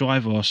Mega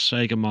Drive or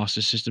Sega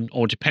Master System,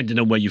 or depending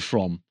on where you're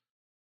from.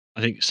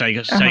 I think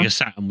Sega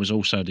Saturn was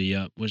also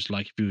the was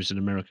like if you was in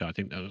America, I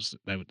think that was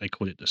they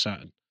called it the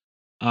Saturn.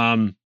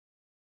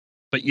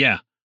 But yeah,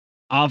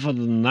 other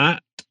than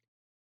that,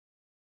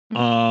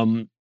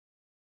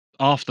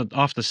 after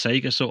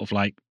Sega sort of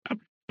like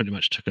pretty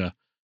much took a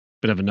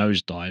bit of a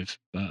nosedive,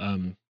 but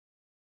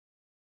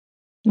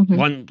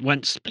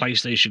once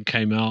PlayStation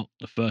came out,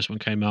 the first one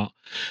came out.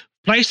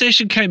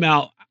 PlayStation came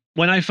out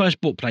when I first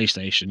bought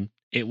PlayStation.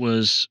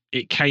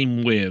 It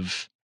came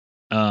with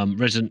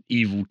Resident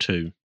Evil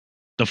 2.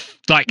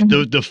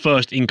 The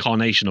first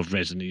incarnation of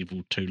Resident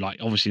Evil 2. Like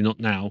obviously not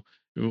now.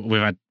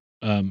 We've had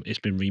it's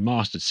been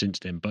remastered since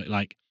then, but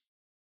like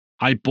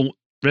I bought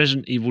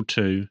Resident Evil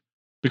 2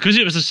 because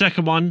it was the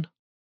second one.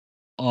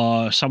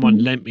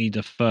 Someone lent me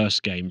the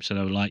first game, so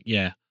they were like,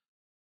 "Yeah,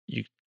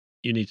 you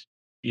need,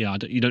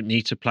 you don't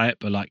need to play it,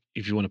 but like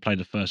if you want to play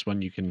the first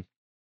one, you can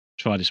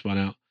try this one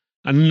out."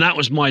 And that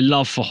was my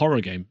love for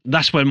horror game.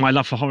 That's when my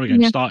love for horror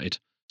games started.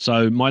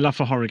 So my love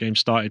for horror games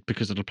started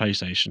because of the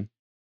PlayStation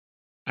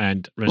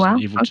and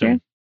Resident Evil 2.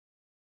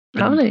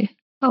 Lovely.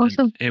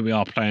 Awesome. And here we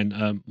are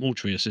playing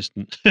Mortuary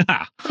Assistant.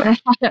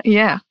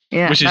 Yeah.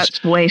 Which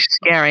that's way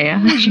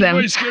scarier.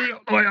 Way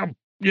scarier.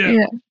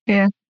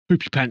 Yeah.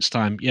 Poopy pants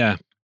time. Yeah.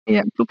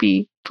 Yeah,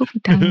 poopy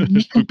time.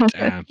 Poopy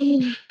time.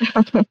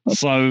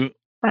 So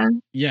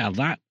yeah,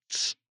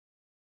 that's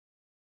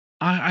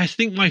I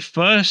think my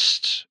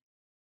first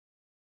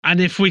And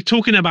if we're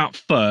talking about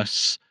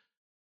first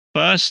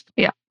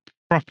Yeah.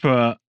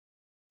 proper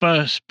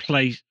first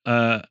place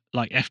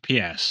like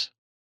FPS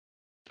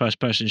first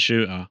person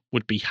shooter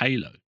would be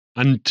Halo.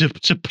 And to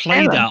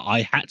play Halo. that,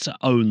 I had to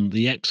own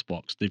the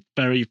Xbox, the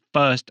very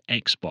first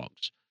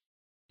Xbox,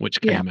 which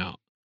Yeah. came out.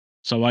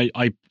 So I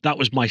that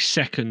was my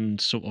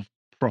second sort of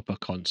proper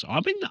console.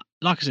 I mean,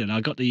 like I said,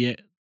 I got the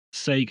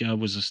Sega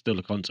was still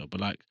a console, but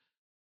like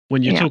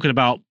when you're Yeah. talking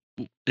about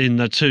in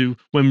the two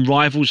when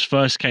Rivals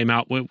first came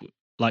out,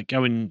 like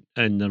going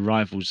in the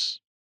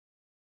Rivals,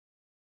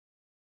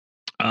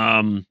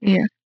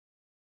 Yeah.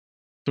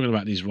 talking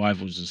about these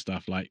Rivals and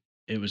stuff, like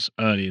it was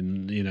early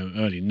in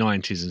early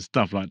 90s and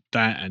stuff like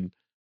that, and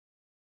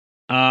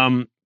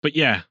but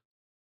yeah,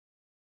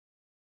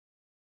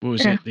 what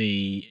was Yeah.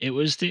 it? It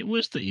was the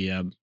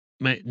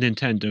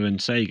Nintendo and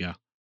Sega.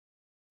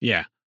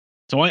 Yeah.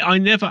 So I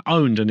never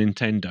owned a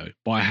Nintendo,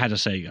 but I had a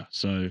Sega.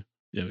 So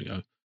there we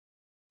go.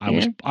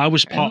 Yeah. I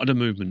was Yeah. part of the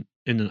movement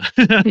in You're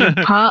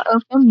the part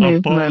of the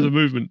I'm part of the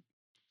movement.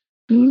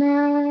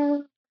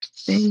 movement.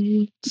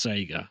 Mercy.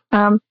 Sega.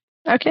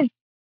 Okay.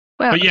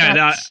 Well, But yeah,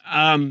 that's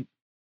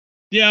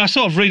yeah, I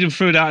sort of reading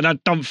through that, and I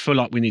don't feel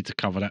like we need to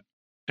cover that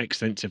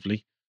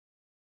extensively.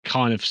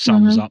 Kind of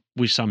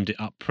we summed it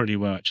up pretty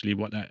well, actually,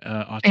 what that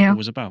article yeah.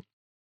 was about.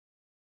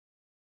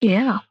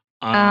 Yeah.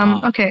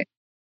 Okay.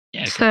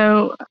 Yeah.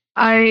 So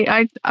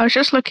I was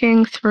just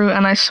looking through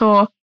and I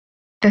saw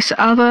this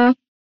other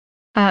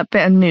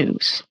bit of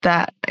news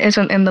that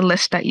isn't in the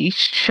list that you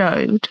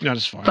showed. No,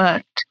 that's fine.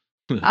 But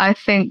I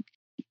think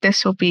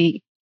this will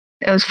be.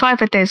 It was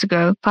 5 days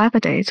ago. 5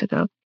 days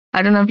ago.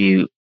 I don't know if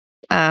you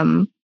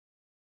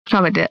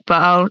covered it,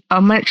 but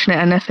I'll mention it,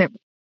 and if it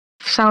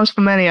sounds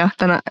familiar,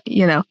 then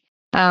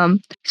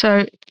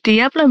So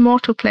Diablo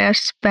Immortal players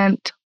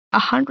spent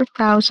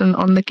 100,000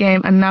 on the game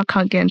and now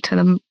can't get into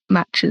the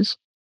matches.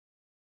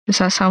 Does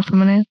that sound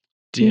familiar?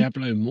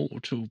 Diablo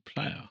Immortal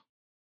player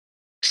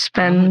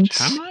Spends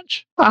how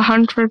much?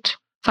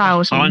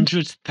 100,000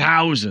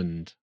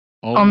 100,000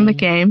 on the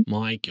game,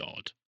 my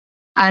God!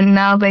 and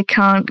now they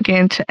can't get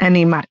into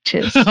any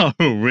matches. Oh,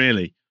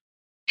 really?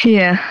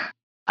 Yeah.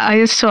 I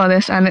just saw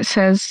this, and it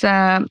says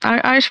I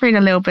just read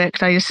a little bit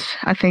because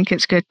I think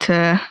it's good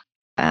to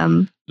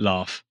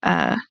laugh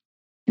at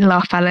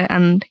it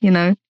and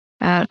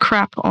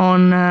crap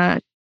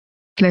on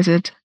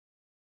Blizzard.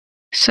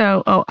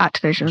 So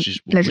Activision, which is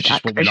Blizzard,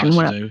 what we Activision,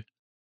 like to do.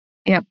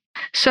 Yep.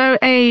 So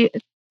a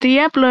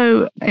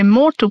Diablo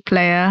Immortal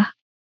player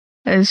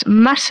as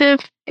massive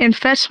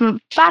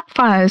investment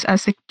backfires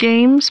as the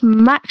game's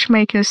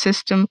matchmaker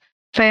system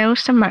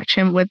fails to match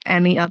him with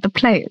any other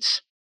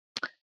players.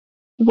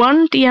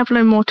 One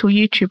Diablo Immortal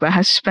YouTuber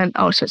has spent,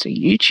 so it's a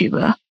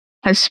YouTuber,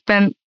 has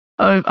spent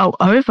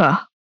over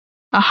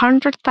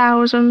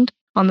 100,000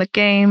 on the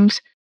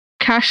game's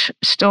cash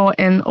store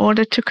in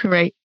order to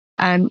create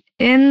an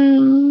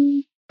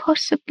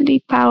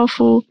impossibly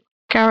powerful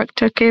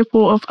character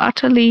capable of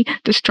utterly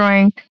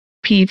destroying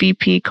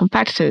PvP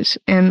competitors.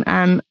 In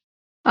an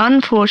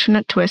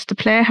unfortunate twist, the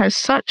player has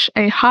such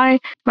a high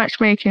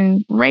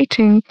matchmaking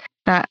rating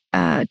that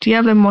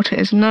Diablo Immortal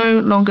is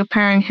no longer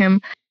pairing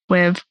him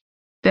with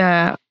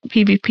the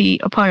PvP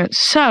opponents.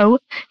 So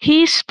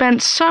he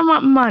spent so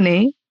much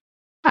money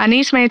and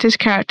he's made his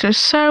character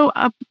so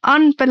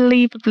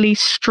unbelievably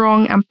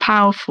strong and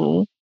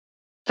powerful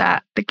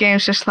that the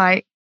game's just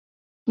like,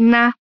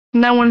 nah,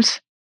 no one's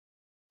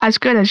as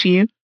good as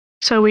you,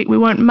 so we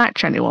won't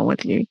match anyone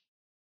with you.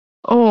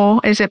 Or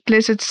is it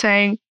Blizzard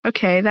saying,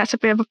 okay, that's a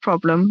bit of a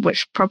problem,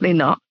 which probably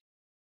not.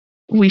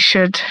 We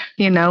should,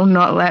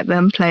 not let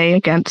them play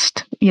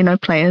against,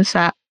 players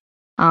that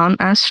aren't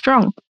as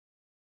strong.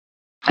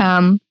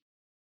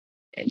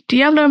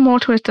 Diablo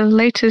Immortal is the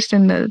latest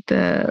in the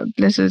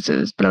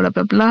Blizzard's blah,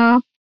 blah, blah,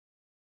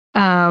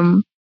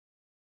 blah.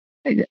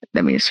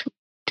 Let me just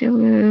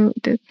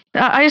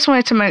I just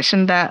wanted to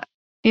mention that,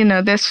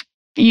 this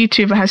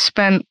YouTuber has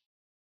spent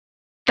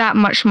that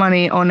much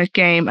money on a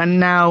game and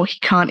now he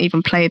can't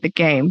even play the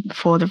game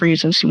for the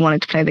reasons he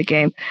wanted to play the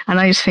game. And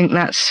I just think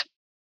that's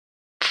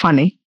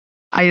funny.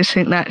 I just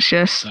think that's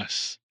just,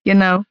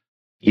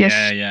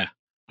 Yeah.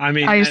 I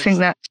mean, I just think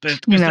that,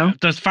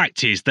 the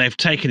fact is they've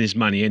taken his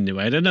money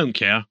anyway. They don't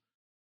care.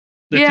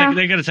 They're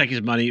going to take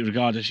his money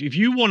regardless. If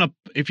you want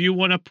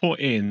to put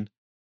in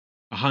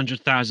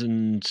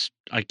 100,000,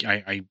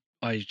 I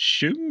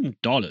assume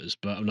dollars,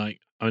 but I'm like,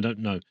 I don't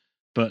know.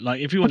 But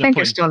like, if you want I think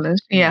it's dollars.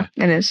 Yeah,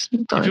 it is.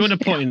 If you want to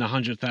put in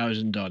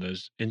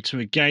 $100,000 into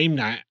a game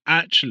that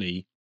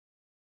actually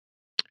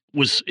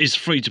is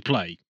free to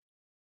play,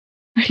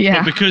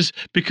 yeah, but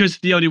because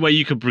the only way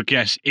you can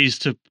progress is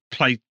to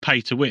pay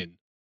to win.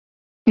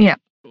 Yeah.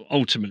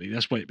 Ultimately,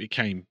 that's what it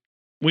became.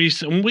 We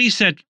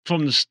said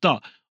from the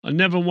start, I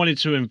never wanted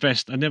to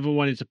invest. I never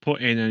wanted to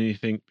put in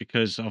anything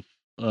because of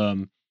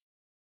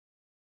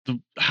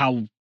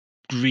how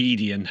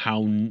greedy and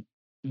how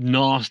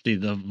nasty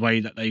the way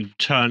that they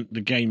turned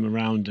the game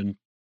around and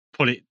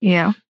put it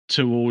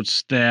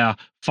towards their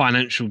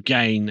financial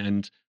gain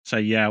and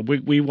say, yeah,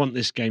 we want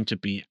this game to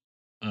be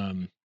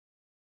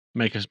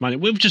make us money.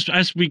 We've just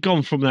as we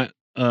gone from that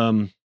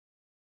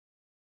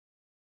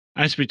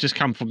as we just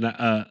come from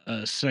that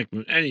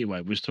segment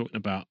anyway, we was talking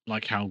about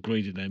like how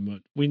greedy they were.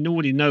 We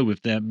already know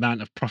with the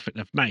amount of profit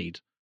they've made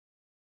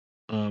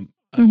Mhm.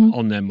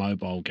 on their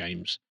mobile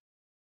games.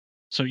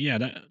 So yeah,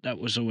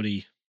 that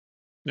already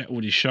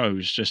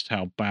shows just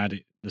how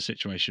bad the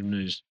situation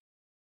is.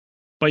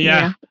 But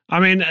yeah, Yeah. I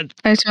mean, I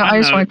just I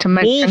don't know. wanted to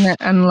More mention it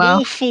and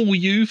laugh. for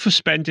you for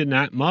spending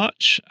that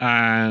much,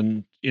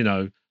 and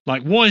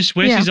like, where's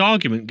Yeah. his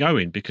argument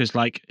going? Because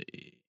like,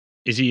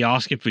 is he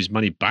asking for his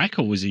money back,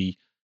 or was he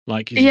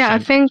like, is he Yeah, I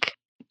saying, think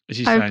is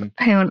he saying,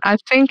 hang on. I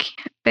think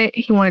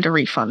he wanted a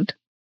refund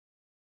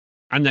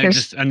and they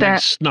because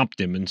snubbed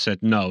him and said,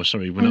 no,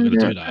 sorry, we're not going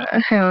to do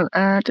that. hang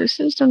on. This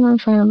is the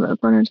refund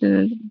according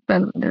to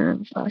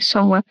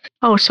somewhere.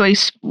 Oh, so he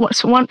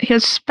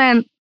has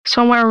spent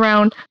somewhere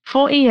around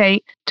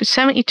 48 to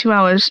 72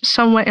 hours,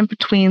 somewhere in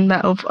between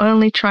that, of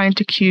only trying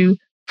to queue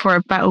for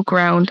a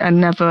battleground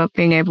and never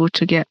being able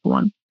to get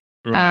one.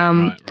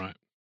 Right.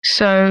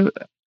 So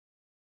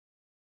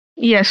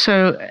yeah,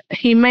 so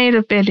he made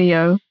a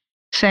video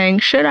saying,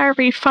 "Should I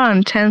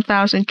refund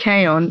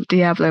 10,000K on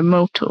Diablo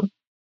Immortal?"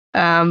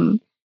 The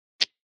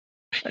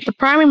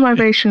primary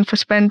motivation for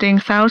spending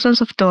thousands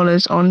of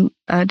dollars on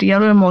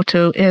Diablo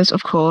Immortal is,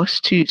 of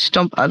course, to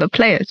stomp other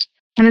players.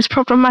 And it's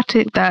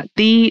problematic that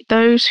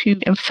those who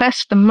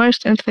invest the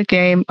most into the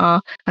game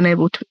are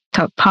unable to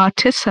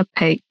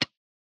participate.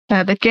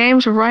 The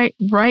game's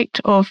right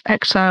of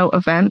exile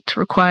event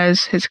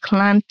requires his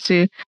clan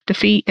to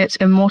defeat its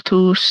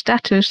immortal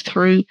status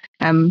through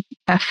PvP.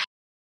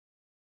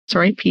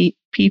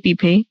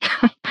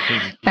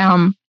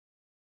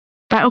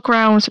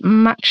 Battlegrounds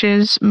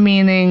matches,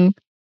 meaning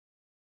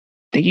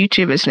the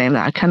YouTuber's name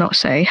that I cannot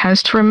say,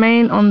 has to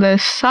remain on the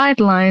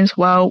sidelines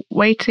while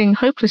waiting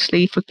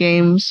hopelessly for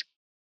games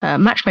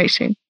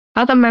matchmaking.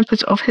 Other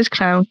members of his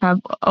clan have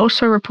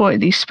also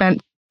reportedly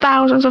spent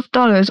thousands of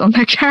dollars on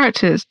their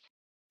characters.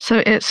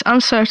 So it's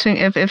uncertain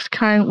if the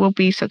clan will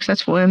be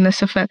successful in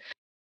this event.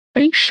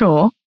 Are you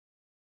sure?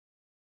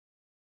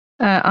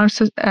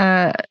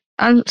 If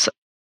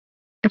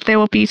they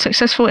will be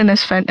successful in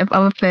this event if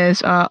other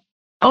players are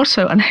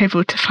also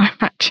unable to find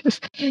matches.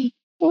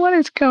 What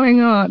is going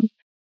on?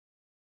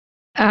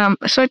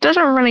 So it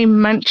doesn't really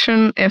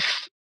mention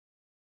if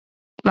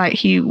like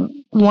he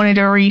wanted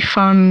a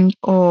refund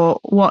or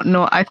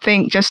whatnot. I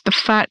think just the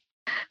fact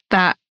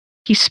that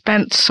he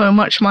spent so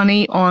much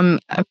money on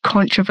a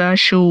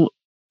controversial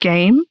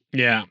game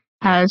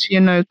has,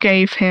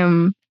 gave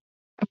him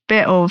a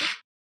bit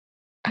of,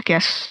 I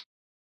guess,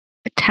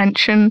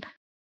 attention.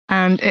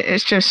 And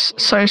it's just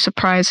so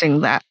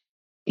surprising that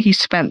he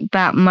spent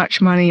that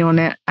much money on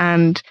it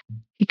and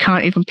he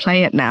can't even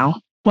play it now.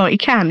 Well, he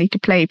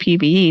could play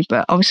PvE,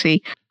 but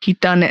obviously he'd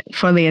done it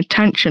for the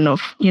intention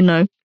of,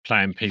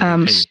 playing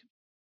PvP.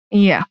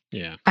 Yeah.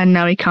 Yeah. And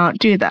now he can't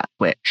do that,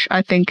 which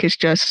I think is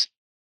just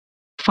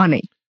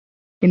funny.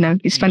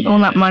 He spent all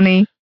that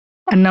money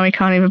and now he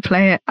can't even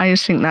play it. I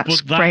just think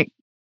that's great.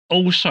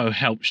 Also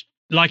helps.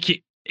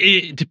 Like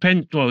it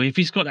depends. Well, if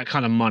he's got that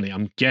kind of money,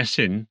 I'm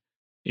guessing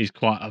he's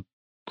got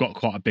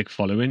quite a big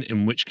following.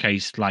 In which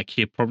case, like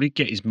he'll probably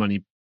get his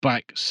money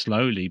back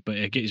slowly, but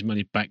he'll get his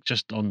money back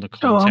just on the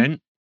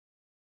content.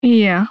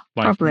 Yeah,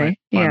 probably.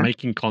 By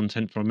making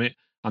content from it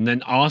and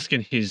then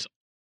asking his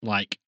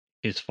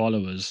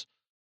followers,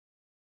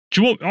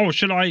 do you want? Oh,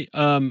 should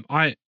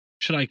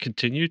I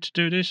continue to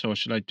do this, or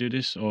should I do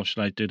this, or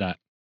should I do that?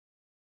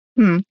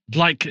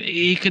 Like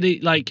he could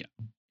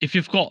if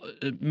you've got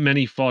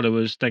many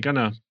followers, they're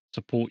gonna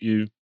support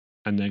you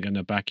and they're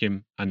gonna back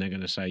him and they're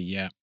gonna say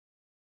yeah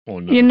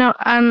or no.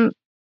 And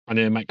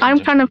I'm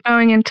kind of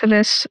going into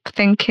this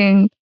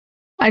thinking,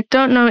 I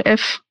don't know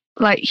if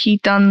like he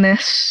done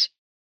this,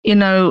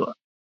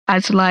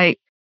 as like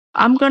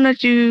I'm gonna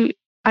do.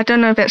 I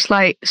don't know if it's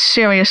like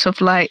serious of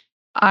like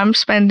I'm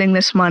spending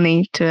this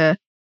money to,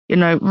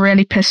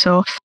 really piss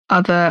off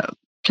other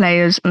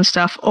players and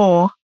stuff,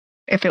 or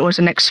if it was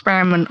an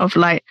experiment of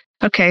like,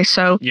 okay,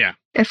 so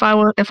if I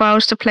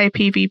was to play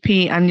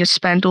PvP and just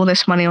spend all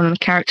this money on a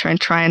character and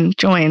try and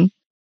join,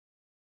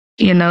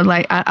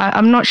 like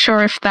I'm not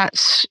sure if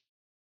that's,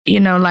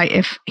 like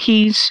if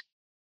he's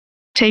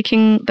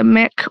taking the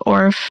mick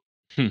or if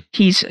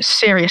he's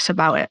serious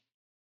about it,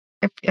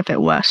 if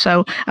it were.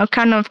 So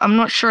I'm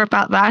not sure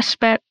about that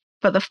aspect,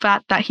 but the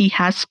fact that he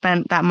has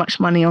spent that much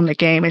money on the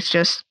game is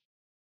just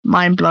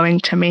mind blowing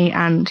to me.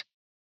 And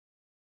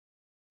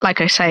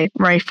like I say,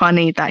 very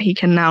funny that he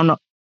can now not,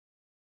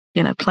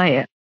 play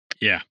it.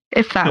 Yeah.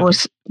 If that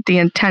was the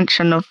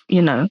intention of,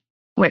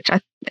 which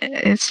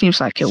it seems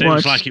like it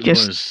was. Seems like it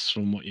was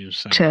from what you were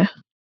saying.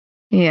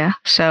 Yeah.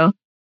 So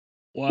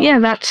yeah,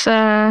 that's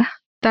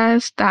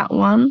that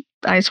one.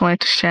 I just wanted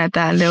to share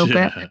that a little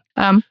bit.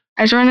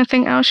 Is there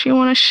anything else you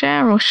want to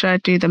share, or should I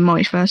do the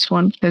multiverse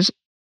one? Because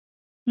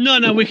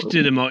no, we could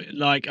do the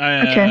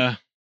okay.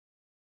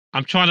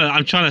 I'm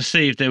trying to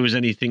see if there was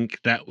anything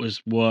that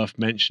was worth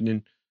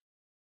mentioning,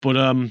 but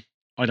I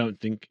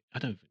don't think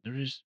there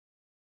is.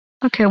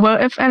 Okay,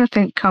 well, if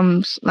anything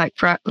comes like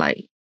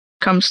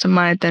comes to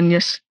mind, then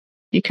yes,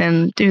 you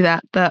can do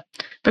that. But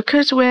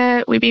because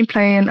we've been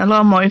playing a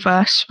lot of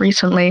Multiverse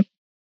recently,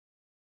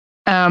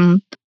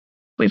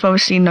 we've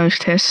obviously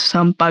noticed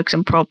some bugs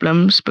and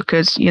problems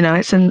because,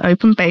 it's an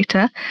open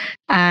beta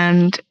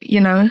and,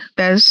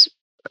 there's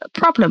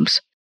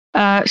problems.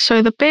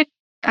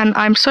 And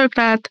I'm so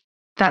glad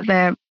that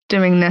they're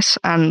doing this,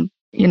 and,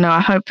 I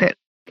hope it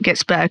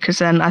gets better because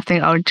then I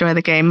think I'll enjoy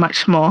the game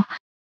much more.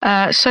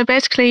 So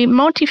basically,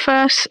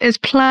 Multiverse is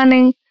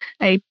planning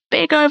a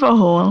big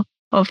overhaul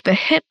of the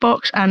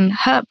hitbox and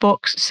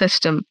hurtbox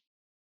system.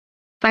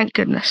 Thank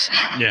goodness.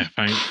 Yeah,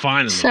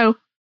 finally. So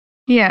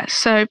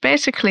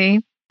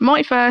basically,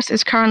 Multiverse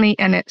is currently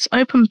in its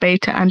open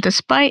beta, and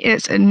despite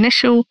its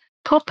initial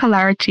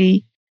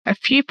popularity, a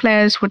few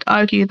players would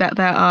argue that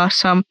there are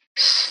some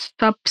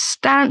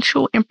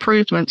substantial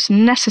improvements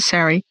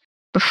necessary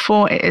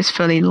before it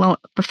fully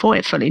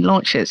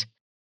launches.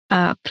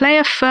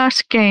 Player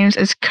First Games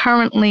is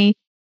currently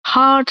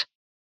hard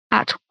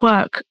at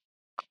work.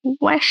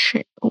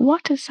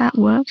 What is that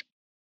word?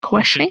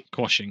 Quashing.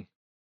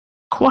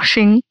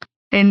 Quashing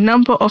a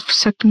number of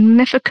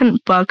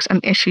significant bugs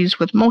and issues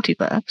with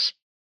Multiverse,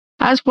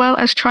 as well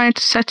as trying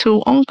to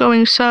settle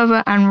ongoing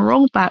server and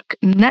rollback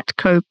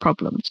netcode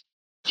problems.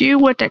 You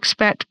would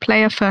expect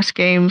Player First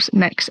Games'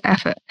 next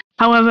effort.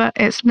 However,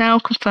 it's now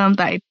confirmed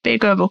that a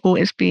big overhaul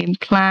is being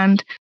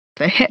planned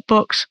for the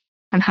hitbox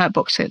and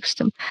hurtbox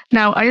system.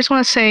 Now, I just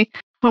want to say,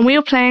 when we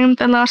were playing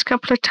the last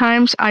couple of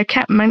times, I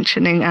kept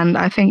mentioning, and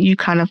I think you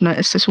kind of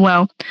noticed as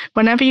well,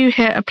 whenever you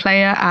hit a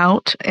player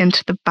out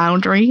into the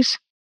boundaries,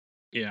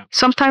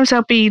 sometimes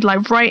they'll be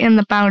like right in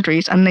the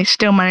boundaries and they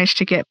still manage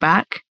to get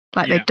back.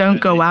 Like they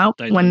don't go out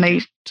when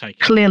they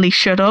clearly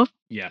should have.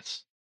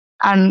 Yes.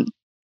 And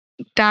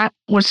that's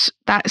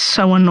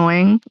so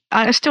annoying.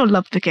 I still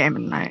love the game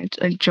and I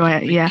enjoy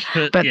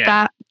it, But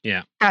that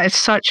is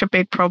such a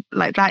big problem.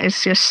 Like that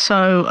is just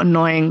so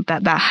annoying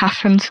that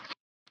happens.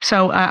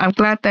 So I'm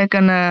glad they're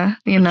gonna,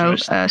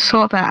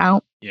 sort that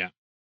out. Yeah.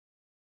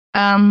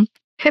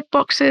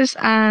 Hitboxes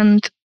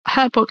and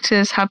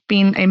hurtboxes have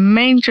been a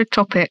major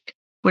topic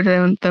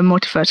within the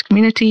Multiverse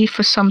community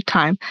for some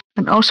time,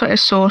 and also a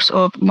source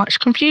of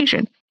much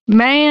confusion.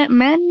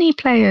 Many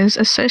players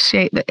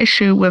associate the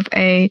issue with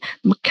a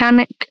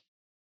mechanic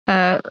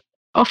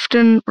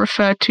often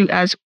referred to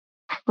as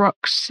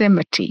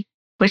proximity,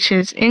 which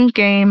in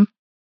games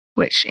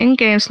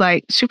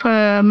like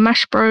Super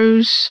Smash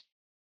Bros.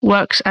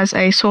 Works as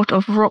a sort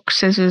of rock,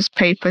 scissors,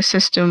 paper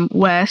system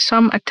where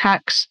some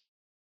attacks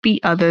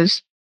beat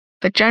others.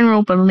 The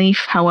general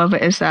belief, however,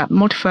 is that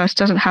Multiverse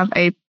doesn't have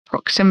a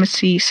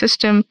proximity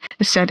system.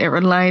 Instead, it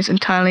relies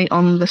entirely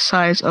on the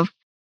size of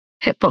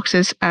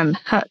hitboxes and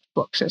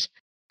hurtboxes.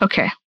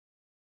 Okay.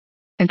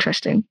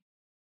 Interesting.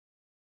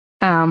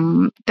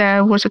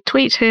 There was a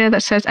tweet here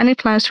that says, any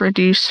plans to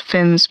reduce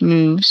Finn's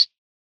moves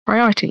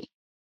priority?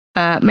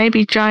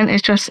 Maybe Giant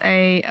is just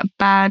a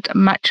bad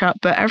matchup,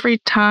 but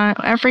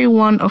every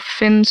one of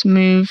Finn's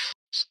moves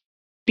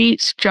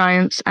beats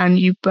Giant's, and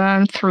you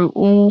burn through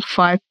all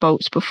 5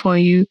 bolts before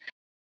you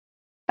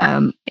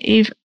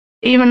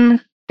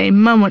even a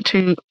moment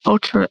to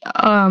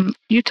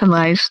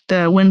utilize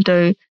the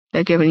window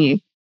they're giving you.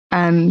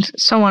 And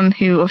someone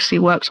who obviously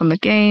works on the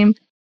game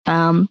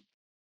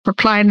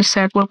replied and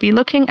said, we'll be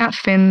looking at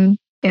Finn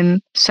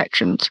in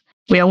sections.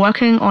 We are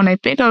working on a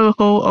big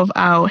overhaul of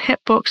our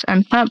hitbox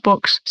and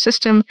hurtbox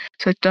system,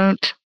 so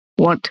don't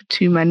want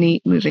too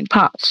many moving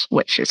parts,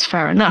 which is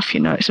fair enough.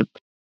 It's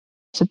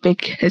a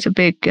big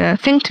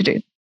thing to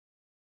do.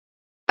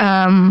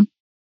 In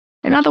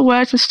other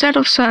words, instead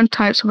of certain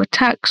types of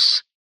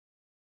attacks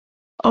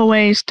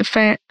always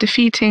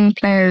defeating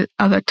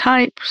other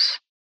types,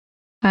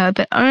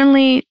 the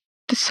only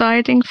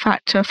deciding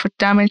factor for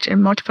damage in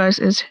Multiverse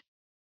is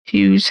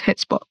whose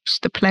hitbox,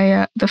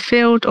 the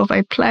field of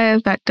a player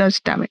that does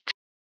damage.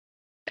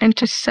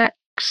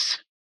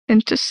 Intersects,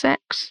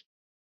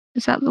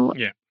 is that the word?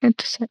 Yeah.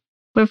 Intersect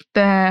with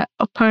their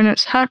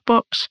opponent's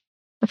hurtbox,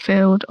 the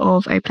field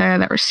of a player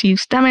that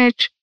receives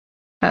damage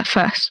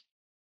first.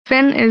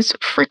 Finn is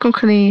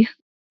frequently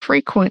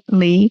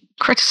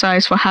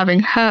criticized for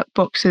having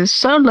hurtboxes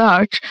so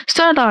large,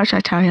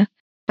 I tell you,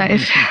 that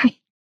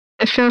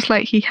it feels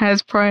like he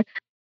has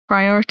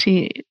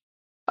priority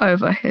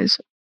over his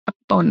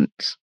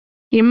opponents.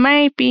 He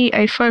may be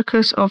a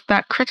focus of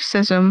that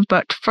criticism,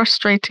 but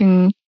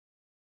frustrating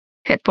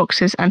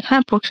hitboxes and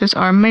hurtboxes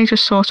are a major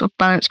source of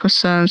balance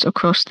concerns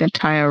across the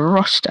entire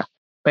roster,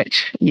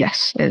 which,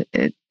 yes,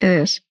 it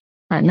is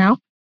right now.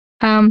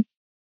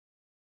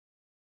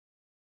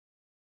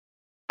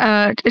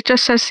 It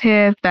just says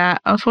here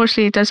that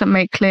unfortunately it doesn't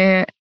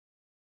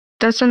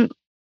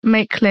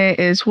make clear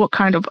is what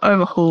kind of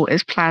overhaul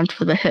is planned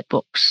for the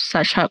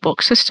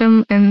hitbox/hurtbox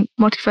system in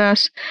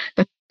Multiverse.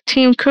 The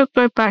team could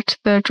go back to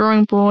the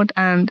drawing board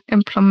and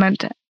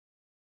implement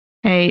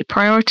a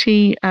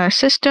priority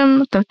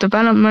system. The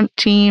development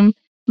team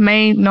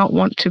may not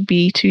want to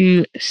be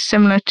too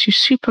similar to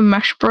Super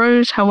Smash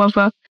Bros.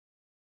 However,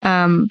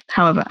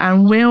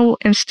 and will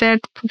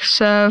instead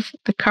preserve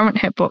the current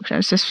hitbox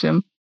and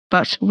system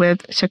but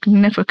with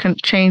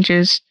significant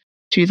changes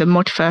to the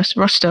multiverse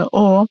roster,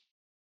 or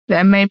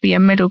there may be a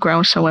middle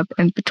ground somewhere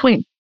in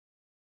between.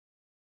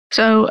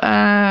 So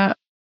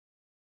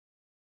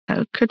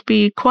it could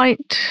be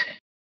quite,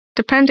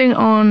 depending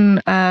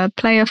on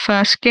player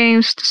first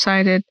games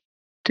decided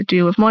to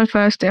do with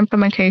multiverse, the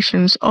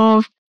implementations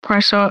of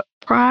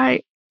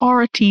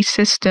priority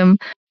system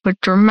would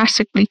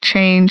dramatically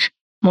change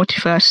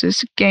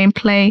multiverse's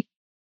gameplay.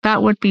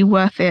 That would be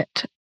worth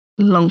it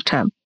long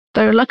term.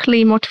 Though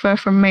luckily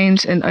multiverse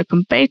remains in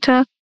open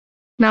beta,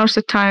 now's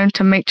the time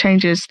to make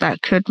changes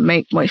that could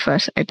make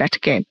multiverse a better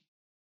game.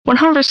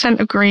 100%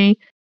 agree.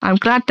 I'm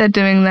glad they're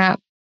doing that,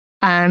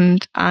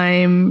 and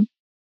I'm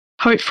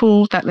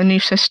hopeful that the new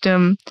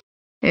system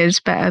is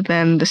better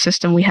than the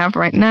system we have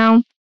right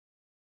now.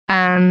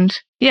 And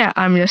yeah,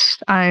 I'm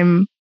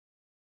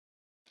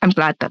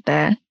glad that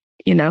they're,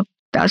 that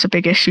was a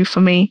big issue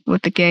for me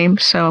with the game,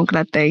 so I'm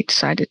glad they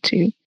decided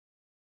to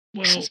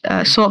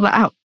sort that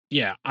out.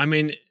 Yeah, I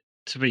mean,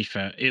 to be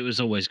fair, it was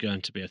always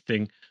going to be a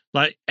thing.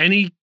 Like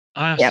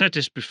I said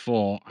this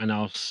before, and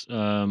I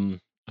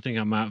think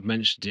I might have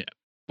mentioned it.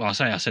 Well, I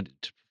said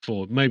it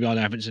before. Maybe I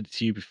haven't said it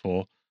to you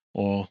before,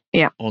 or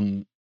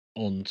on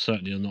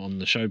certainly not on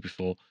the show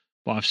before.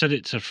 But I've said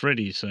it to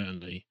Freddie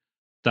certainly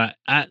that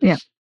at the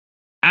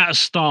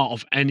start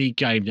of any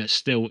game that's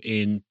still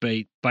in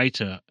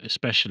beta,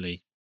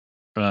 especially,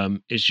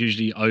 it's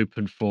usually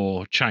open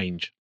for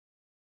change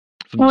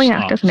from the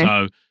start. Definitely.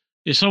 So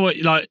it's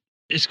always like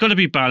it's got to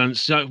be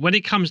balanced. So when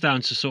it comes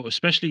down to sort of,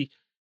 especially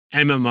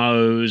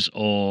MMOs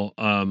or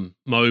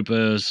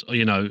MOBAs, or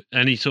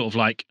any sort of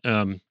like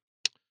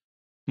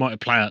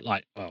multiplayer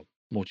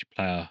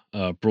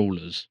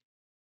brawlers.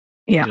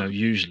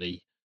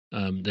 Usually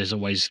there's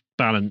always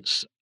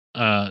balance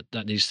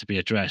that needs to be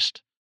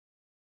addressed.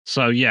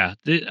 So yeah,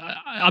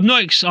 I'm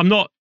not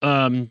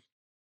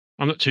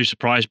too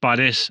surprised by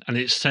this, and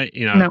it's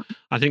No.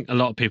 I think a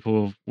lot of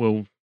people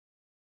will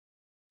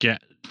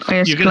get.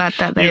 You're gonna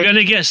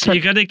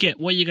get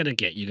what you're gonna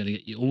get. You're gonna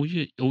get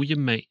all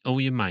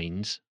your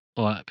mains,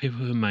 or people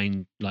who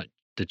main like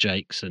the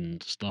Jakes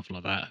and stuff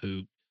like that,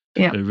 who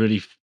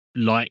really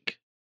like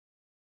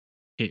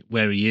it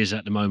where he is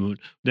at the moment.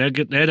 They're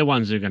the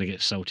ones who are going to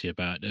get salty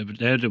about it.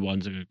 They're the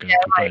ones who are going to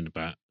complain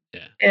about.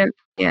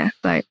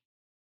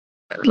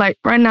 Like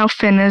right now,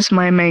 Finn is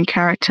my main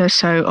character,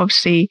 so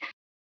obviously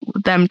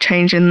them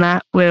changing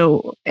that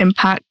will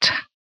impact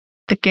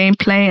the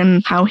gameplay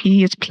and how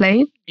he is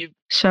played.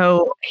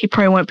 So he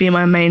probably won't be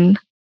my main.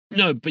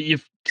 No, but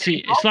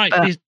it's like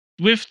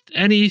with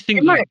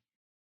anything.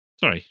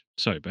 Sorry,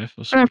 Beth. I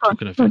was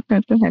talking over.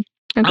 Go ahead.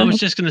 I was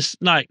just gonna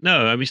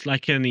it's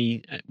like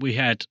we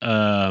had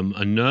a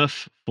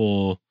nerf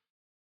for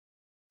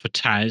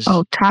Taz.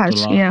 Oh,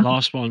 Taz,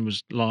 Last one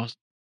was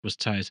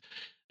Taz.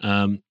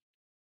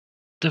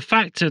 The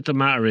fact of the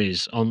matter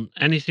is, on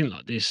anything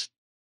like this,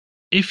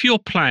 if you're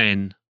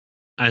playing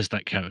as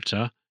that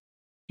character,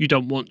 you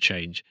don't want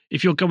change.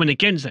 If you're going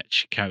against that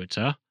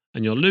character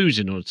and you're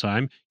losing all the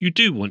time, you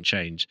do want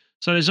change.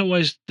 So there's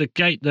always the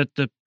gate that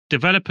the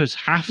developers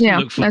have to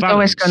look for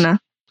balance.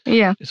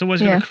 It's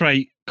always going to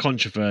create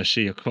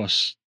controversy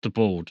across the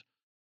board.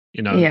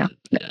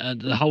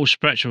 The whole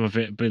spectrum of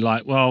it would be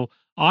like, well,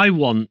 I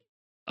want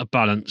a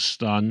balance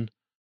done,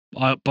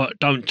 but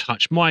don't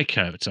touch my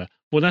character.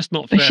 Well, that's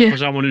not fair for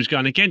someone who's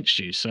going against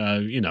you. So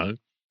it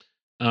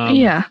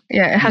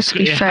has to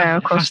be fair.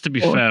 It has to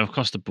be fair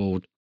across the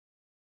board.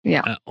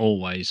 Yeah,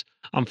 always.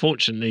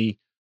 Unfortunately,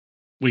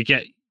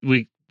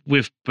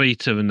 with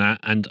beta and that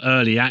and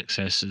early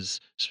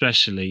accesses,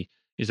 especially,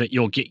 is that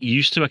you'll get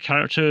used to a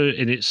character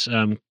in its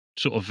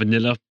sort of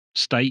vanilla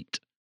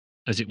state,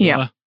 as it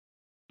were,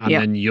 and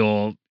then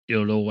you'll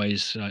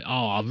always say,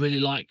 "Oh, I really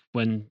like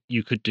when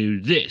you could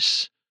do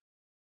this,"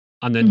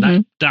 and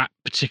then that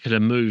particular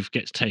move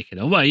gets taken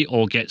away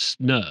or gets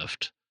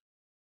nerfed,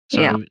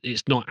 so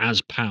it's not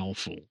as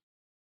powerful.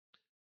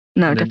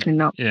 No, definitely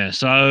not. Yeah,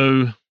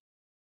 so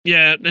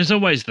there's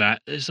always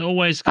that. It's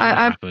always going to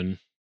happen.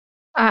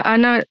 I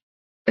know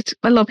it's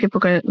a lot of people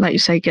going to, like you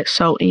say, get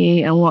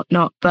salty and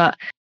whatnot, but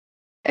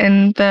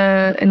in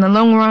the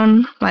long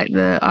run, like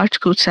the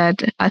article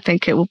said, I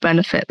think it will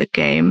benefit the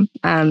game,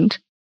 and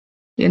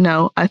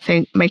I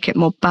think make it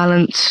more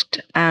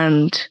balanced,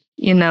 and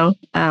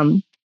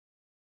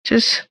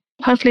just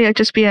hopefully it'll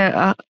just be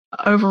a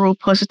overall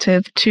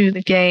positive to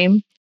the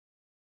game,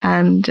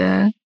 and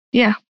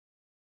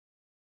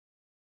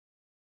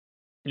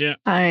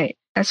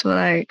that's what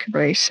I could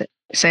really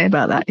say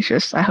about that. It's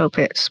just I hope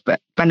it's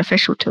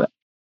beneficial to it.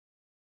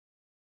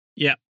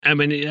 Yeah, I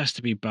mean it has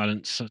to be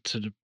balanced to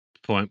the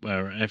point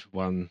where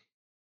everyone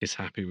is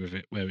happy with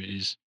it where it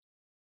is.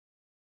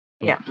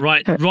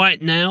 But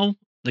right now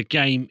the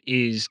game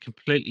is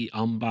completely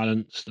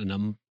unbalanced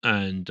and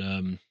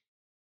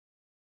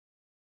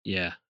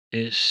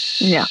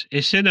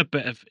it's in a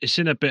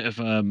bit of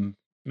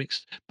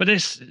mixed, but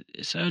it's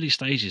early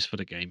stages for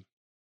the game.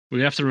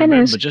 We have to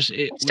remember it's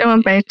still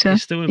in beta.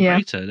 It's still in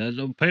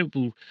beta.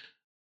 People,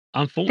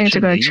 unfortunately, things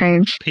are going to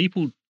change.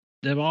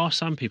 There are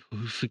some people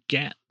who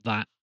forget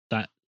that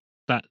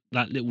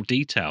that little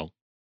detail.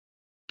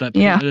 That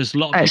Yeah. there's a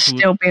lot of It's people.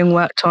 still being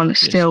worked on.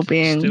 It's Yeah, still still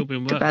being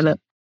being worked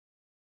developed.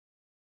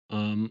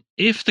 on.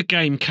 If the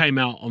game came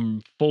out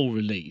on full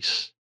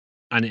release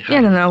and it Yeah,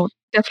 had then I'll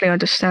definitely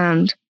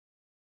understand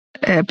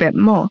it a bit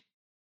more.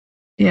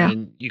 Yeah,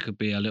 then you could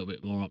be a little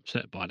bit more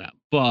upset by that.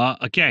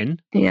 But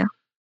again, yeah,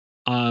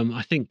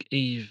 I think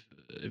if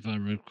I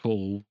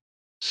recall,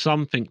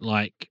 something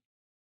like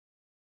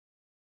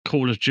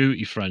Call of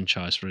Duty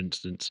franchise, for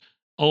instance,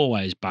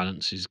 always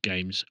balances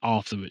games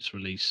after its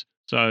release.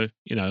 So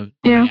when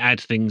yeah, they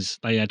add things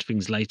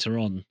later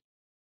on,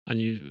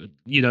 and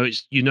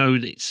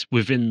it's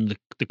within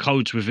the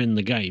codes within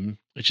the game.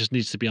 It just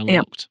needs to be yeah.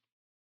 unlocked,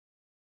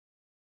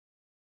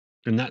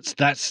 and that's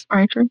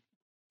Very true.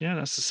 yeah,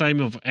 that's the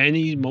same of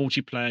any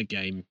multiplayer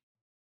game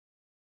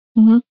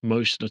Mm-hmm.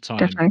 most of the time.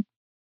 Definitely,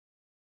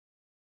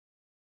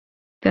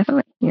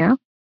 definitely. Yeah,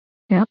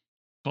 yeah.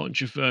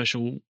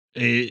 Controversial.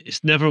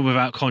 It's never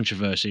without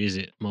controversy, is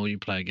it?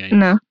 Multiplayer games.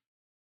 No,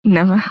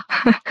 never,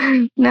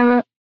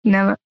 never,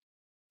 never.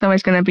 It's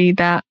always going to be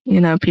that,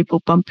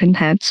 people bumping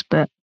heads,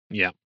 but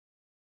Yeah.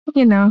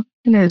 it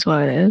is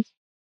what it is.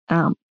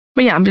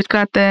 But yeah, I'm just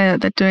glad they're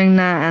doing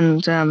that,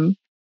 and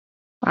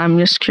I'm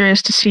just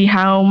curious to see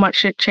how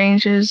much it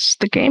changes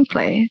the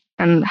gameplay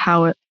and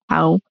how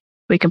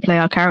we can play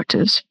our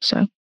characters.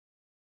 So,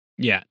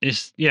 Yeah.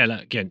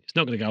 Again, it's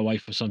not going to go away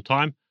for some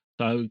time.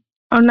 So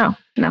oh no,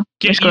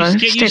 get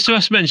used to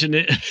us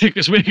mentioning it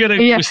because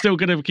we're still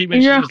gonna keep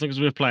mentioning it as long as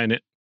we're playing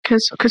it.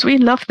 Because we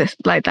love this.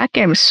 Like, that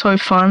game is so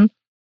fun,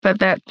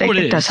 but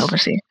it does is.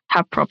 obviously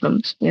have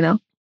problems,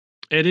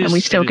 It is, and we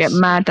still get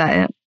mad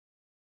at it.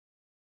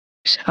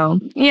 So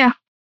yeah.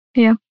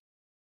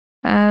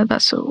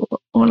 That's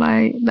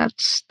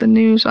that's the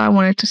news I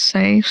wanted to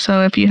say.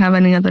 So if you have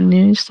any other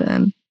news,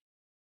 then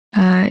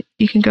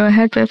you can go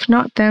ahead. But if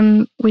not,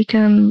 then we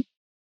can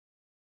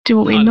do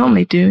what we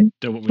normally do,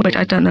 which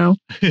I don't know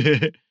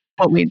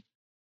what we.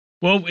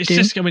 Well, it's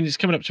just. I mean, it's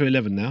coming up to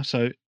 11 now,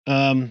 so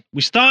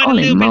we started a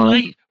little bit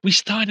late. We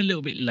started a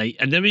little bit late,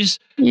 and there's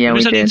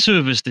only two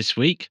of us this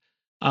week.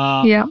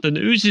 The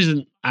news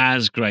isn't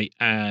as great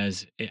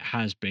as it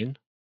has been.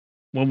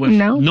 Well, we've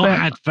not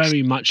had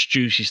very much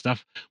juicy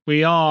stuff.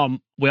 We are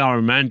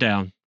a man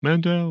down. Man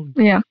down.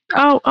 Yeah.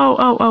 Oh.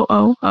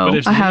 But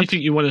if there's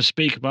anything you want to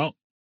speak about,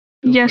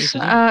 yes.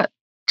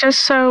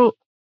 Just so.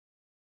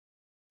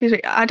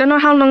 I don't know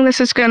how long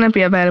this is going to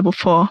be available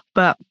for,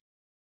 but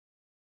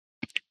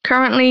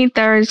currently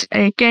there is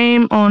a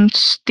game on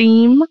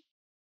Steam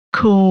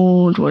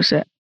called,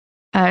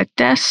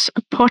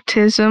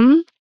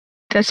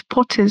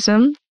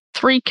 Despotism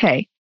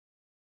 3K,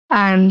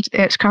 and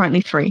it's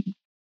currently free,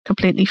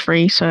 completely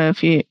free. So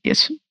if you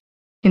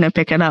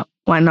pick it up,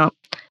 why not?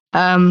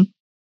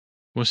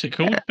 What's it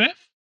called, Beth?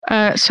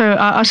 So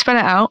I'll spell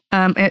it out.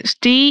 It's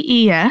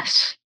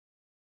DESPOT.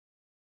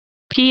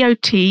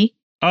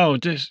 Oh,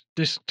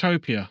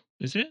 Dystopia,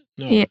 is it?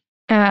 No. Yeah.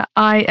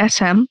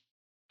 ISM.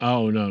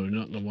 Oh no,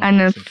 not the one. And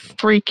then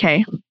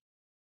 3K.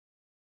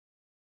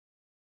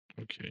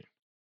 Okay.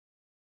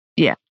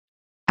 Yeah.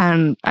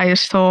 And I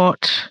just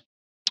thought.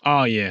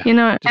 Oh yeah.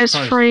 It's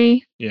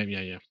free.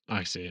 Yeah.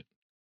 I see it.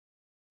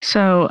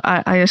 So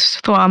I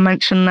just thought I'd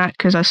mention that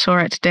because I saw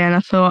it today and I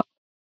thought,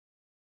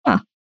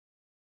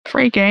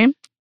 free game.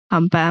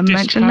 I'm better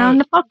mention that on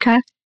the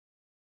podcast.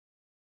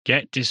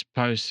 Get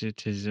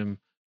Despotism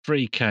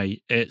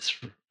 3K. It's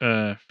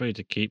free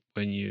to keep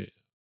when you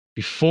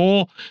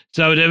before.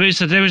 So there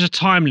is a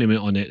time limit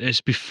on it.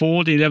 It's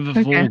before the 11th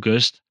of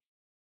August.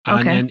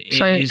 And then it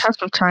has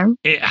some time.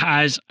 It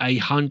has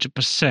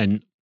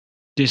 100%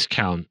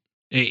 discount.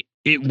 It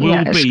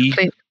will be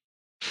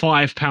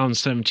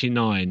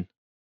 £5.79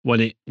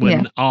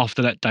 when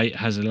after that date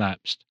has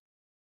elapsed.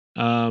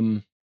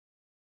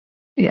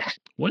 Yes.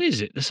 What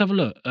is it? Let's have a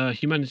look.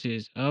 Humanity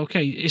is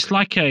okay. It's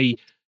like a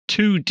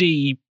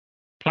 2D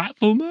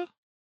platformer.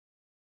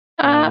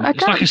 I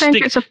don't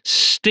think it's a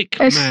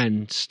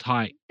stickman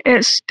type.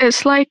 It's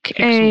like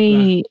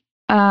a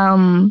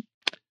 2D,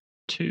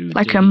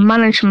 like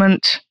a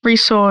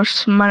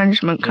resource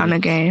management kind of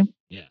game.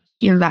 Yeah.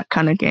 That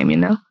kind of game,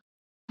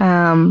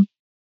 one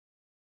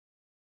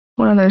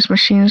of those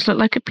machines look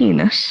like a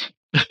penis.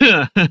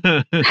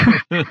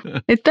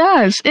 It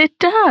does.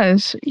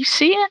 You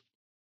see it?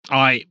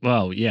 I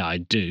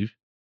do.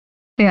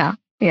 Yeah.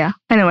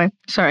 Anyway,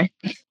 sorry.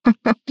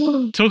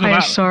 Talk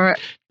about saw it.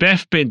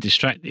 Beth being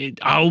distracted.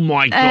 Oh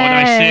my god,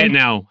 I see it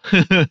now.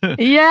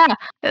 Yeah,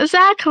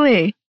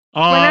 exactly.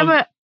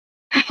 Whenever.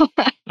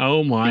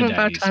 Oh my days. I'm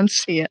about to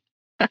unsee it.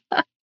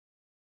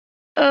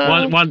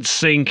 Once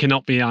seen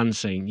cannot be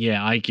unseen.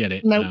 Yeah, I get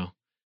it now.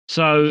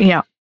 So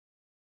yeah.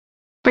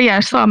 But yeah,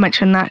 I thought I'd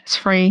mention that it's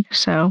free,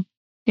 so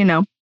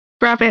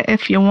grab it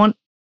if you want.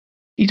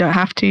 You don't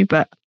have to,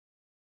 but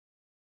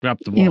grab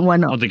the what? Why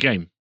not? Oh, the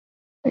game.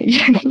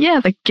 Yeah,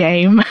 the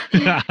game.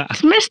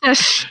 It's Mr.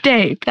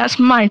 Stape. That's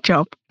my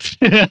job.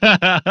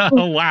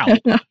 Oh wow.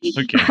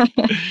 Okay.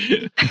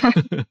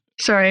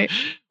 Sorry.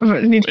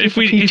 If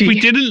we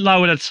didn't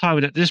lower the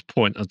tone at this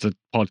point of the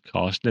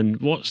podcast, then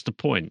what's the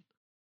point?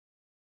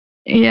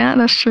 Yeah,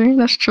 that's true.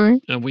 That's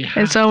true. And we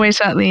have It's always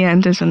at the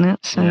end, isn't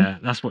it? So. Yeah,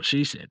 that's true. And we have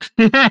It's always at the end, isn't it?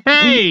 So. Yeah, that's what she said.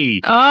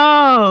 Hey!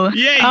 Oh,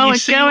 Yeah, you we're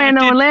see what I going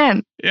did? all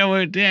in. Yeah,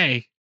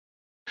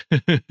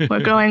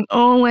 We're going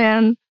all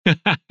in.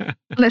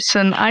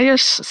 Listen, I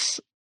saw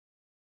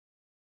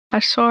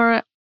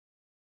it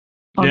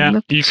on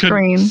the you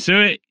screen. couldn't see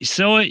it. You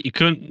saw it. You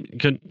couldn't.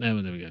 There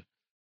we go.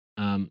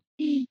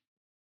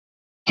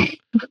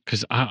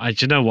 Because do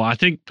you know what? I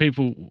think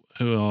people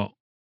who are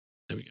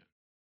there we go.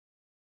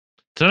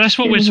 So that's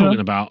what we're talking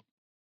about.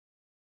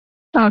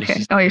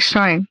 Okay. You're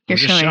showing. I'm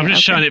showing just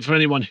it. showing it for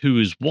anyone who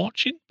is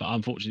watching. But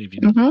unfortunately,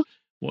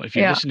 if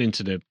you're listening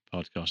to the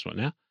podcast right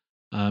now,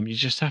 you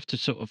just have to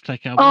sort of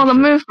take out. Oh, the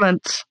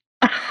movements.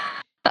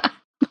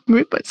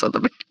 Movements on the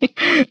movie.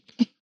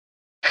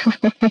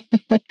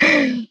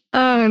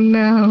 Oh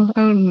no!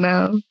 Oh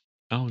no!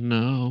 Oh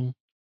no!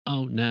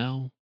 Oh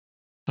no!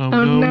 Oh Oh,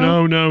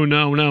 no! no. No! No!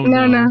 No! No!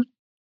 No! No!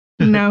 No!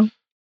 No!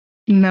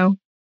 No!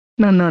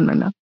 No! No!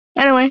 No!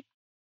 Anyway,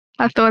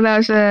 I thought that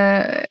was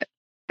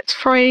it's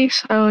free,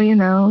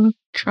 so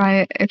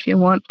try it if you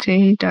want to.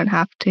 You don't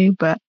have to,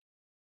 but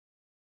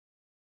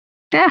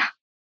yeah,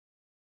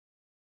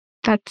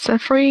 that's a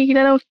free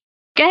little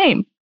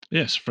game.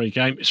 Yes, free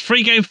game. It's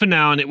free game for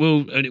now, and it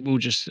will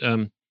just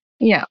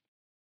Yeah,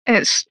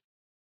 it's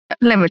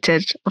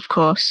limited, of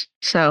course.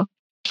 So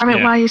grab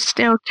it while you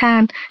still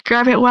can.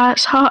 Grab it while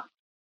it's hot.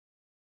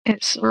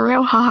 It's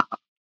real hot.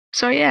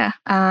 So yeah.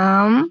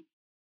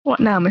 What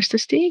now, Mr.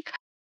 Steve?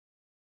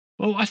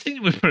 Well, I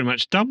think we're pretty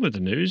much done with the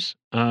news.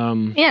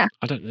 Yeah.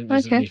 I don't think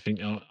there's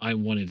anything I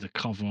wanted to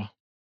cover.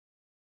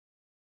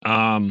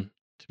 To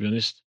be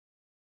honest,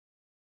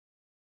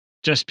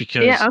 just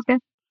because. Yeah. Okay.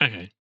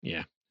 Okay.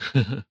 Yeah.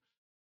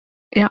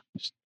 Yeah.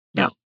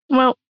 Yeah.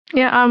 Well,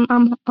 yeah.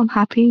 I'm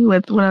happy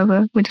with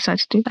whatever we decide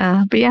to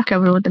do. But yeah,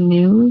 cover with the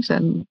news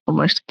and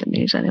most of the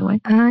news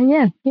anyway.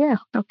 Yeah.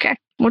 Okay.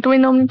 What do we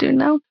normally do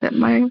now? Is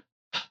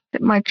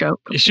it my joke?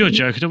 It's your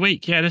joke of the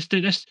week. Yeah, let's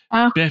do this.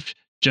 Beth,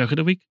 joke of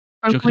the week.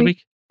 Joke of the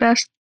week.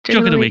 Best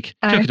joke of the week.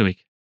 Joke of the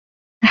week.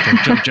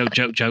 Joke.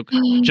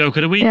 Joke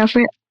of the week. Yeah,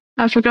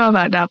 I forgot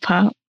about that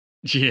part.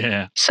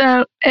 Yeah.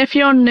 So if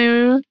you're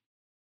new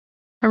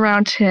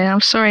around here,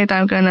 I'm sorry that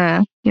I'm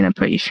gonna,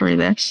 put you through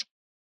this.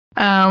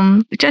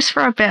 Just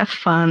for a bit of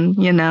fun,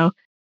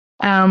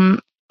 I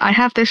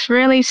have this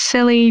really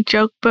silly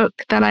joke book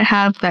that I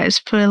have that is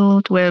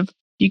filled with,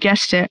 you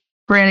guessed it,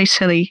 really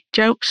silly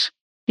jokes,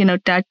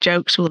 dad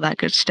jokes, all that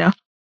good stuff.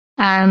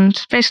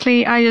 And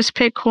basically, I just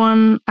pick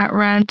one at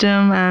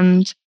random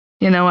and,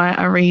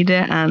 I read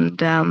it and,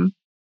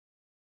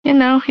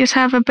 just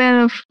have a bit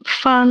of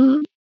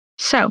fun.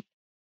 So,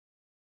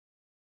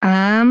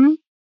 Mr.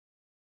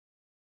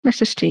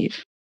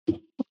 Steve.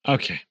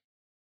 Okay.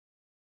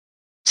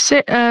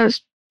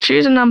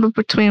 Choose a number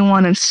between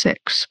 1 and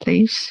 6,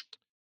 please.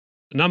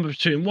 A number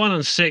between 1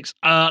 and 6.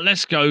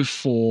 Let's go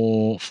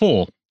for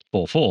 4.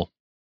 4.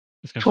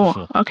 Let's go for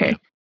 4. Okay. Yeah.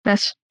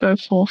 Let's go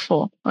for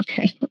 4.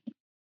 Okay.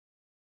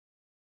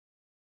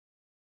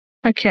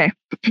 Okay.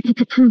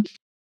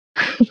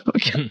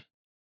 Okay.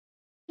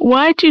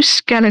 Why do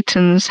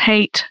skeletons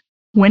hate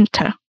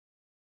winter?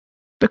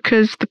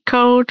 Because the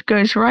cold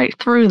goes right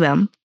through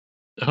them.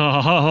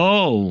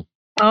 Oh.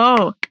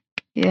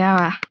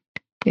 Yeah.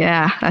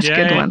 Yeah, that's a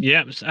good one.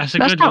 Yeah, that's a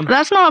good one.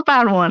 That's not a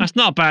bad one. That's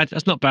not bad.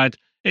 It's but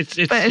it's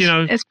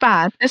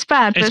bad. It's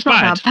bad, but it's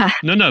not that bad.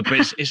 No,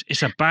 but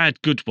it's a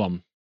bad good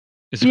one.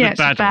 It's a good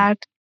bad one. Bad.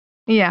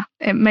 Yeah,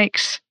 it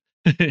makes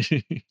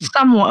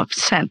somewhat of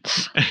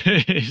sense.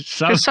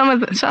 Because some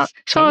of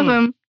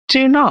them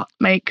do not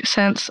make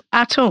sense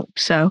at all.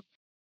 So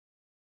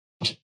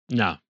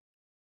no,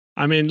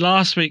 I mean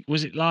last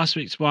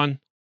week's one,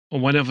 or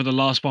whenever the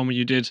last one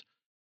you did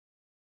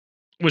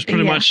was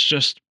pretty much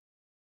just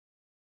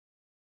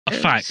a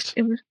fact.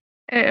 It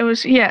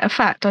was a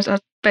fact. I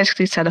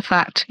basically said a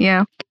fact.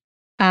 Yeah.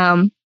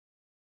 I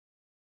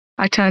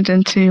turned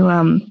into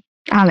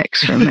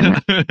Alex for a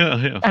minute,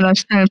 and I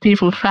was telling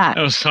people facts.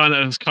 It was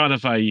kind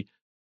of a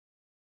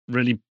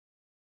really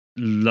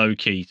low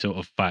key sort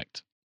of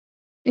fact.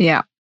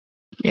 Yeah.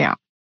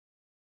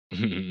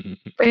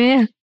 But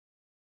yeah.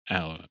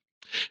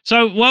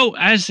 So well,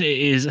 as it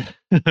is,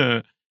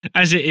 the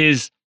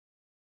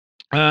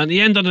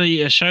end of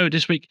the show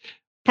this week.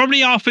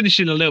 Probably are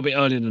finishing a little bit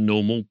earlier than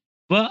normal,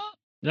 but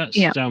that's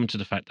down to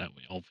the fact that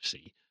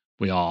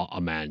we are a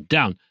man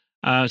down.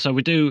 So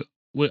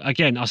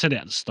again, I said it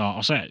at the start,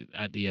 I'll say it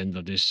at the end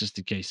of this, just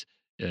in case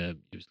you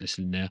was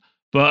listening there.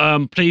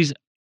 But please,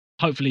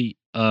 hopefully,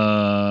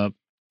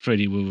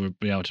 Freddie will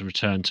be able to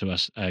return to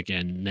us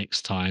again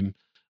next time.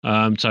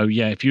 So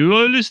yeah, if you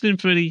are listening,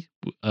 Freddie,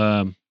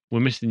 we're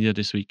missing you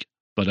this week.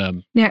 But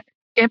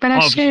get better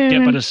soon.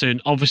 Get better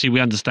soon. Obviously, we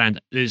understand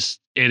it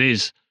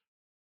is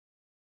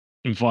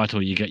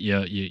vital you get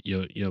your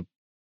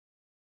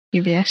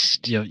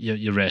rest.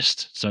 Your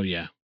rest. So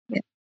yeah.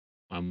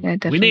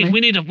 We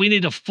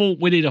need a full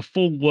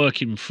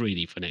working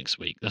Freddie for next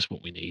week. That's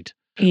what we need.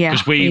 Yeah,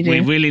 because we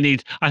really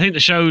need. I think the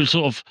show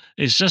sort of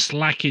is just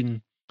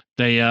lacking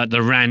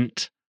the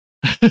rant.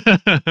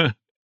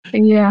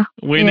 Yeah.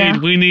 We Yeah.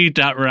 need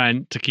that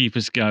rant to keep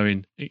us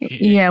going.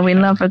 Yeah, we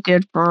love a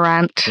good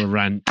rant. The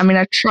rant. I mean,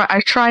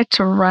 I tried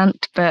to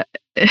rant, but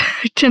it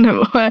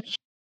didn't work.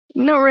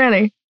 Not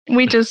really.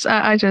 We just,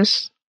 I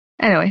just,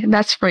 anyway,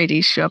 that's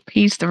Freddie's job.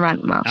 He's the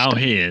rant master. Oh,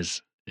 he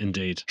is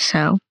indeed.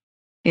 So,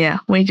 yeah,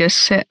 we just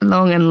sit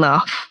along and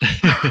laugh.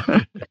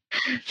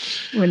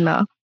 We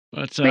laugh.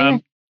 But yeah.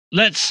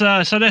 let's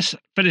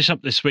finish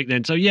up this week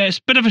then. So yeah, it's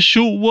a bit of a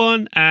short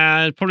one,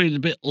 and probably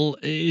it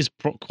is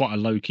quite a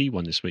low key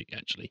one this week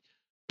actually.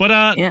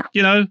 But Yeah.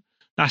 you know,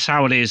 that's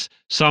how it is.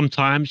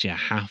 Sometimes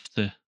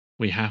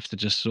we have to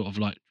just sort of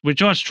like we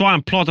just try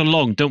and plod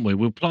along, don't we?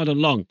 We'll plod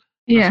along.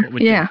 That's what we're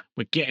doing.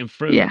 We're getting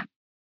through. Yeah.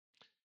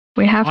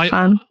 We have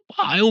fun.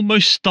 I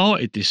almost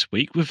started this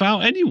week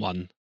without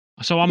anyone,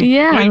 so I'm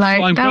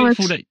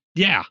grateful that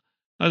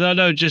I don't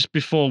know. Just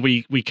before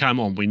we came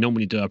on, we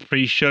normally do a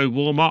pre-show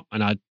warm-up,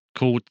 and I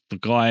called the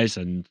guys,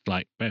 and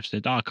like Beth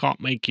said, I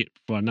can't make it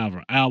for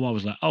another hour. I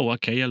was like, oh,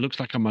 okay, yeah, looks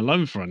like I'm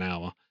alone for an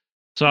hour.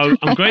 So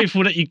I'm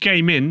grateful that you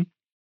came in.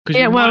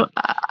 Yeah,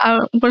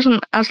 I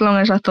wasn't as long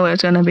as I thought it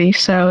was going to be,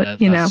 so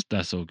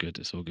that's all good.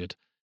 It's all good.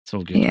 It's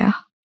all good. Yeah.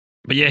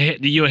 But yeah,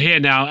 you're here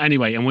now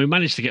anyway, and we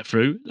managed to get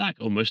through like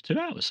almost 2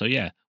 hours. So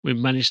yeah, we've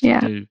managed to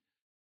do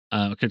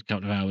a good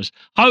couple of hours.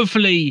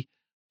 Hopefully,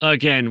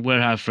 again, we'll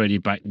have Freddie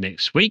back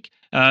next week.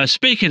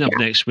 Speaking of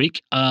next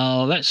week,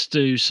 let's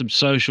do some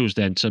socials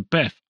then. So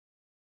Beth,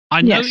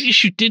 I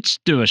noticed you did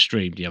do a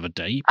stream the other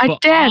day. I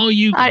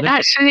did. I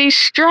actually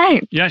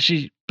streamed.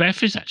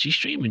 Beth is actually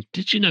streaming.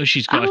 Did you know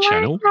she's got a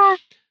channel?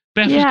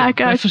 Beth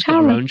has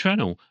got her own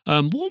channel.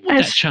 What would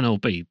that channel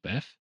be,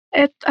 Beth?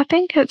 I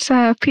think it's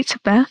Pizza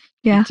Beth.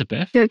 Yeah. Pizza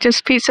Beth? Yeah,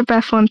 just Pizza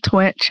Beth on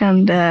Twitch,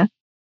 and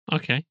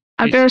okay.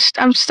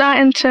 I'm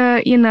starting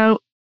to,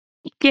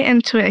 get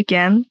into it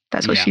again.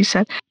 That's what she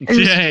said. I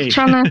was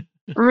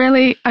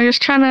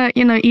trying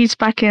to ease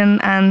back in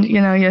and,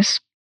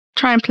 just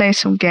try and play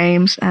some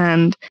games,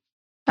 and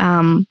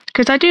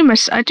because I do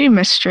miss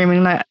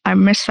streaming. Like, I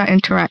miss that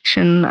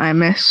interaction. I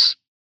miss,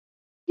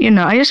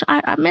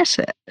 I miss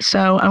it.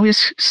 So I'm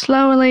just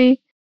slowly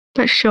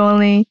but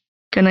surely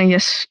gonna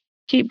just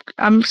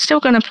I'm still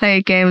gonna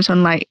play games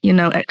on, like,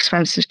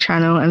 Expense's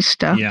channel and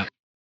stuff. Yeah.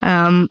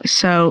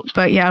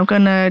 But yeah, I'm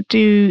gonna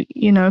do,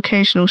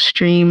 occasional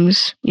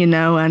streams,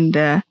 and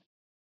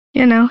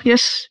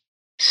just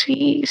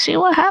see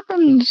what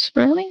happens,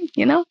 really,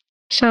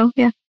 So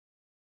yeah.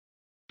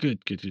 Good.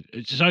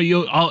 So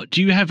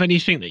do you have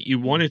anything that you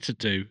wanted to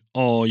do,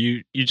 or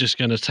you're just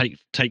gonna take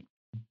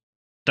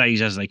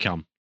days as they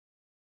come?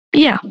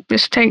 Yeah,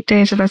 just take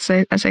days as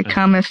they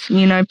come. If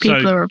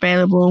people are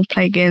available,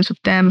 play games with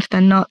them. If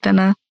they're not, then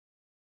I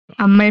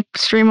may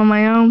stream on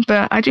my own.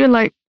 But I do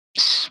like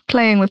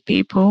playing with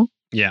people.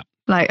 Yeah,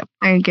 like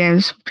playing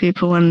games with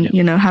people and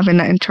having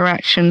that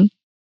interaction.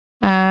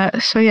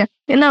 So yeah,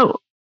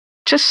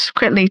 just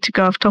quickly to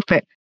go off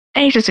topic.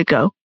 Ages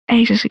ago,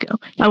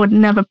 I would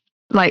never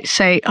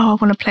say, oh, I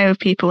want to play with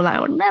people. Like,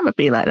 I would never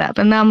be like that.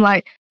 But now I'm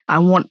like, I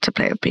want to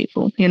play with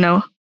people.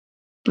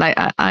 Like,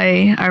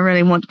 I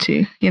really want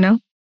to,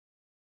 But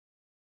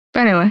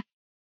anyway,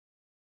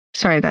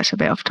 sorry, that's a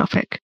bit off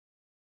topic.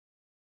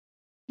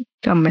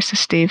 Go on, Mr.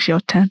 Steve, your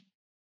turn.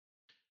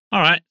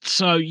 All right,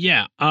 so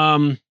yeah,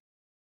 I'm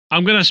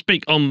going to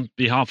speak on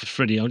behalf of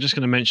Freddie. I'm just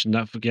going to mention,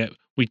 don't forget,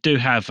 we do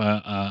have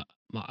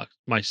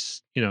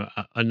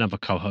another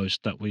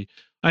co-host that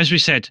as we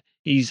said,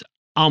 he's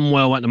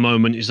unwell at the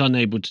moment. He's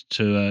unable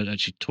to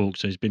actually talk,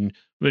 so he's been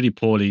really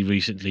poorly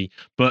recently.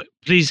 But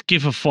please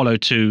give a follow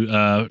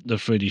to the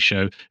Freddie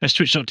Show. That's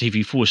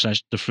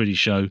twitch.tv/the Freddie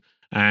Show.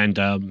 And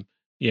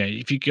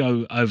if you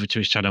go over to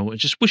his channel,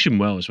 just wish him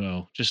well as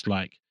well. Just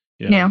like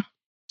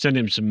send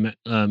him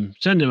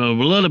send him a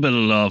little bit of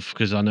love,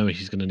 because I know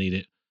he's going to need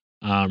it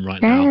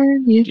right now.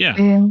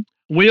 Yeah,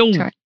 we all.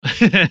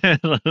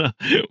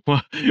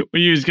 Well,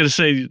 you was going to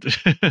say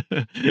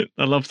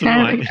I love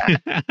tonight.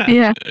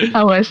 Yeah,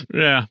 I was.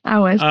 Yeah, I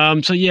was.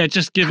 So yeah,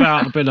 just give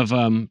out a bit of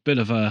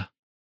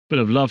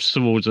love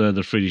towards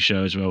the Freddie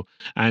Show as well,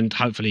 and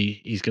hopefully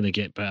he's going to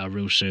get better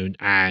real soon,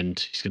 and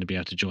he's going to be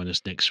able to join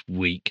us next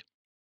week.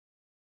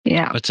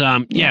 Yeah. But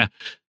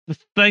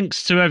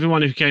thanks to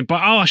everyone who came.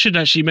 But I should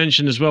actually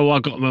mention as well, I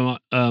got my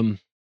in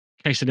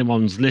case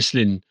anyone's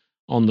listening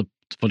for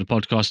the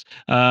podcast,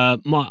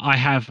 I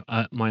have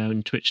my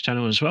own Twitch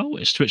channel as well.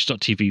 It's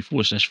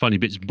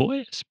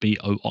twitch.tv/funnybitsboy. It's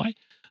BOI.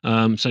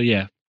 So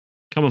yeah,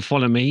 come and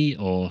follow me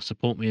or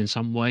support me in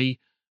some way.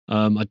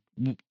 All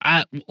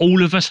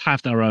of us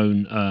have their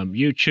own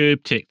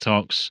YouTube,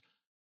 TikToks,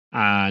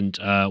 and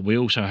we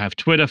also have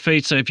Twitter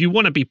feeds. So if you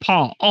want to be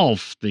part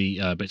of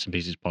the Bits and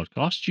Pieces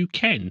podcast, you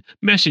can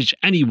message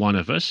any one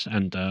of us,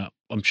 and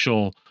I'm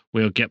sure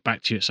we'll get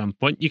back to you at some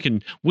point. You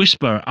can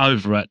whisper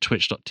over at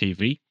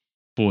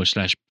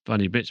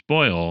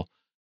twitch.tv/funnybitsboy or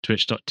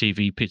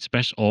twitch.tv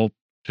pizzabest or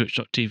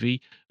twitch.tv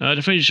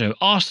the Freddie Show.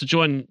 Ask to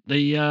join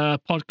the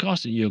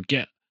podcast, and you'll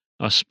get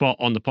a spot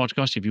on the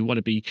podcast if you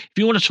want to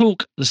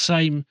talk the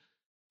same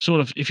sort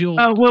of, if you're,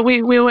 Oh, well,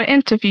 we will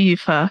interview you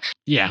first.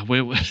 yeah,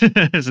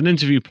 there's an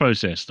interview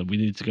process that we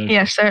need to go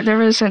Yes,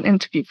 there is an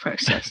interview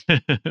process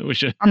through.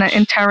 Which and an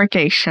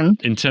interrogation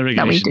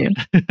that we do.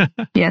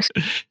 Yes.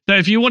 So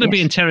if you want to be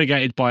Yes.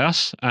 interrogated by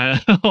us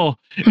or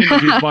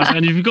interviewed by us,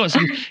 and if you've got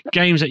some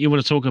games that you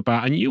want to talk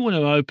about and you want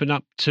to open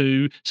up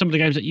to some of the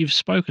games that you've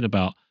spoken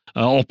about,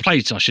 or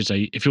played, I should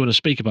say, if you want to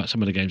speak about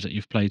some of the games that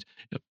you've played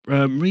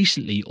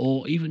recently,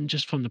 or even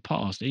just from the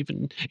past,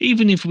 even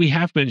if we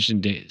have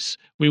mentioned it,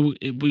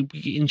 we'd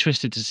be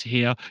interested to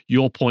hear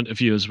your point of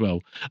view as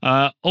well.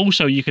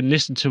 Also, you can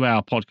listen to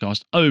our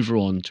podcast over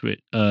on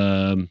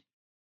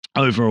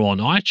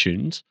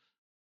iTunes,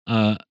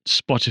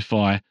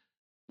 Spotify.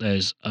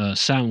 There's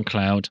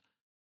SoundCloud.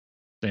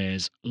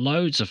 There's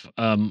loads of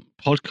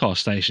podcast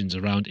stations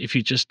around. If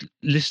you just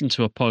listen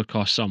to a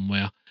podcast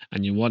somewhere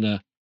and you want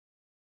to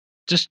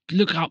just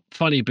look up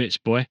Funny Bits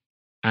Boy,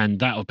 and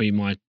that'll be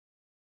my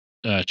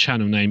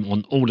channel name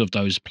on all of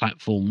those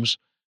platforms,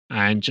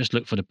 and just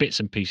look for the Bits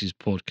and Pieces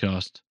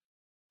podcast,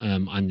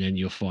 and then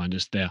you'll find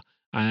us there.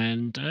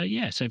 And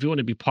yeah, so if you want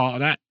to be part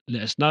of that,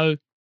 let us know.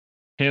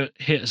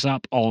 Hit us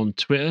up on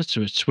Twitter.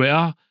 So it's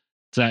Twitter.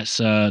 That's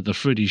the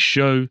Fruity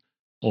Show,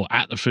 or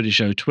at the Fruity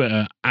Show.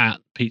 Twitter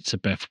at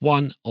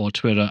PizzaBeth1, or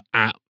Twitter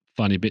at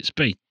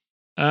FunnyBitsB.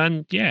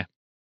 And yeah,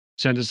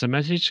 send us a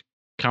message.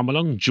 Come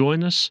along,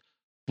 join us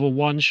for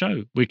one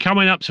show. We're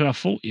coming up to our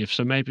 40th,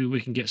 so maybe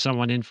we can get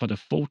someone in for the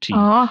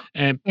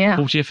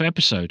 40th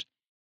episode.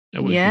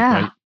 That would be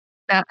great.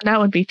 That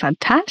would be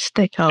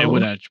fantastic. It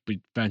would actually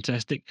be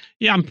fantastic.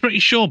 Yeah, I'm pretty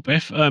sure,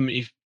 Beth.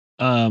 If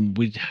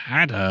we'd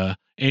had a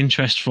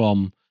interest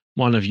from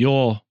one of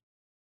yours.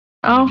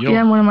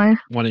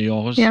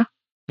 Yeah.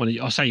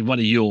 I'll say one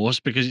of yours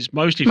because it's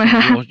mostly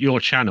from your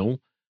channel.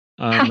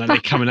 That they're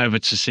coming over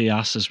to see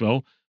us as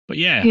well. But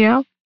yeah.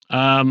 Yeah.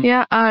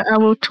 I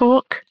will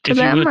talk to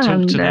them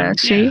and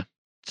see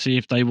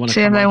if they want to.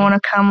 See if they want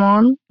to come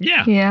on.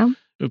 Yeah. Yeah.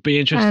 It would be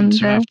interesting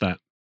to have that.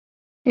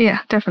 Yeah,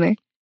 definitely.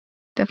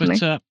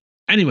 But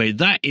anyway,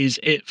 that is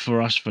it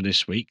for us for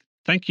this week.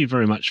 Thank you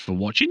very much for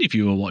watching. If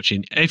you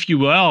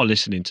are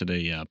listening to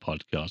the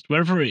podcast,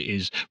 wherever it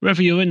is,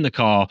 whether you're in the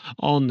car,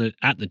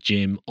 at the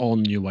gym,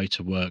 on your way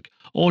to work,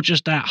 or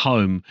just at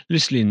home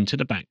listening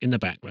in the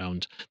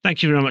background,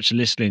 thank you very much for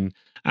listening,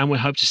 and we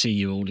hope to see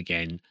you all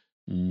again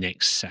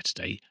next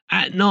Saturday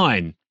at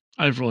 9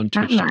 over on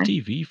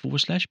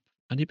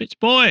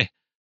twitch.tv/FunnyBitsBoy.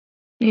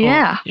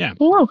 Yeah. Yeah.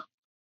 Whoa.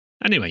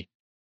 Anyway.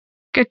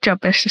 Good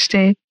job, Mr.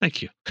 Steve.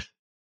 Thank you.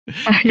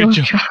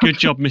 Good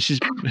job, Mrs.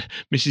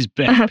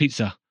 Beth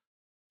Pizza.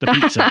 The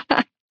pizza.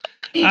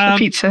 The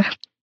pizza.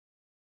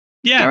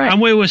 Yeah, right.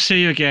 And we will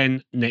see you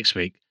again next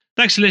week.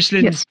 Thanks for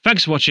listening. Yes.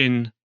 Thanks for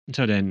watching.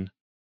 Until then,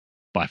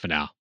 bye for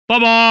now.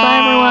 Bye-bye.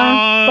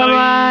 Bye,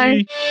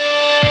 everyone.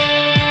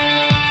 Bye-bye.